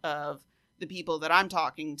out of the people that I'm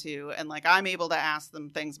talking to, and I'm able to ask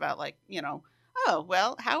them things about oh,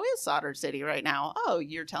 well, how is Sadr City right now? Oh,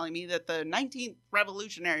 you're telling me that the 19th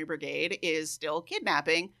Revolutionary Brigade is still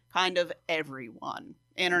kidnapping kind of everyone.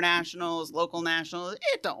 Internationals, local nationals,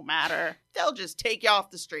 it don't matter. They'll just take you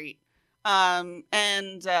off the street. So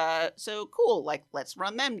cool, let's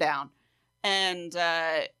run them down. And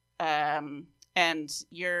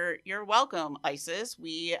you're welcome, ISIS.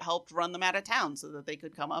 We helped run them out of town so that they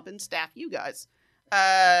could come up and staff you guys.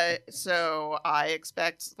 So I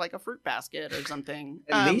expect a fruit basket or something.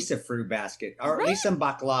 At least a fruit basket, or at least some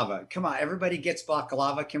baklava. Come on, everybody gets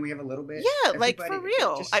baklava. Can we have a little bit? Yeah, for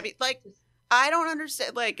real. I don't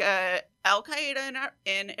understand. Al Qaeda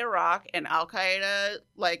in Iraq and Al Qaeda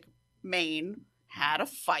Maine had a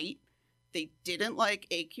fight. They didn't like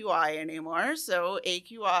AQI anymore, so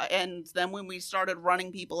AQI. And then when we started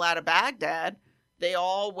running people out of Baghdad, they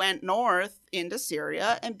all went north into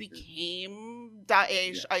Syria and became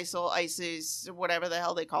Daesh, ISIL, ISIS, whatever the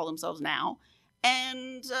hell they call themselves now.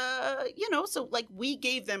 And, so we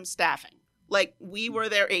gave them staffing. We were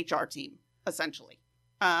their HR team, essentially.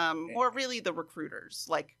 Or really the recruiters.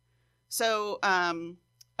 And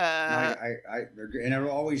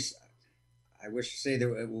it'll always, I wish to say that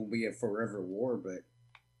it will be a forever war, but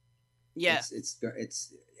yeah,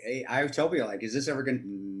 I tell people is this ever going to,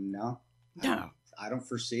 no. I don't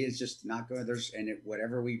foresee it's just not going.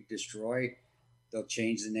 Whatever we destroy, they'll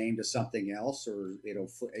change the name to something else, or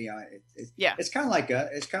it'll. It's kind of like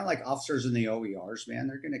officers in the OERs, man.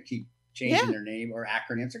 They're going to keep changing their name or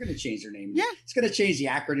acronyms. They're going to change their name. Yeah, it's going to change the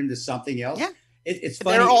acronym to something else. Yeah, it's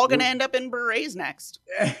funny. They're all going to end up in berets next.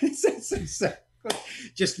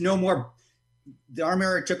 Just no more. The Army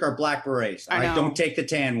already took our black berets. All right, don't take the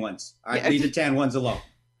tan ones. All right, leave the tan ones alone.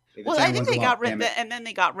 Well, I think they got rid of it, and then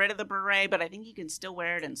they got rid of the beret, but I think you can still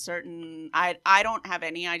wear it in certain. I don't have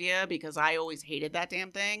any idea because I always hated that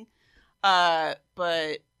damn thing. Because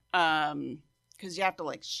you have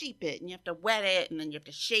to sheep it and you have to wet it and then you have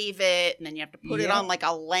to shave it and then you have to put it on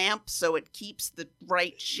a lamp so it keeps the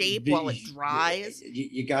right shape while it dries.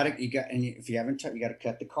 You got and if you haven't, you got to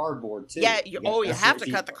cut the cardboard too. Yeah, you have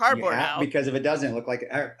to cut the cardboard out because if it doesn't look like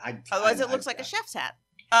otherwise it looks like a chef's hat.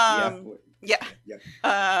 Yeah.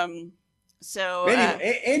 So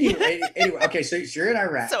anyway, okay. So you're in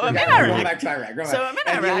Iraq. So I'm in Iraq. Going back to Iraq. So I'm in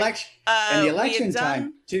Iraq. And the election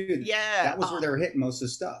time too. Yeah, that was where they were hitting most of the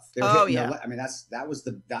stuff. They were hitting that was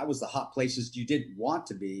the hot places you didn't want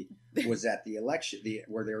to be. Was at the election,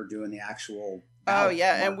 where they were doing the actual Oh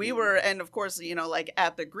yeah, and we were, and of course, you know, like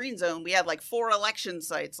at the green zone, we had like 4 election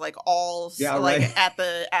sites, like all like right. at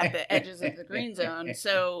the edges of the green zone.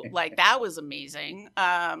 So like that was amazing.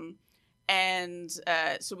 And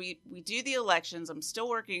so we do the elections. I'm still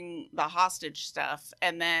working the hostage stuff,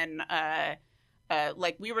 and then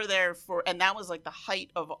like we were there for, and that was like the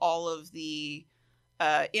height of all of the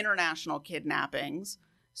international kidnappings.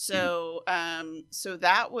 So so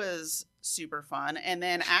that was super fun. And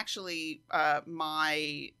then actually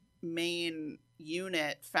my main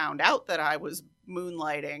unit found out that I was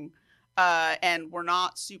moonlighting and were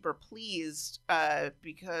not super pleased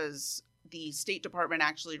because the State Department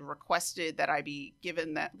actually requested that I be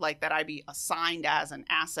given that, like, that I be assigned as an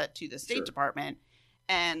asset to the State Department.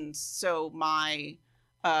 And so my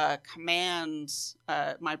command,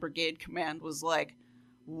 my brigade command was like,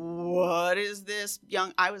 what is this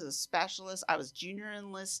I was a specialist. I was junior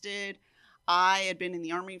enlisted. I had been in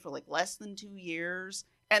the Army for like less than 2 years.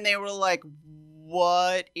 And they were like,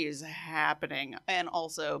 what is happening? And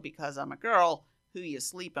also because I'm a girl, who you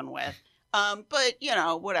sleeping with? But you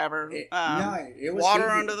know, whatever. It was water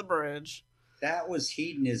under the bridge. That was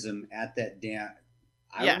hedonism at that damn.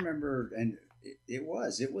 I remember, and it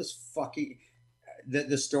was fucking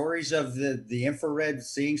the stories of the infrared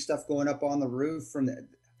seeing stuff going up on the roof from the.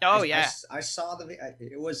 I saw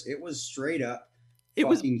it was straight up. It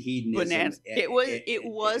was hedonism. Bananas. It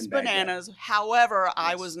was bananas. However,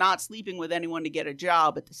 I was not sleeping with anyone to get a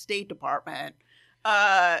job at the State Department.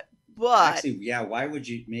 But actually, yeah, why would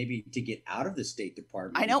you? Maybe to get out of the State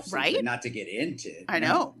Department. I know, right? Not to get into it. I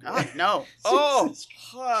know. God, no. Oh.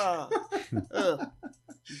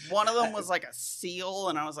 One of them was like a seal,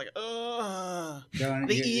 and I was like, ugh.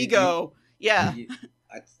 The ego. Yeah.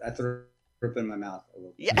 I threw up in my mouth a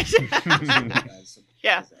little. Yeah.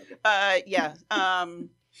 Yeah.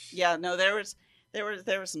 Yeah. No, there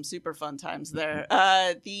were some super fun times there.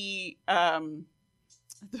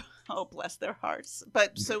 Oh, bless their hearts.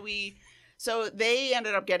 But so they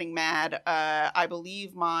ended up getting mad. I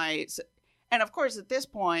believe and of course at this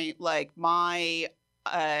point, like my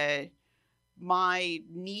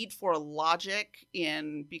need for logic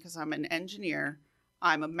because I'm an engineer,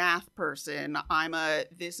 I'm a math person, I'm a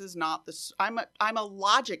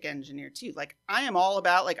logic engineer too. Like I am all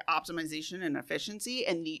about like optimization and efficiency,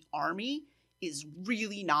 and the Army is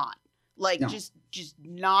really not. Like just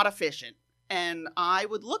not efficient. And I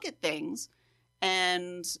would look at things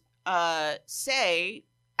and say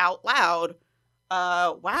out loud,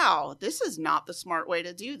 wow, this is not the smart way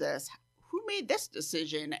to do this. Who made this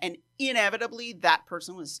decision? And inevitably, that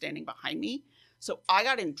person was standing behind me. So I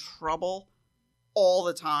got in trouble all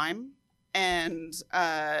the time. And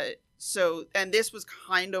and this was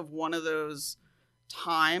kind of one of those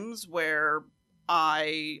times where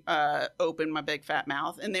I opened my big fat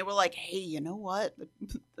mouth, and they were like, hey, you know what?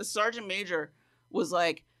 The sergeant major was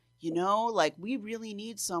like, you know, like we really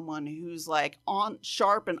need someone who's like on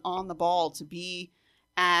sharp and on the ball to be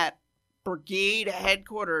at brigade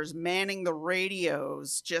headquarters manning the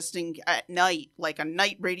radios at night, like a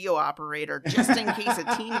night radio operator, just in case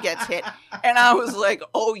a team gets hit. And I was like,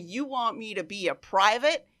 oh, you want me to be a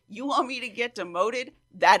private? You want me to get demoted?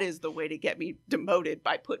 That is the way to get me demoted,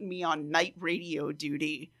 by putting me on night radio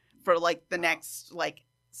duty for like the next like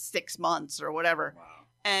 6 months or whatever. Wow.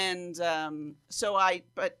 And so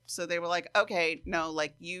they were like, okay, no,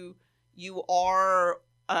 like you are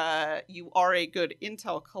a good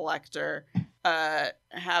intel collector,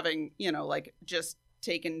 having, you know, like just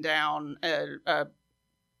taken down a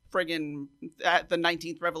friggin' the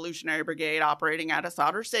 19th Revolutionary Brigade operating out of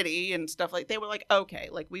Solder City and stuff. Like they were like, okay,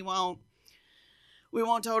 like we won't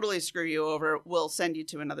totally screw you over. We'll send you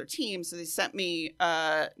to another team. So they sent me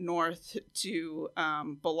north to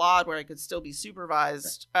Balad, where I could still be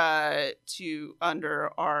supervised to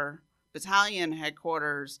under our battalion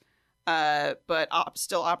headquarters, but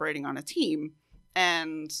still operating on a team.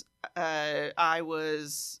 And I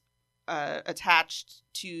was attached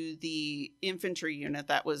to the infantry unit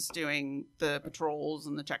that was doing the patrols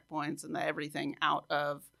and the checkpoints and the everything out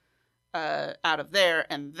of there,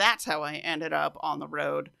 and that's how I ended up on the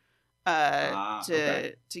road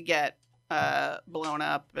to get blown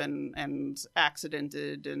up and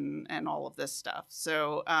accidented and all of this stuff.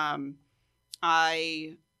 So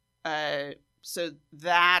so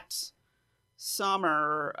that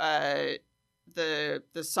summer, the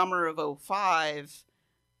summer of 2005,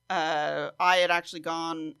 I had actually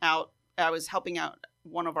gone out. I was helping out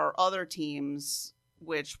one of our other teams,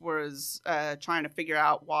 which was trying to figure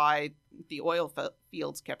out why the oil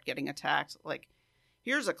fields kept getting attacked. Like,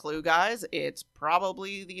 here's a clue, guys. It's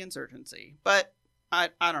probably the insurgency, but I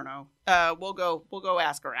don't know. We'll go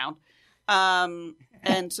ask around.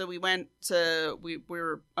 And so we went to we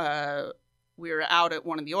were out at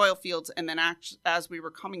one of the oil fields, and then as we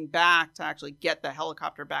were coming back to actually get the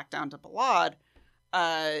helicopter back down to Balad,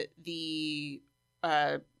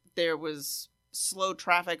 there was slow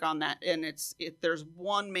traffic on that, and there's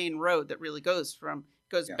one main road that really goes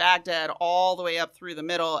Baghdad all the way up through the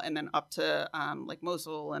middle, and then up to like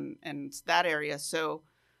Mosul and that area. So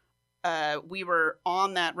we were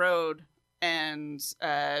on that road, and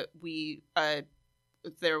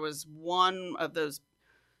there was one of those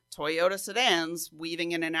Toyota sedans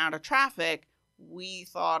weaving in and out of traffic. We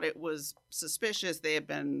thought it was suspicious. They had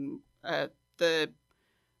been the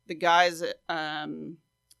guys our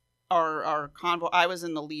convoy. I was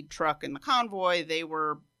in the lead truck in the convoy. They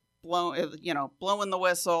were blowing the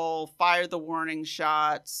whistle, fired the warning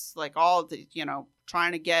shots, like all the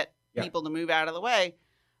trying to get people to move out of the way,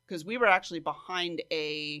 because we were actually behind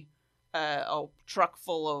a truck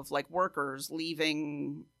full of like workers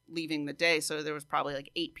leaving the day. So there was probably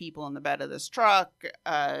like 8 people in the bed of this truck,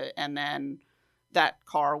 and then that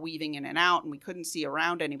car weaving in and out, and we couldn't see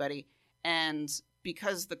around anybody. And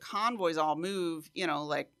because the convoys all move,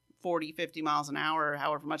 like 40, 50 miles an hour,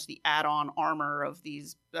 however much the add-on armor of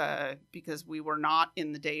these, because we were not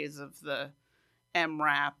in the days of the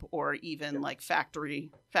MRAP or even like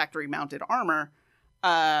factory mounted armor.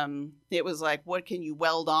 It was like, what can you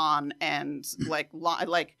weld on? And like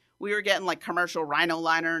we were getting like commercial rhino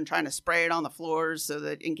liner and trying to spray it on the floors so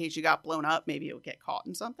that in case you got blown up, maybe it would get caught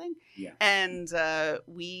in something. Yeah. And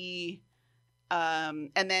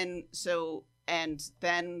then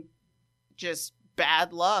just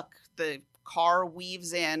bad luck. The car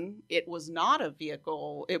weaves in. It was not a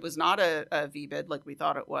vehicle. It was not a VBID like we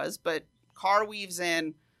thought it was, but car weaves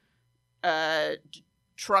in,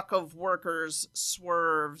 truck of workers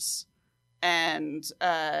swerves, and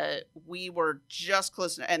we were just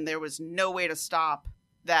close, and there was no way to stop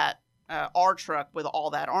that our truck with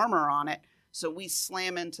all that armor on it. So we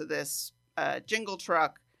slam into this jingle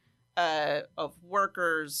truck of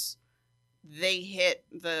workers. They hit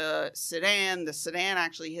the sedan. The sedan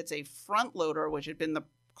actually hits a front loader, which had been the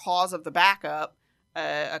cause of the backup,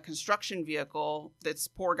 a construction vehicle this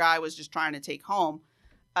poor guy was just trying to take home.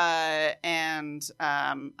 I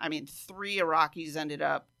mean, 3 Iraqis ended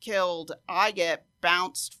up killed. I get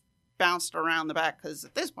bounced around the back because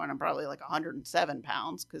at this point I'm probably like 107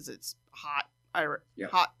 pounds because it's hot,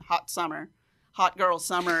 hot summer, hot girl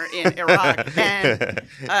summer in Iraq.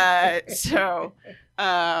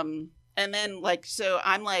 And then like, so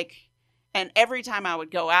I'm like, and every time I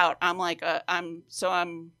would go out, I'm like, I'm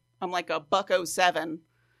like a $107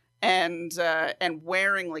 and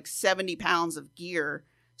wearing like 70 pounds of gear.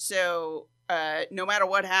 So no matter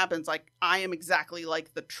what happens, like I am exactly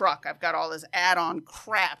like the truck. I've got all this add-on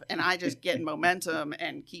crap and I just get momentum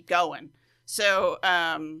and keep going. So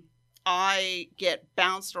I get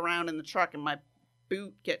bounced around in the truck and my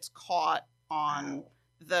boot gets caught on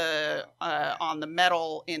the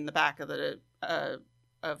metal in the back of the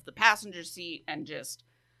passenger seat and just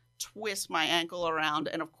twist my ankle around.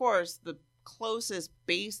 And of course, the closest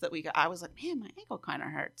base that we got, I was like, man, my ankle kind of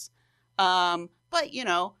hurts. But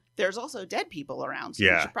there's also dead people around, so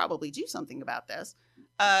we should probably do something about this.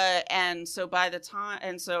 And so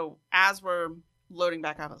as we're loading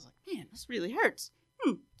back up, I was like, man, this really hurts.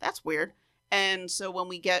 That's weird. And so when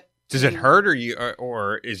we get, does it hurt,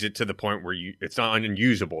 or is it to the point where it's not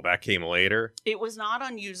unusable? That came later. It was not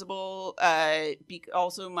unusable.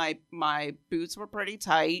 Also, my boots were pretty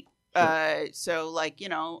tight. So like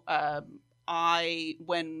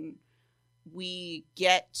when we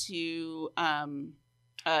get to,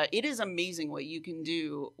 it is amazing what you can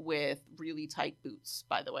do with really tight boots.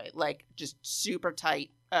 By the way, like just super tight.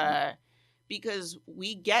 Because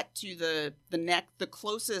we get to the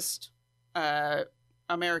closest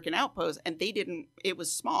American outpost, and it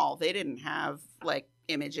was small. They didn't have like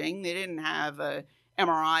imaging. They didn't have a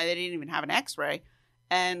MRI. They didn't even have an x-ray.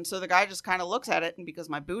 And so the guy just kind of looks at it, and because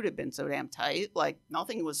my boot had been so damn tight, like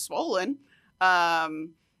nothing was swollen. And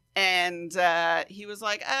he was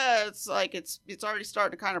like, it's already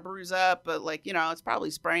starting to kind of bruise up, but like, it's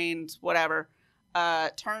probably sprained, whatever.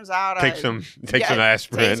 Turns out take some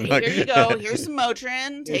aspirin. Here you go. Here's some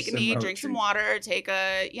Motrin. Take a knee, drink some water,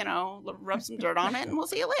 rub some dirt on it, and we'll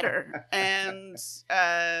see you later. And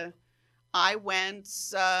I went.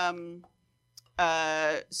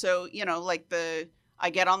 I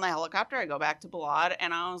get on the helicopter, I go back to Balad,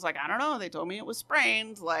 and I was like, I don't know. They told me it was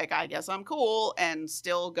sprained. Like, I guess I'm cool, and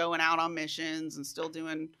still going out on missions and still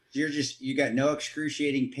doing. You got no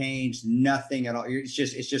excruciating pains, nothing at all. It's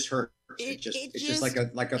just hurt. It's just like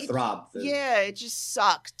a throb. Yeah, it just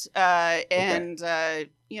sucked. And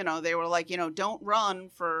they were like, don't run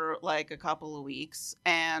for like a couple of weeks.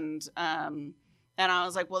 And I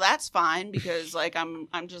was like, well, that's fine because like, I'm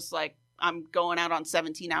just like, I'm going out on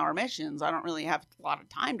 17-hour missions. I don't really have a lot of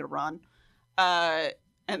time to run. And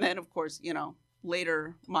then of course,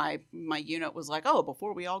 later my unit was like, oh,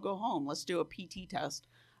 before we all go home, let's do a PT test.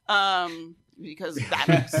 Because that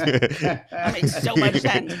makes so much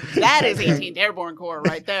sense. That is 18th Airborne Corps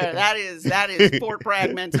right there. That is Fort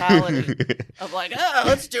Bragg mentality of like, oh,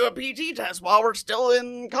 let's do a PT test while we're still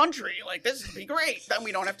in country. Like, this would be great. Then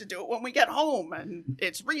we don't have to do it when we get home, and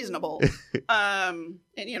it's reasonable. And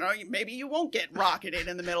maybe you won't get rocketed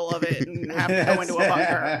in the middle of it and have to go into a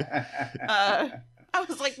bunker. I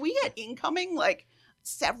was like, we get incoming like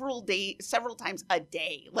several times a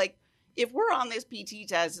day. Like, if we're on this PT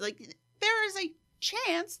test, like, there is a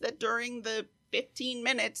chance that during the 15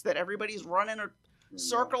 minutes that everybody's running a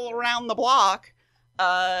circle around the block,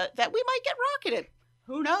 that we might get rocketed.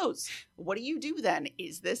 Who knows? What do you do then?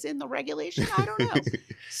 Is this in the regulation? I don't know.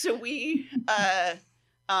 So we,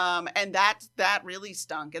 and that really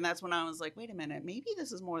stunk. And that's when I was like, wait a minute, maybe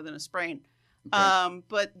this is more than a sprain. Okay.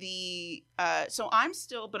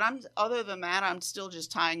 Other than that, I'm still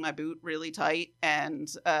just tying my boot really tight and,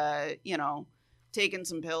 taking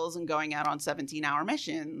some pills and going out on 17-hour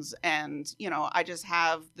missions. And, I just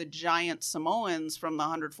have the giant Samoans from the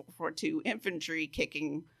 142 Infantry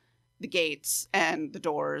kicking the gates and the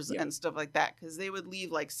doors and stuff like that. Cause they would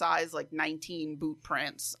leave like size like 19 boot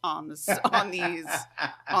prints on these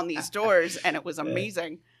doors. And it was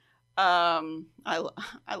amazing. I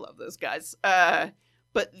love those guys.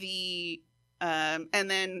 But and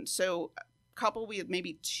then, so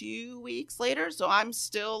maybe 2 weeks later, so I'm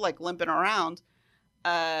still like limping around.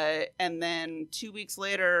 And then 2 weeks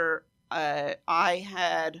later, I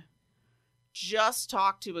had just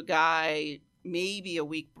talked to a guy maybe a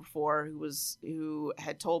week before who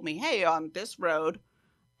had told me, hey, on this road,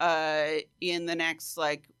 in the next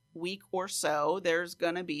like week or so, there's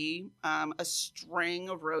going to be a string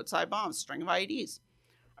of roadside bombs, string of IEDs.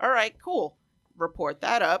 All right, cool. Report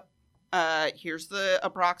that up. Here's the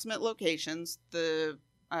approximate locations. The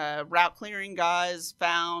route clearing guys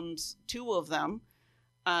found 2 of them.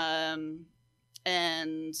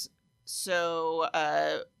 And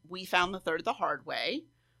so we found the third the hard way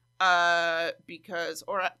because,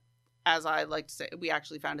 or as I like to say, we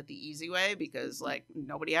actually found it the easy way because like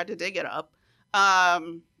nobody had to dig it up.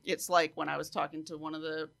 It's like when I was talking to one of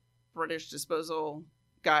the British disposal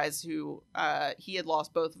guys who he had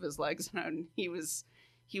lost both of his legs and he was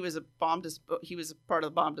a part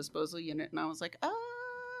of the bomb disposal unit, and I was like, how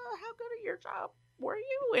good at your job were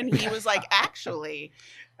you? And he was like, actually,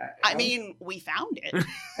 I mean, we found it.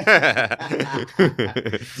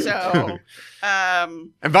 So,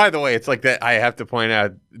 and by the way, it's like that. I have to point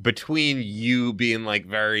out, between you being like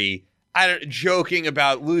very joking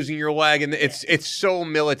about losing your leg, and it's so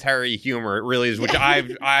military humor. It really is, which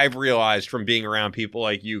I've realized from being around people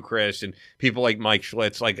like you, Chris, and people like Mike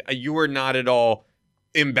Schlitz. Like, you are not at all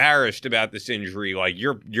embarrassed about this injury. Like,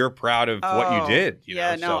 you're proud of what you did.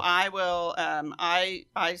 I will. I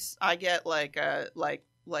get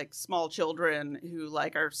like small children who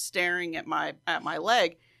like are staring at my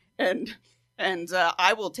leg, and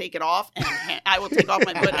I will take it off and I will take off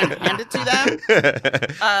my foot and hand it to them.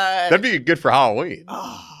 That'd be good for Halloween.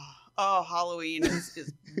 Oh, Halloween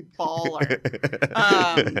is baller.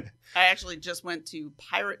 I actually just went to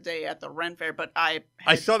Pirate Day at the Ren Fair, but I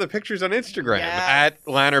saw the pictures on Instagram at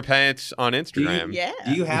Lanner Pants on Instagram.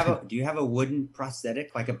 Do you have a wooden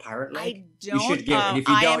prosthetic like a pirate leg? I don't. You should get one. If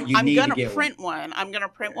you don't, you need to get print one. I'm gonna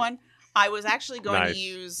print one. I was actually going to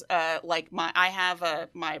use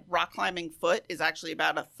my rock climbing foot is actually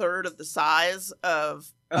about a third of the size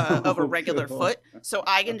of a regular foot, so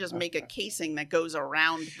I can just make a casing that goes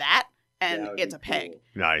around that. And it's a peg.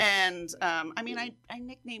 Cool. Nice. And I mean, I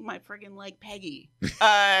nicknamed my friggin' leg Peggy.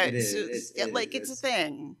 It's a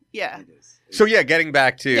thing. Yeah. So yeah, getting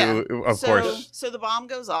back to of course. So the bomb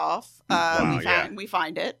goes off. We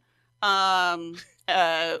find it.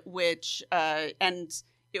 Which and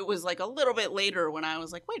it was like a little bit later when I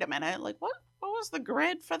was like, wait a minute, like what was the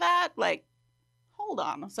grid for that? Like, hold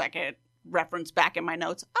on a second. Reference back in my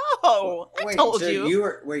notes. Oh, I told you. You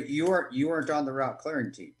weren't on the route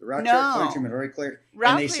clearing team. The route clearing team had already cleared.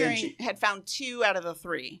 Route clearing had found 2 out of the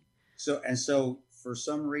 3. So for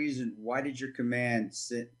some reason, why did your command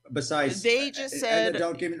sit? Besides, they just said,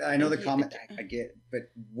 "Don't give me." I know the comment. I get it,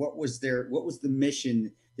 but what was the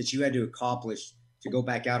mission that you had to accomplish to go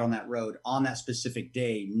back out on that road on that specific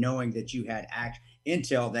day, knowing that you had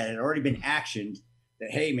intel that had already been actioned?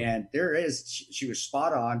 That, hey man, there is. She was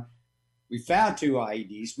spot on. We found 2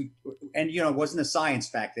 IEDs. And it wasn't a science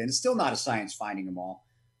back then. It's still not a science finding them all.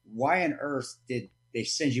 Why on earth did they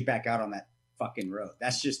send you back out on that fucking road?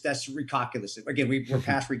 That's ridiculous. Again, we're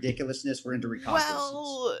past ridiculousness. We're into ridiculousness.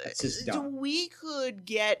 Well, that's just dumb. We could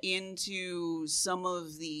get into some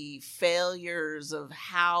of the failures of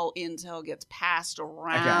how intel gets passed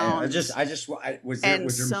around.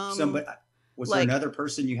 Was there another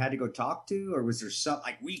person you had to go talk to, or was there some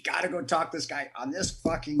we got to go talk to this guy on this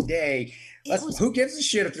fucking day? Who gives a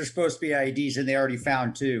shit if there's supposed to be IEDs and they already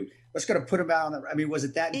found 2? Let's go to put them out on the. Was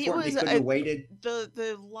it that important? They couldn't have waited.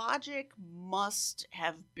 The logic must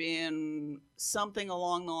have been something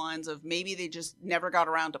along the lines of maybe they just never got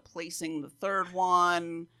around to placing the 3rd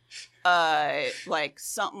one,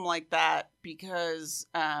 something like that. Because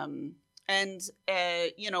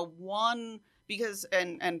because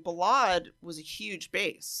Balad was a huge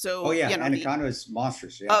base. So Anaconda was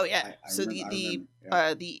monstrous. Yeah. Oh yeah.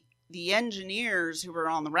 The engineers who were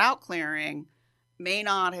on the route clearing may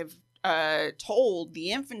not have told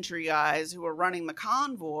the infantry guys who were running the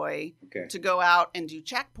convoy to go out and do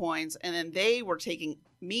checkpoints, and then they were taking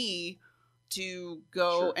me to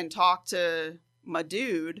go and talk to my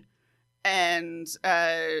dude, and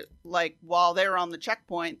while they were on the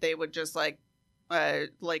checkpoint, they would just a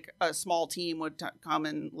small team would come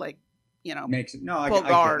and pull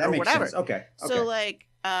guard or whatever. Sense. Okay.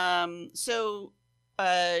 So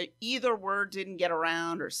either word didn't get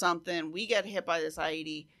around or something. We get hit by this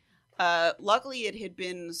IED. Luckily, it had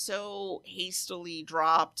been so hastily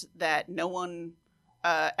dropped that no one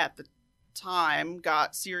at the time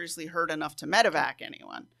got seriously hurt enough to medevac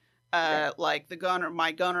anyone.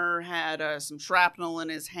 My gunner had some shrapnel in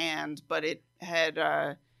his hand, but it had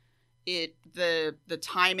the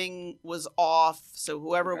timing was off. So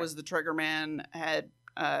whoever was the trigger man had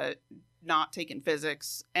not taken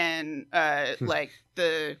physics, and and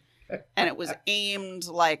it was aimed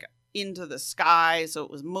into the sky, so it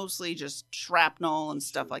was mostly just shrapnel and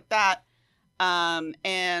stuff like that. But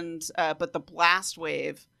the blast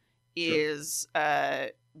wave is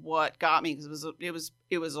what got me, because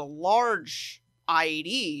it was a large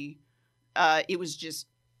IED. It was just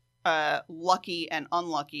lucky and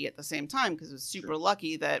unlucky at the same time, because it was super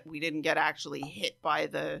lucky that we didn't get actually hit by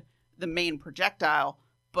the main projectile,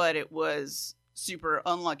 but it was super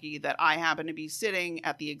unlucky that I happened to be sitting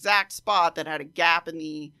at the exact spot that had a gap in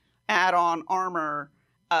the add-on armor,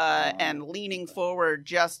 and leaning forward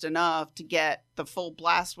just enough to get the full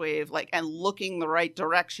blast wave, and looking the right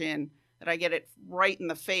direction, that I get it right in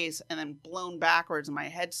the face and then blown backwards and my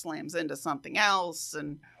head slams into something else.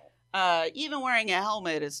 And even wearing a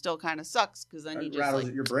helmet is still kind of sucks, because then you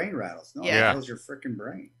just your brain rattles. No, it rattles your freaking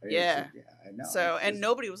brain. Yeah, I know. So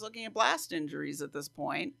nobody was looking at blast injuries at this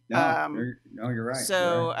point. You're right.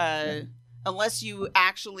 So unless you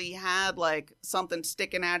actually had something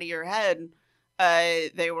sticking out of your head,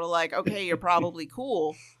 they were like, okay, you're probably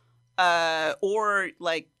cool. Or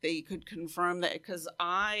they could confirm that, because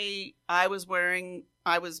I was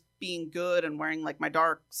being good and wearing my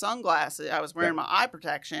dark sunglasses. I was wearing my eye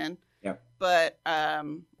protection. Yep. But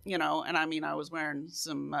and I was wearing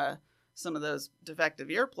some of those defective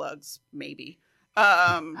earplugs, maybe.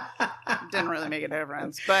 Didn't really make a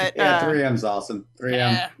difference, but 3M's awesome.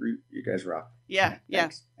 3M, you guys rock. Yeah.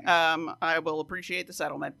 Thanks. I will appreciate the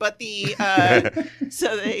settlement, but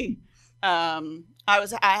so they, I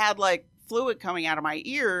had fluid coming out of my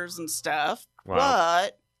ears and stuff,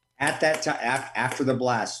 but at that time, after the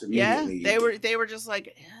blast, immediately, they were just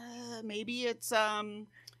maybe it's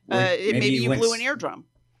maybe you blew an eardrum.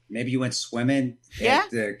 Maybe you went swimming. Yeah,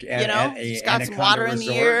 just got some water in the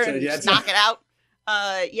ear and just knock it out.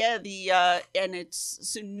 And it's,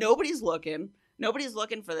 so nobody's looking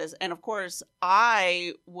for this. And of course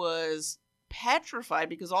I was petrified,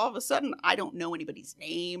 because all of a sudden I don't know anybody's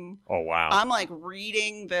name. Oh, wow. I'm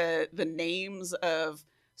reading the names of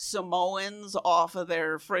Samoans off of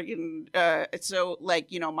their friggin'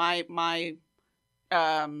 my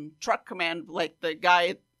truck command, the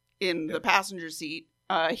guy in the passenger seat,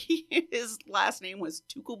 his last name was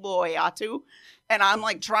Tukuboyatu, and I'm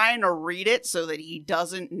trying to read it so that he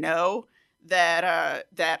doesn't know that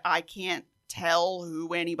I can't tell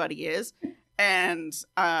who anybody is, and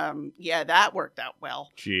that worked out well.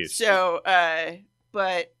 Jeez. So I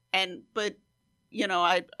didn't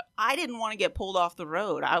want to get pulled off the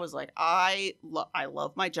road. I was I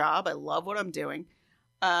love my job. I love what I'm doing.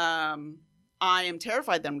 I am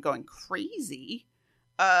terrified that I'm going crazy.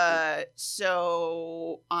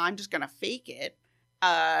 So I'm just going to fake it.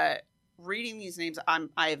 reading these names.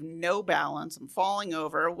 I have no balance. I'm falling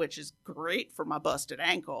over, which is great for my busted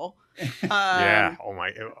ankle. Yeah. Oh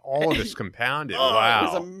my! All of this compounded. Oh, wow.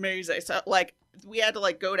 It was amazing. So like we had to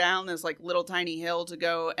like go down this like little tiny hill to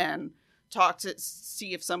go and talk to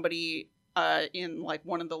see if somebody in like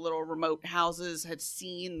one of the little remote houses had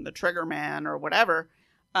seen the trigger man or whatever.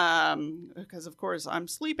 Because of course I'm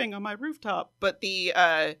sleeping on my rooftop, but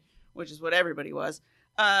which is what everybody was.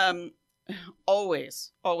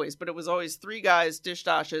 Always, but it was always 3 guys, dish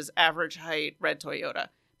dashes, average height, red Toyota.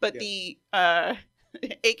 But the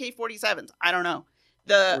AK-47s, I don't know.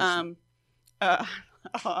 They're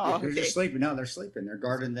Okay. just sleeping. No, they're sleeping. They're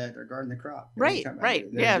guarding the crop. Right.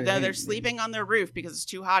 They're sleeping on their roof because it's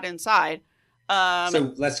too hot inside.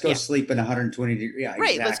 So let's go sleep in 120 degrees. Yeah,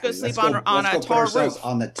 right. Exactly. Let's go sleep on a tar roof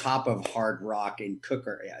on the top of hard rock and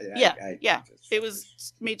cooker. It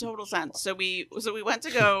was made total sense. So we went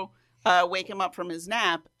to go wake him up from his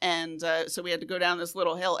nap, and so we had to go down this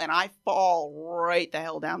little hill, and I fall right the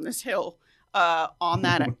hell down this hill on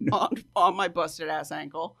that on my busted ass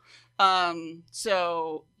ankle.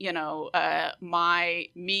 So, you know,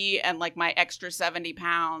 me and like my extra 70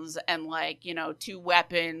 pounds and like, you know, 2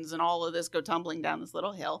 weapons and all of this go tumbling down this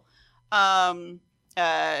little hill. And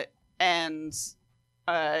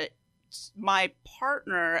my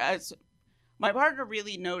partner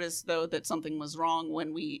really noticed though that something was wrong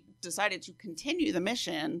when we decided to continue the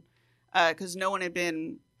mission, because no one had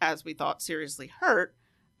been, as we thought, seriously hurt.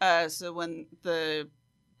 So when the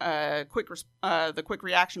quick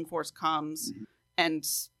reaction force comes and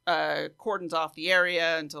cordons off the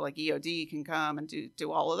area until like EOD can come and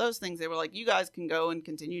do all of those things, they were like, you guys can go and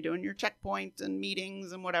continue doing your checkpoint and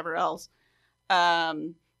meetings and whatever else.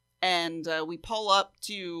 And we pull up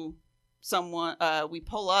to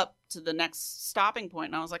the next stopping point,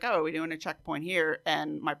 and I was like, oh, are we doing a checkpoint here?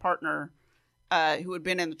 And my partner, who had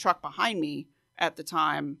been in the truck behind me at the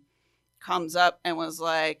time, comes up and was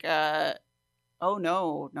like, oh,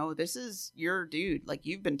 no, this is your dude. Like,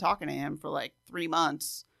 you've been talking to him for like 3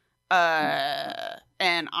 months.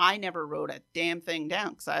 And I never wrote a damn thing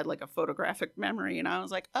down because I had like a photographic memory. And I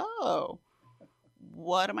was like, oh,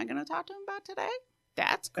 what am I going to talk to him about today?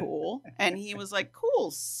 That's cool. And he was like,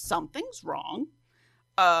 cool, something's wrong.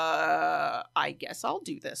 I guess I'll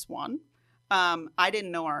do this one. I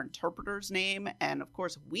didn't know our interpreter's name. And of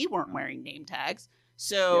course, we weren't wearing name tags.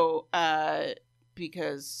 So,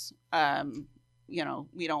 because, you know,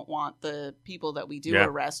 we don't want the people that we do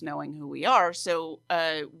arrest knowing who we are. So,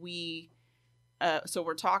 so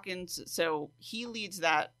we're talking. So he leads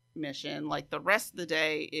that mission. Like the rest of the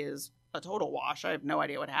day is a total wash. I have no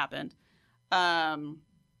idea what happened.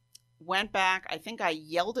 Went back. I think I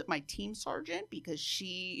yelled at my team sergeant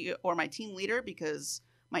or my team leader, because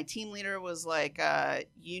my team leader was like,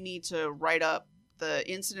 you need to write up the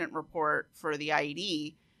incident report for the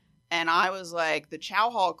IED. And I was like, the chow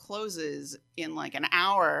hall closes in like an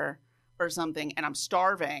hour or something, and I'm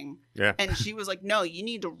starving. Yeah. And she was like, no, you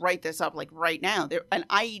need to write this up like right now. An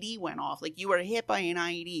IED went off. Like, you were hit by an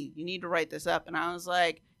IED. You need to write this up. And I was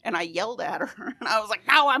like, and I yelled at her, and I was like,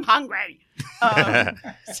 no, I'm hungry. And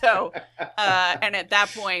at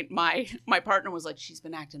that point, my partner was like, she's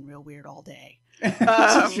been acting real weird all day.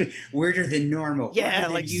 Weirder than normal. Yeah,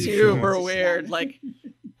 like super weird. Like,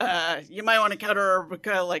 you might want to cut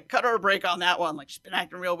her a break on that one. Like, she's been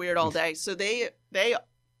acting real weird all day. So they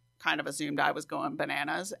kind of assumed I was going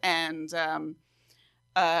bananas. And,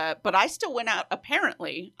 but I still went out.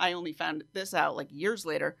 Apparently, I only found this out like years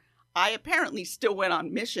later. I apparently still went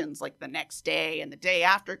on missions like the next day and the day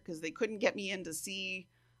after, because they couldn't get me in to see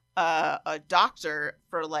a doctor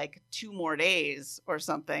for like 2 more days or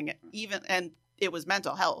something. And it was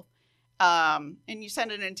mental health. And you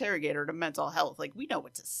send an interrogator to mental health. Like, we know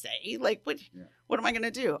what to say. Like, what am I going to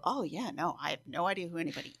do? Oh, yeah, no, I have no idea who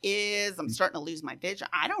anybody is. I'm starting to lose my vision.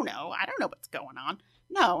 I don't know what's going on.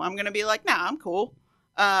 No, I'm going to be like, nah, I'm cool.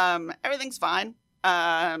 Everything's fine.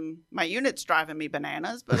 My unit's driving me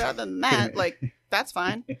bananas, but other than that, like, that's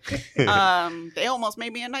fine. They almost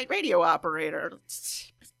made me a night radio operator.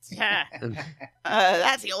 That's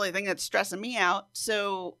the only thing that's stressing me out.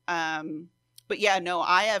 So, but yeah, no,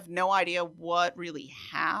 I have no idea what really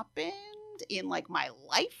happened in like my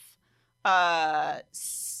life. I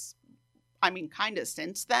mean, kind of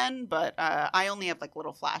since then, but I only have like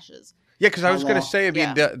little flashes. Yeah, because I was going to say, I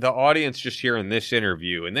mean, the audience just hearing this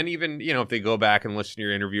interview, and then even, you know, if they go back and listen to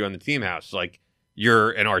your interview on the Team House, like,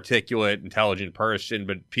 you're an articulate, intelligent person,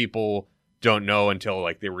 but people don't know until,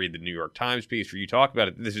 like, they read the New York Times piece or you talk about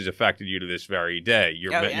it. This has affected you to this very day.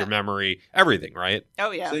 Your memory, everything, right?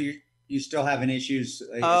 Oh, yeah. So You still having issues?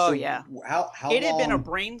 Oh, yeah. How it had long? been a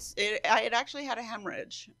brain. I had actually had a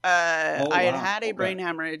hemorrhage. I had a brain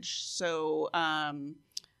hemorrhage. So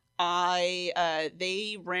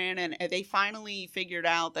they ran and they finally figured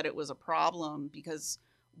out that it was a problem because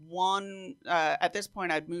at this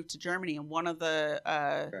point I'd moved to Germany, and one of the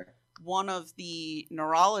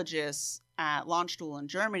neurologists at Landstuhl in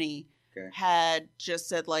Germany had just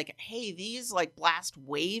said like, hey, these like blast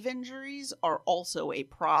wave injuries are also a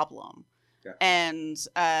problem. And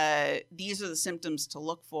these are the symptoms to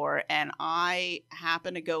look for. And I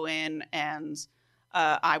happened to go in, and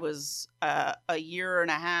I was a year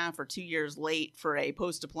and a half or 2 years late for a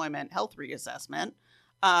post-deployment health reassessment,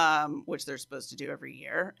 which they're supposed to do every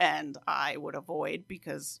year. And I would avoid,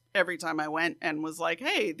 because every time I went and was like,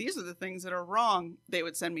 hey, these are the things that are wrong, they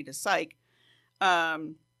would send me to psych.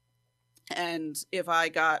 And if I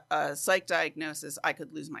got a psych diagnosis, I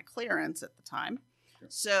could lose my clearance at the time.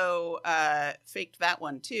 So faked that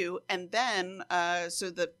one too. And then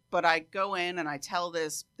but I go in and I tell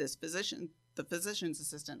this physician, the physician's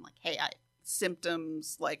assistant, like, hey,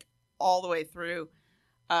 symptoms like all the way through.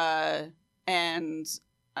 And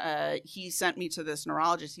he sent me to this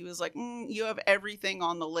neurologist. He was like, you have everything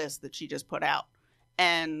on the list that she just put out.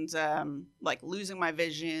 And like losing my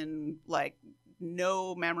vision, like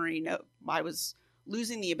no memory, I was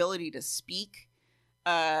losing the ability to speak.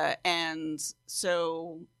 And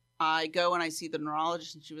so I go and I see the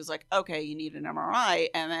neurologist, and she was like, okay, you need an MRI.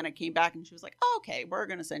 And then it came back and she was like, okay, we're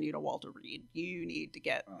going to send you to Walter Reed. You need to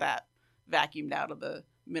get that vacuumed out of the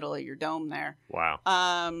middle of your dome there. Wow.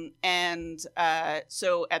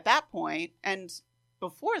 So at that point, and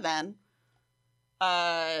before then,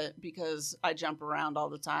 because I jump around all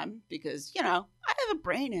the time because, I have a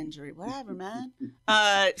brain injury, whatever, man.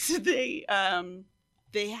 So they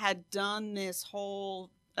had done this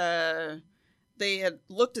whole, they had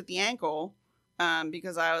looked at the ankle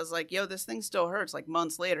because I was like, yo, this thing still hurts. Like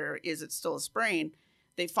months later, is it still a sprain?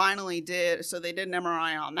 They finally did. So they did an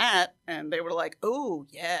MRI on that, and they were like, oh,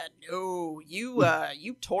 yeah, no,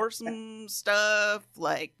 you tore some stuff.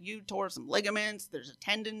 Like you tore some ligaments. There's a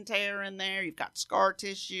tendon tear in there. You've got scar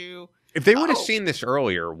tissue. If they would have seen this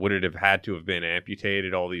earlier, would it have had to have been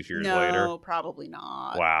amputated all these years later? No, probably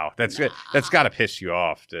not. Wow, that's got to piss you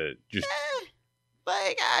off to just.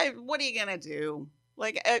 What are you gonna do?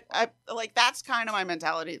 Like, like that's kind of my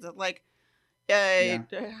mentality. That like, I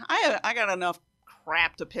got enough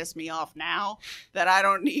crap to piss me off now that I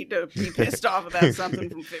don't need to be pissed off about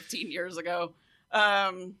something from 15 years ago.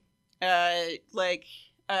 I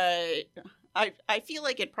feel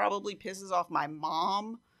like it probably pisses off my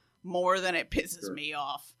mom more than it pisses me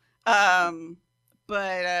off.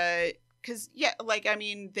 But because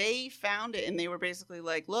they found it and they were basically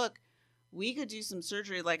like, look, we could do some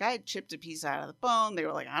surgery. Like I had chipped a piece out of the bone. They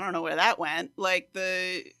were like, I don't know where that went. Like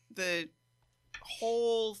the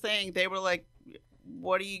whole thing, they were like,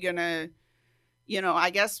 what are you gonna, I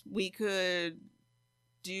guess we could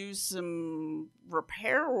do some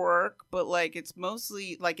repair work, but like it's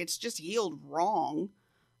mostly like it's just healed wrong.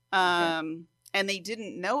 And they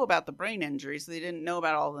didn't know about the brain injury, so they didn't know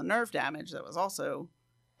about all the nerve damage that was also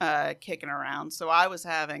kicking around. So I was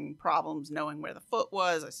having problems knowing where the foot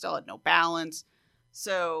was. I still had no balance.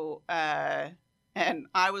 So and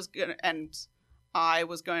I was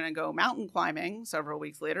going to go mountain climbing several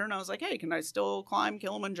weeks later, and I was like, hey, can I still climb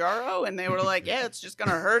Kilimanjaro? And they were like, yeah, it's just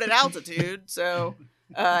going to hurt at altitude. So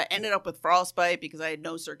ended up with frostbite because I had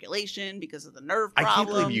no circulation because of the nerve problems. I can't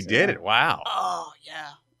believe you did it. Wow. Oh,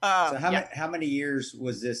 yeah. So how many years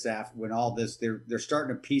was this after when all this they're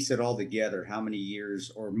starting to piece it all together? How many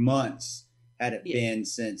years or months had it been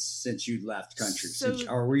since you left country?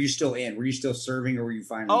 Or were you still in? Were you still serving, or were you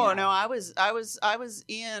finally? Oh out? No, I was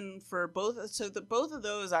in for both. So both of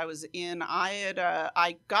those I was in.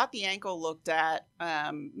 I got the ankle looked at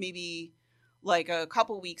maybe like a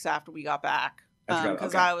couple weeks after we got back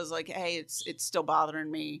because I was like, hey, it's still bothering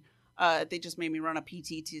me. They just made me run a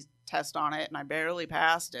PT test on it, and I barely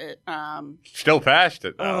passed it. Still passed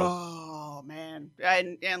it though. Oh man,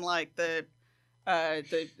 and like the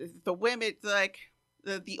women, like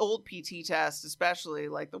the old PT test, especially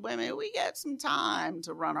like the women, we get some time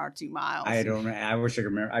to run our 2 miles. I don't know. I wish I could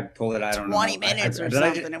remember. I pulled it. I don't know. 20 minutes or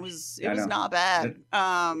something. It was not bad.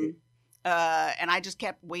 And I just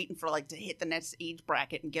kept waiting for like to hit the next age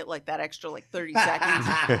bracket and get like that extra like 30 seconds.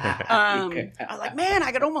 I was like, man,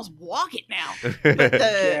 I could almost walk it now.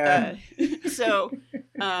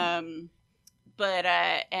 But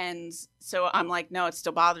and so I'm like, no, it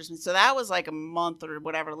still bothers me. So that was like a month or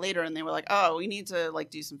whatever later, and they were like, oh, we need to like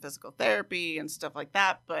do some physical therapy and stuff like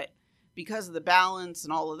that. But because of the balance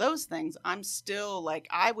and all of those things, I'm still like,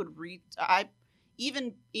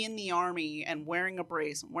 even in the Army and wearing a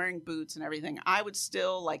brace and wearing boots and everything, I would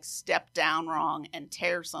still like step down wrong and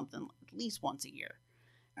tear something at least once a year.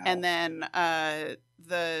 Ow. And then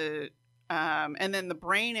the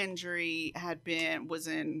brain injury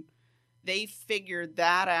they figured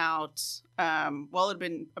that out. It had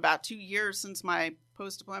been about 2 years since my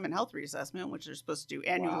post-deployment health reassessment, which they're supposed to do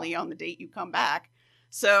annually on the date you come back.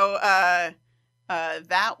 So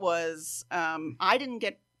that was,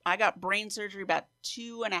 I got brain surgery about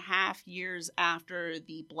 2.5 years after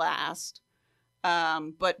the blast.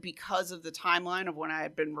 But because of the timeline of when I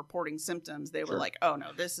had been reporting symptoms, they were like, oh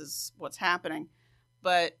no, this is what's happening.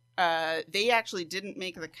 But they actually didn't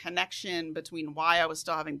make the connection between why I was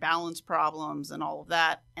still having balance problems and all of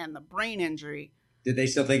that and the brain injury. Did they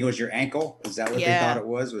still think it was your ankle? Is that what they thought it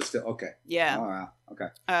was? Was still okay? Yeah. Oh, wow. Okay.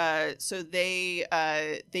 So they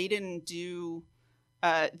didn't do.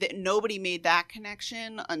 Nobody made that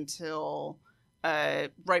connection until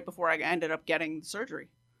right before I ended up getting surgery.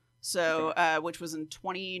 So which was in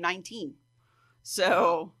 2019.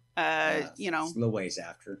 So it's a little ways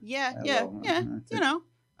after. Yeah.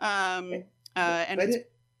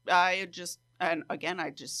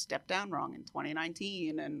 I just stepped down wrong in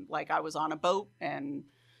 2019, and like I was on a boat and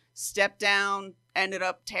stepped down, ended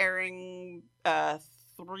up tearing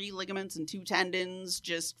 3 ligaments and 2 tendons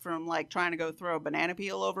just from like trying to go throw a banana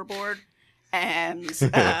peel overboard, and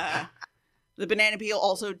the banana peel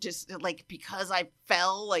also just like because I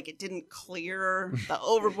fell, like it didn't clear the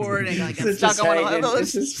overboard and like got stuck on one of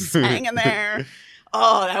those, just hanging there.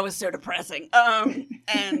 Oh, that was so depressing.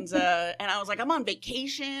 And I was like, I'm on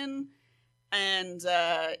vacation. And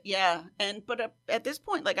but at this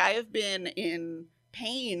point, like I have been in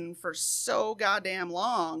pain for so goddamn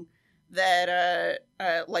long that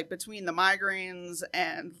like between the migraines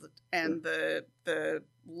and the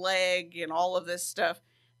leg and all of this stuff,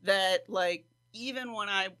 that like even when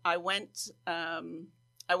I went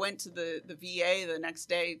to the VA the next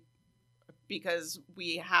day, because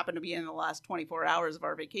we happened to be in the last 24 hours of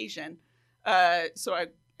our vacation.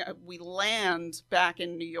 We land back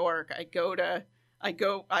in New York.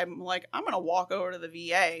 I'm like, I'm going to walk over to the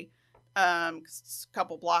VA, 'cause it's a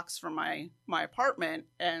couple blocks from my apartment.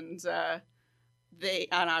 And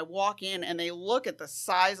I walk in and they look at the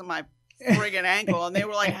size of my friggin' ankle and they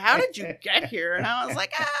were like, how did you get here? And I was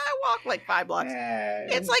like, I walked like 5 blocks.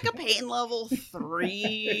 It's like a pain level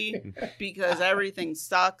 3 because everything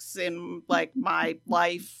sucks in like my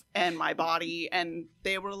life and my body. And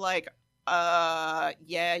they were like,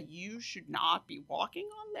 yeah, you should not be walking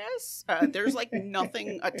on this. There's like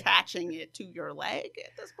nothing attaching it to your leg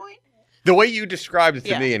at this point. The way you described it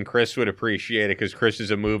to me, and Chris would appreciate it because Chris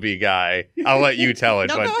is a movie guy. I'll let you tell it.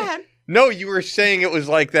 No, go ahead. No, you were saying it was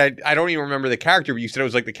like that. I don't even remember the character, but you said it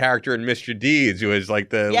was like the character in Mr. Deeds who was like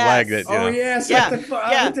the leg that. You know. Yes,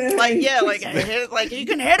 like you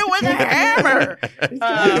can hit it with a hammer.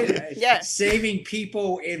 Saving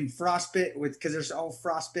people in frostbite because there's all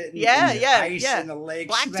frostbitten. Ice in the lakes.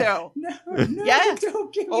 Black toe. No,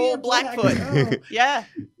 don't give me old Blackfoot. Yeah.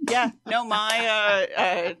 No,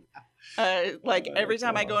 my like every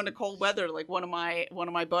time I go into cold weather, like one of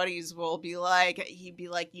my buddies will be like, he'd be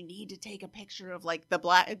like, you need to take a picture of like the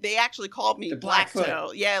black. They actually called me black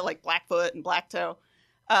toe. Yeah, like Blackfoot and black toe,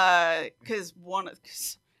 because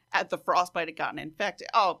at the frostbite had gotten infected.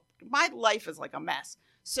 Oh, my life is like a mess.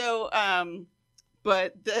 So,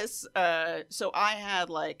 but this, so I had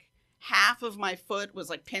like half of my foot was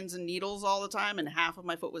like pins and needles all the time, and half of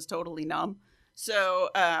my foot was totally numb. So,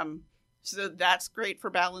 so that's great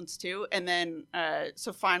for balance too. And then,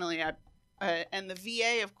 so finally and the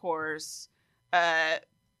VA, of course,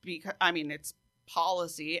 because, I mean, it's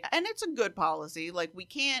policy and it's a good policy. Like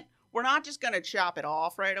we're not just going to chop it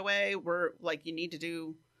off right away. We're like, you need to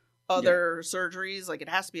do other surgeries. Like it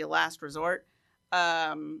has to be a last resort.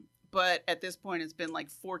 But at this point, it's been like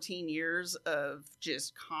 14 years of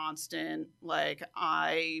just constant, like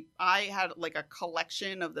I had like a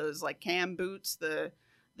collection of those like cam boots, the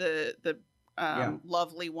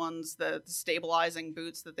lovely ones, the stabilizing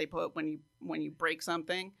boots that they put when you break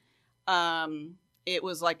something. It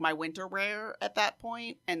was like my winter wear at that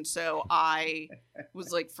point. And so I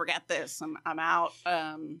was like, forget this, I'm out.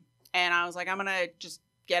 And I was like, I'm going to just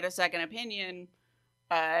get a second opinion,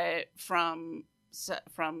 from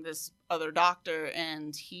this other doctor.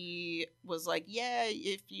 And he was like, yeah,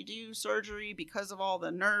 if you do surgery because of all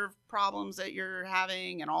the nerve problems that you're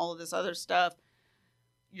having and all of this other stuff,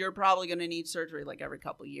 you're probably going to need surgery like every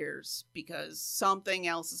couple years because something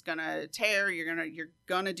else is going to tear. You're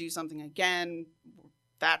going to do something again.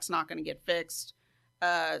 That's not going to get fixed.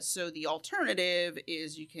 So the alternative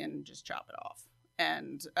is you can just chop it off.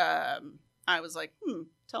 And I was like,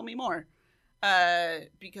 tell me more.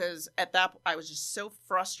 Because at that I was just so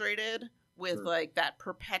frustrated with like that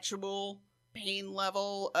perpetual pain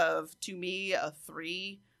level of, to me, a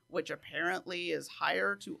 3, which apparently is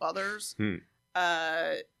higher to others.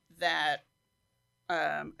 That's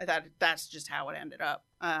just how it ended up.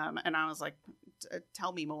 And I was like,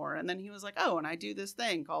 tell me more. And then he was like, oh, and I do this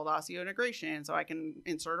thing called osseointegration. So I can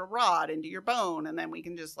insert a rod into your bone, and then we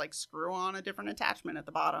can just like screw on a different attachment at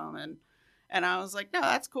the bottom. And I was like, no,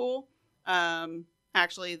 that's cool.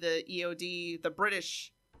 Actually, the EOD, the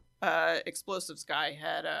British explosives guy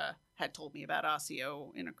had told me about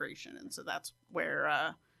osseointegration. And so that's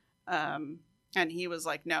where, and he was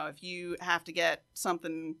like, no, if you have to get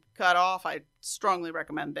something cut off, I strongly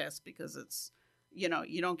recommend this, because it's, you know,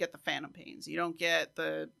 you don't get the phantom pains. You don't get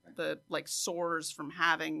the like sores from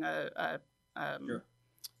having a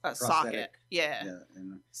socket. Yeah.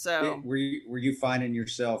 So were you finding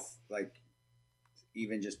yourself like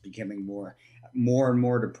even just becoming more and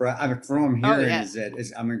more depressed? I mean, from what I'm hearing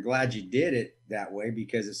I'm glad you did it that way,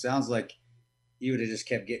 because it sounds like you would have just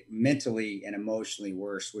kept getting mentally and emotionally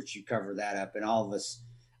worse, which you cover that up. And all of us,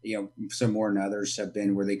 you know, some more than others have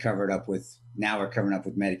been where they covered up with, now we're covering up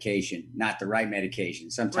with medication, not the right medication.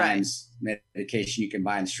 Sometimes medication you can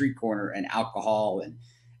buy in the street corner, and alcohol. And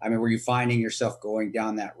I mean, were you finding yourself going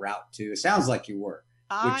down that route too? It sounds like you were.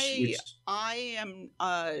 I am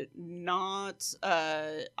not.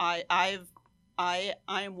 I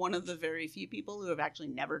am one of the very few people who have actually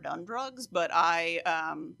never done drugs, but I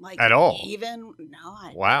like at all. Not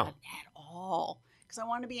at all, because I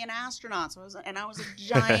wanted to be an astronaut. So I was a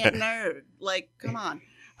giant nerd. Like, come on.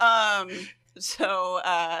 But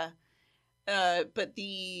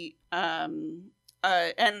the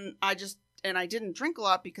and I didn't drink a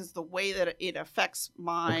lot because the way that it affects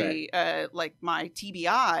my like my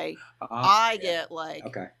TBI, I get like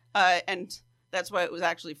and that's why it was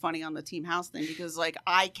actually funny on the Team House thing, because like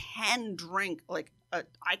I can drink like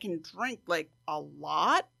a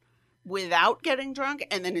lot without getting drunk,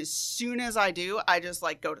 and then as soon as I do, I just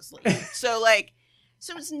like go to sleep. So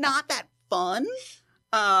it's not that fun.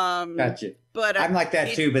 Gotcha. But I'm like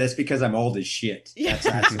that too, but it's because I'm old as shit. Yeah.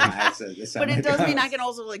 That's but it does mean I can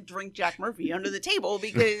also like drink Jack Murphy under the table,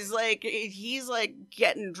 because like he's like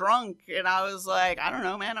getting drunk, and I was like, I don't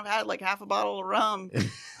know, man, I've had like half a bottle of rum and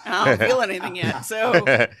I don't feel anything yet. So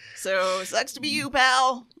sucks to be you,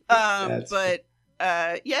 pal. But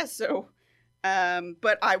I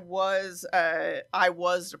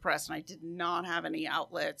was depressed, and I did not have any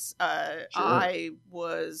outlets. I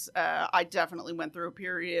definitely went through a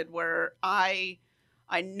period where I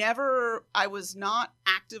was not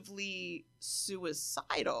actively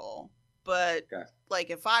suicidal, but like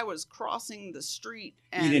if I was crossing the street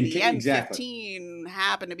and the M15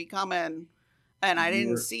 happened to be coming and I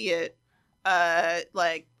didn't see it,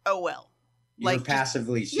 like, oh well. You were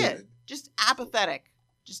passively just apathetic.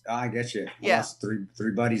 I get you. I lost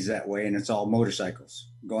three buddies that way, and it's all motorcycles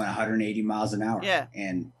going 180 miles an hour. Yeah.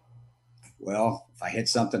 And well, if I hit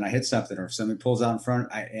something, or if somebody pulls out in front,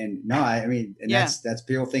 that's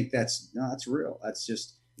people think that's real. That's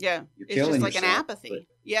just you're killing just like yourself. An apathy.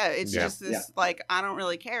 It's just this like I don't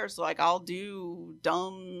really care, so like I'll do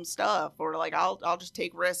dumb stuff, or like I'll just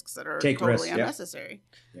take risks that are totally unnecessary.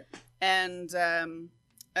 Yeah. And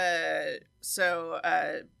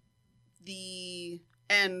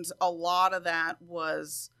and a lot of that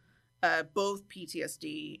was both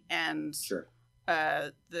PTSD and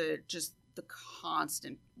the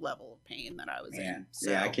constant level of pain that I was in.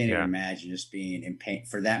 So, I can't even imagine just being in pain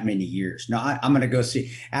for that many years. No, I'm going to go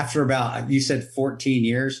see after about, you said 14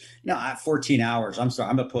 years. No, 14 hours. I'm sorry.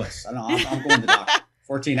 I'm a puss. I'm going to the doctor.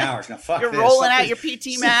 14 hours. Now, fuck You're this. rolling out your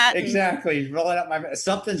PT mat. Exactly. Rolling out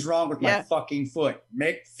something's wrong with my fucking foot.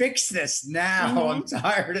 Fix this now. Mm-hmm. I'm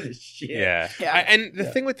tired of this shit. Yeah. And the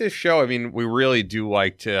thing with this show, I mean, we really do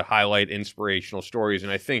like to highlight inspirational stories.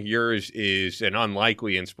 And I think yours is an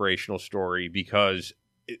unlikely inspirational story, because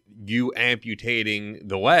you amputating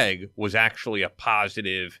the leg was actually a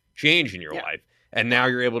positive change in your life. And now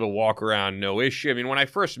you're able to walk around no issue. I mean, when I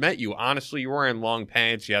first met you, honestly, you were wearing long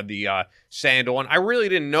pants. You had the sandal on. I really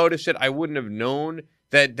didn't notice it. I wouldn't have known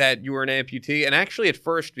that you were an amputee. And actually, at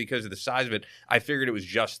first, because of the size of it, I figured it was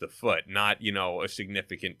just the foot, not, a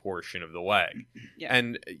significant portion of the leg. Yeah.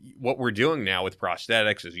 And what we're doing now with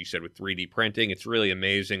prosthetics, as you said, with 3D printing, it's really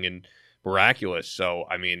amazing and miraculous. So,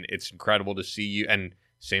 I mean, it's incredible to see you. And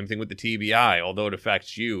same thing with the TBI. Although it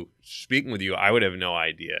affects you, speaking with you, I would have no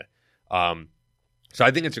idea. So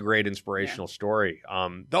I think it's a great inspirational story.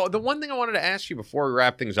 The one thing I wanted to ask you before we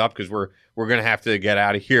wrap things up, because we're going to have to get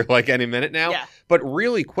out of here like any minute now. Yeah. But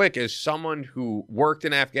really quick, as someone who worked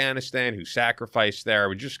in Afghanistan, who sacrificed there, I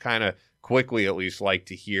would just kind of quickly at least like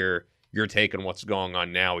to hear your take on what's going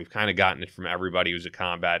on now. We've kind of gotten it from everybody who's a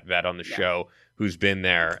combat vet on the show who's been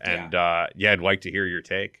there. And I'd like to hear your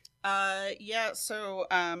take. So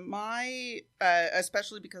my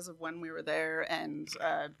especially because of when we were there and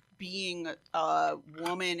being a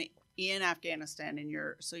woman in Afghanistan, and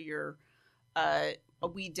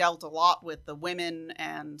we dealt a lot with the women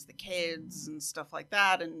and the kids and stuff like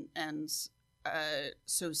that, and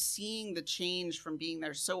so seeing the change from being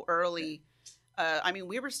there so early.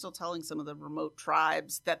 We were still telling some of the remote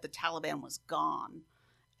tribes that the Taliban was gone,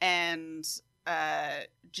 and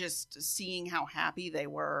just seeing how happy they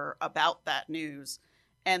were about that news.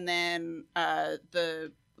 And then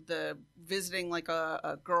the visiting like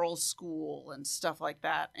a girls' school and stuff like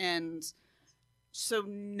that. And so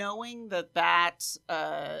knowing that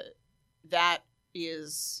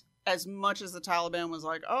is, as much as the Taliban was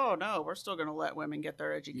like, oh no, we're still going to let women get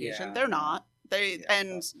their education. They're not.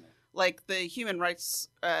 Like the Human Rights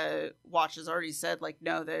Watch has already said, like,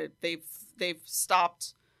 no, they've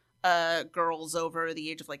stopped girls over the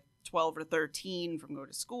age of like 12 or 13 from going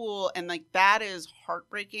to school, and like that is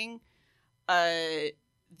heartbreaking.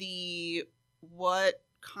 What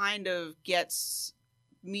kind of gets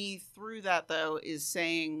me through that though is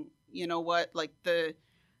saying, you know what, like the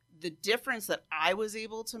difference that I was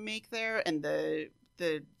able to make there, and the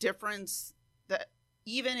difference that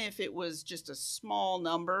even if it was just a small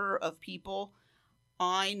number of people,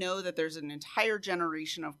 I know that there's an entire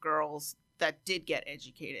generation of girls that did get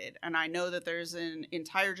educated. And I know that there's an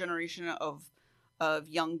entire generation of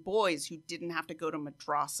young boys who didn't have to go to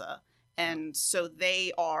madrasa. And so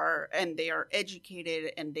they are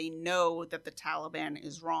educated, and they know that the Taliban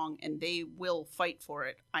is wrong, and they will fight for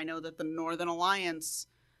it. I know that the Northern Alliance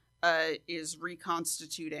is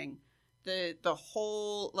reconstituting the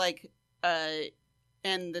whole,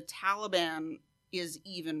 and the Taliban is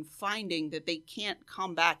even finding that they can't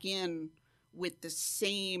come back in with the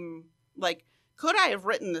same, like, could I have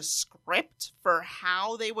written the script for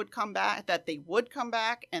how they would come back, that they would come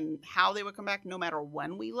back and how they would come back no matter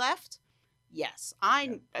when we left? Yes.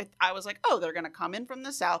 I was like, oh, they're going to come in from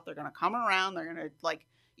the south. They're going to come around. They're going to,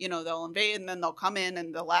 they'll invade, and then they'll come in,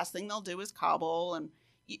 and the last thing they'll do is Kabul. And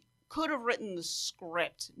could have written the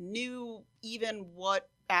script, knew even what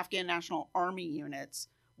Afghan National Army units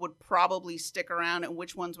would probably stick around and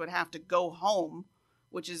which ones would have to go home,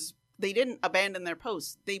 which is, they didn't abandon their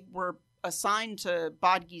posts. They were assigned to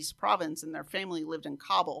Badghis province, and their family lived in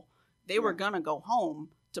Kabul. They were going to go home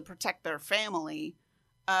to protect their family.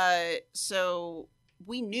 So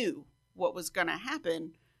we knew what was going to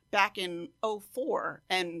happen back in 2004.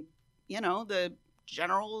 And, the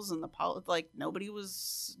generals and nobody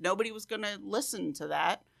was going to listen to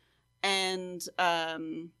that. And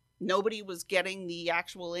nobody was getting the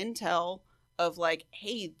actual intel of like,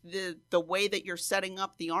 hey, the way that you're setting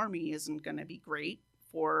up the army isn't going to be great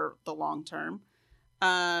for the long term.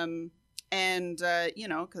 Because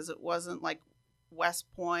it wasn't like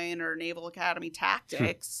West Point or Naval Academy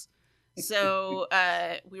tactics. So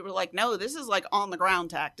we were like, no, this is like on the ground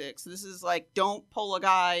tactics. This is like, don't pull a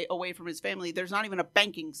guy away from his family. There's not even a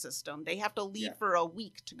banking system. They have to leave for a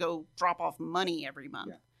week to go drop off money every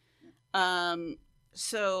month.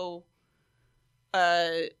 So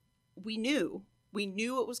we knew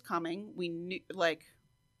it was coming. We knew, like,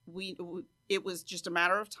 it was just a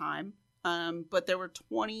matter of time. But there were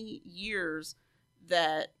 20 years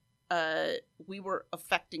that we were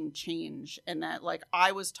affecting change, and that, like,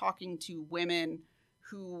 I was talking to women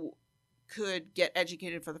who could get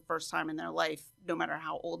educated for the first time in their life, no matter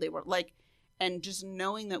how old they were. Like, and just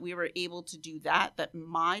knowing that we were able to do that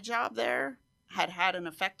my job there had an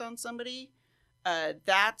effect on somebody,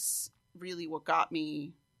 that's really what got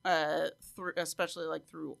me through, especially like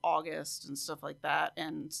through August and stuff like that.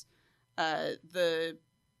 And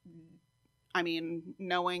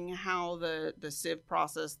knowing how the civ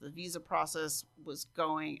process, the visa process was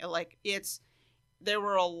going, like, there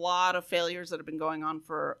were a lot of failures that have been going on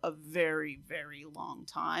for a very, very long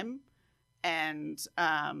time. And,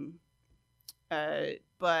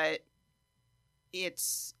 but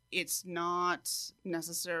it's not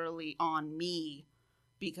necessarily on me,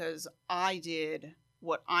 because I did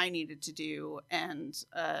what I needed to do, and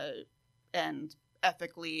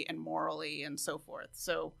ethically and morally and so forth.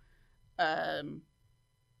 So,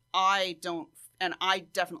 I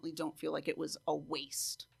definitely don't feel like it was a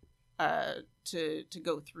waste to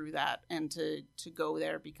go through that and to go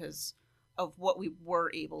there because of what we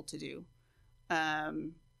were able to do.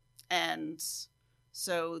 And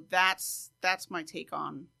so that's my take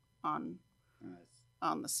on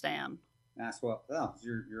the stand. That's what. Oh,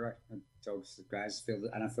 you're right. I told the guys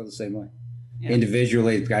I feel the same way. Yeah.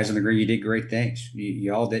 Individually, the guys on the green, you did great things.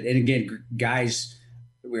 You all did. And again, guys,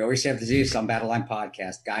 we always have to do this on Battle Line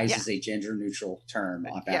Podcast. Guys is a gender neutral term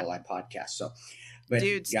on Battle Line Podcast. So, but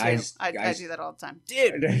dudes, guys, too. I do that all the time.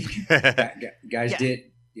 Dude, guys did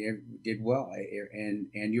well. And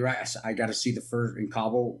you're right. I got to see the first in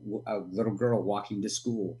Kabul, a little girl walking to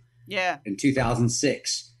school. Yeah. In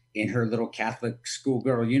 2006. In her little Catholic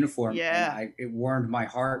schoolgirl uniform. Yeah. And it warmed my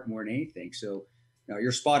heart more than anything. So,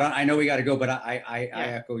 you're spot on. I know we got to go, but I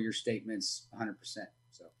echo your statements 100%.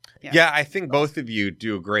 So, yeah, I think both of you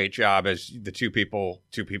do a great job as the two people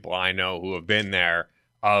I know who have been there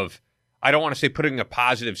of, I don't want to say putting a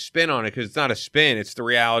positive spin on it because it's not a spin. It's the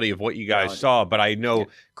reality of what you guys saw. But I know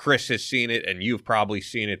Chris has seen it and you've probably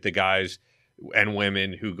seen it, the guys and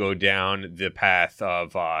women who go down the path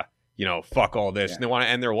of, fuck all this. And they want to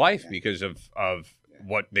end their life because of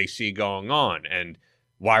what they see going on. And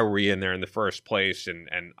why were we in there in the first place? And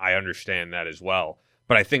I understand that as well.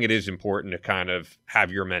 But I think it is important to kind of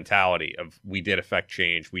have your mentality of we did affect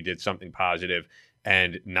change. We did something positive.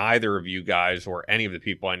 And neither of you guys or any of the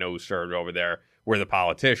people I know who served over there were the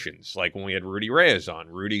politicians. Like when we had Rudy Reyes on.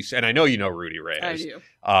 And I know you know Rudy Reyes. I do.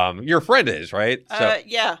 Your friend is, right?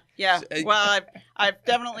 Yeah. Well, I've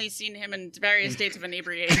definitely seen him in various states of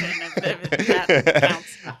inebriation. If that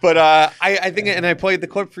counts. But I think, and I played the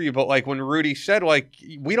clip for you, but like when Rudy said, like,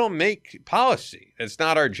 we don't make policy. It's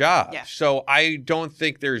not our job. Yeah. So I don't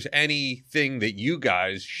think there's anything that you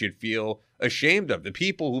guys should feel ashamed of. The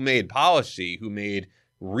people who made policy, who made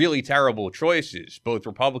really terrible choices, both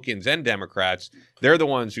Republicans and Democrats, they're the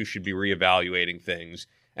ones who should be reevaluating things.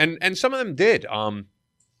 And some of them did.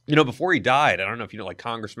 Before he died, I don't know if you know, like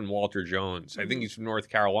Congressman Walter Jones. I think he's from North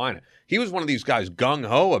Carolina. He was one of these guys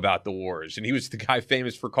gung-ho about the wars, and he was the guy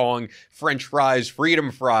famous for calling French fries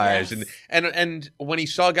freedom fries. Yes. And when he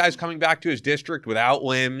saw guys coming back to his district without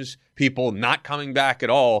limbs, people not coming back at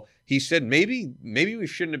all, he said, maybe we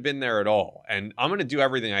shouldn't have been there at all. And I'm going to do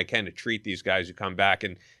everything I can to treat these guys who come back.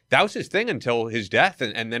 And that was his thing until his death.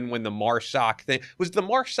 And then when the MARSOC thing, was the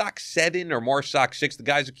MARSOC 7 or MARSOC 6, the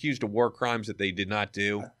guys accused of war crimes that they did not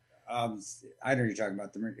do? I know you're talking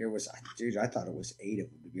about it was, dude, I thought it was 8 of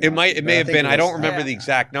them. It may have been. I don't remember the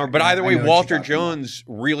exact number. But either way, Walter Jones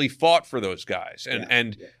really fought for those guys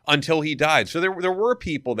and until he died. So there were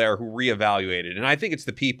people there who reevaluated. And I think it's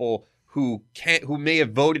the people who may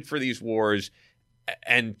have voted for these wars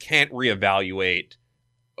and can't reevaluate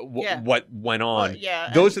what went on.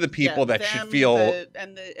 Those are the people that should feel.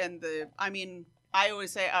 I mean, I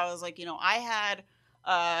always say, I was like,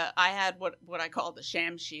 I had what I call the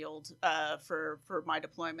sham shield for my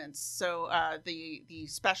deployments. So the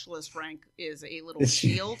specialist rank is a little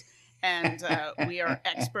shield, and we are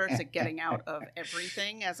experts at getting out of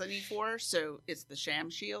everything as an E4. So it's the sham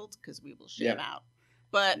shield because we will sham out.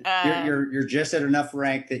 But you're just at enough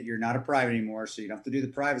rank that you're not a private anymore, so you don't have to do the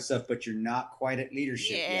private stuff, but you're not quite at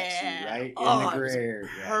leadership yet. So you're right in the gray area.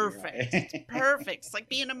 Perfect. Right. Perfect. It's like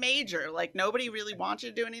being a major. Like nobody really wants you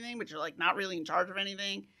to do anything, but you're like not really in charge of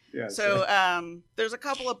anything. Yeah, so there's a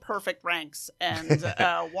couple of perfect ranks, and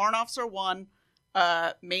Warrant Officer 1,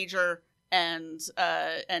 Major, and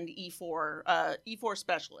E4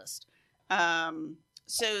 Specialist. I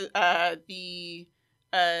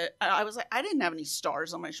was like, I didn't have any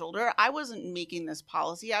stars on my shoulder. I wasn't making this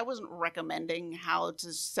policy. I wasn't recommending how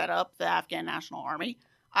to set up the Afghan National Army.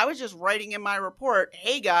 I was just writing in my report,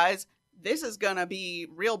 hey guys, this is going to be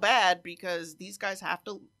real bad because these guys have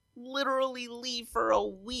to literally leave for a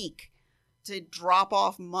week to drop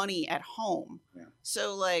off money at home. Yeah.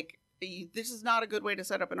 So like, this is not a good way to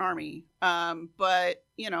set up an army. But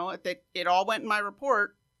it all went in my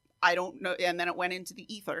report. I don't know. And then it went into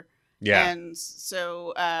the ether. Yeah. And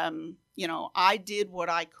so, I did what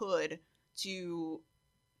I could to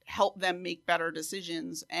help them make better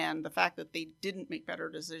decisions. And the fact that they didn't make better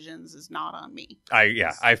decisions is not on me.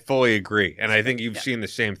 I fully agree. And I think you've seen the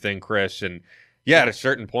same thing, Chris. And at a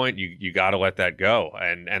certain point, you got to let that go.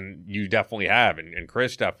 And you definitely have. And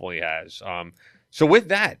Chris definitely has. So with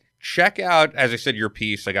that, check out, as I said, your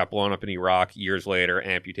piece. I got blown up in Iraq years later.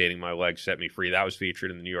 Amputating my leg set me free. That was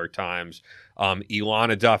featured in the New York Times.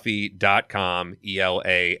 ElanaDuffy.com,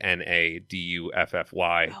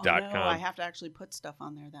 ElanaDuffy.com. Oh, no, I have to actually put stuff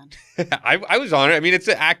on there then. I was on it. I mean, it's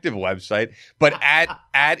an active website. But at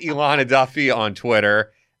Elana Duffy on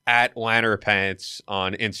Twitter, at Lanner Pants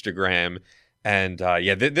on Instagram, And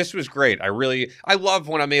this was great. I love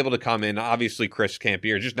when I'm able to come in. Obviously, Chris can't be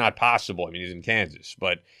here. It's just not possible. I mean, he's in Kansas,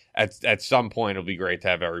 but at some point it'll be great to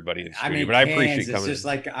have everybody in the studio. But I appreciate coming. It's just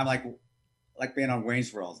like I'm like being on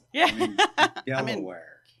Wayne's World. Yeah,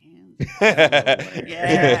 Delaware. Yeah.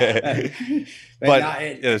 But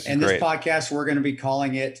this podcast, we're going to be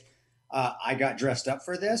calling it I Got Dressed Up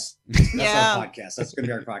for This. That's our podcast. That's going to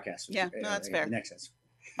be our podcast. Yeah, no, that's fair. Next sense.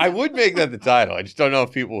 I would make that the title. I just don't know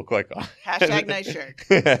if people will click on it. Hashtag nice shirt.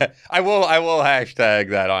 I will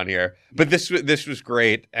hashtag that on here. But this was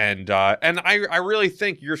great, and I really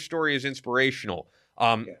think your story is inspirational.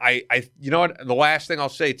 I you know what? The last thing I'll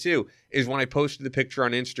say too is when I posted the picture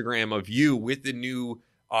on Instagram of you with the new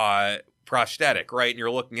prosthetic, right? And you're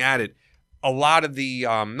looking at it. A lot of the,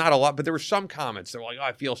 not a lot, but there were some comments that were like, "Oh,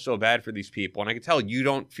 I feel so bad for these people," and I can tell you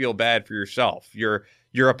don't feel bad for yourself.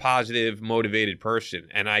 You're a positive, motivated person,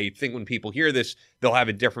 and I think when people hear this, they'll have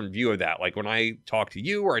a different view of that. Like when I talk to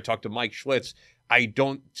you or I talk to Mike Schlitz, I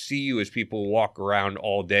don't see you as people who walk around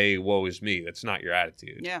all day, woe is me. That's not your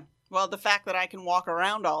attitude. Yeah. Well, the fact that I can walk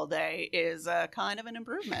around all day is kind of an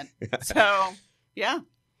improvement. So, yeah.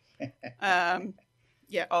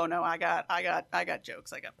 Yeah. Oh no, I got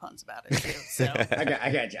jokes. I got puns about it too. So I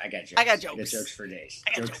got jokes. I got jokes. I got jokes for days.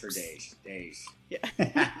 Jokes for days. Yeah.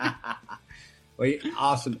 Well,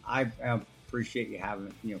 awesome. I appreciate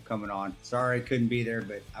you coming on. Sorry I couldn't be there,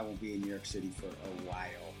 but I will be in New York City for a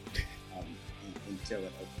while until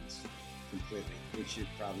it opens completely, which it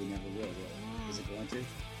probably never will. Is it going to?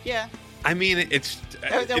 Yeah. I mean, this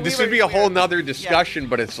would be a whole nother discussion,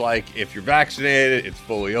 but it's like if you're vaccinated, it's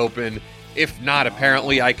fully open. If not,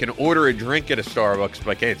 apparently I can order a drink at a Starbucks,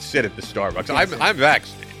 but I can't sit at the Starbucks. I'm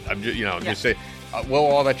vaccinated. I'm just saying. Will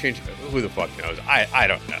all that change? Who the fuck knows? I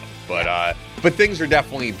don't know. But things are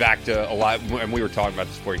definitely back to a lot, and we were talking about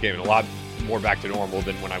this before you came in, a lot more back to normal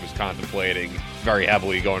than when I was contemplating very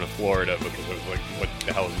heavily going to Florida because I was like, what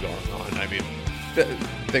the hell is going on? I mean,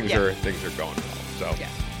 things are going well. So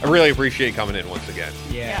I really appreciate coming in once again.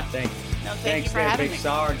 Yeah. Thanks. No, thanks you for having Big me.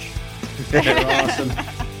 Sarge. You're awesome.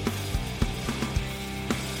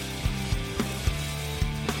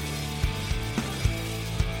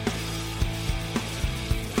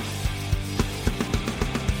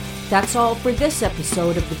 That's all for this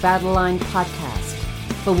episode of the Battle Line Podcast,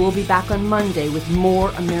 but we'll be back on Monday with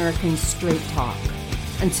more American Straight Talk.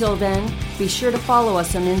 Until then, be sure to follow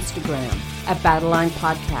us on Instagram at Battle Line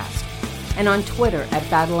Podcast and on Twitter at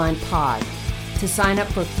Battle Line Pod. To sign up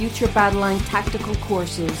for future Battle Line tactical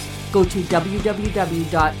courses, go to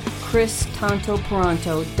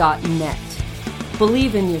www.christantoparanto.net.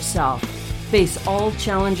 Believe in yourself, face all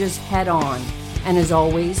challenges head on, and as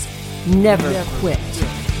always, never quit.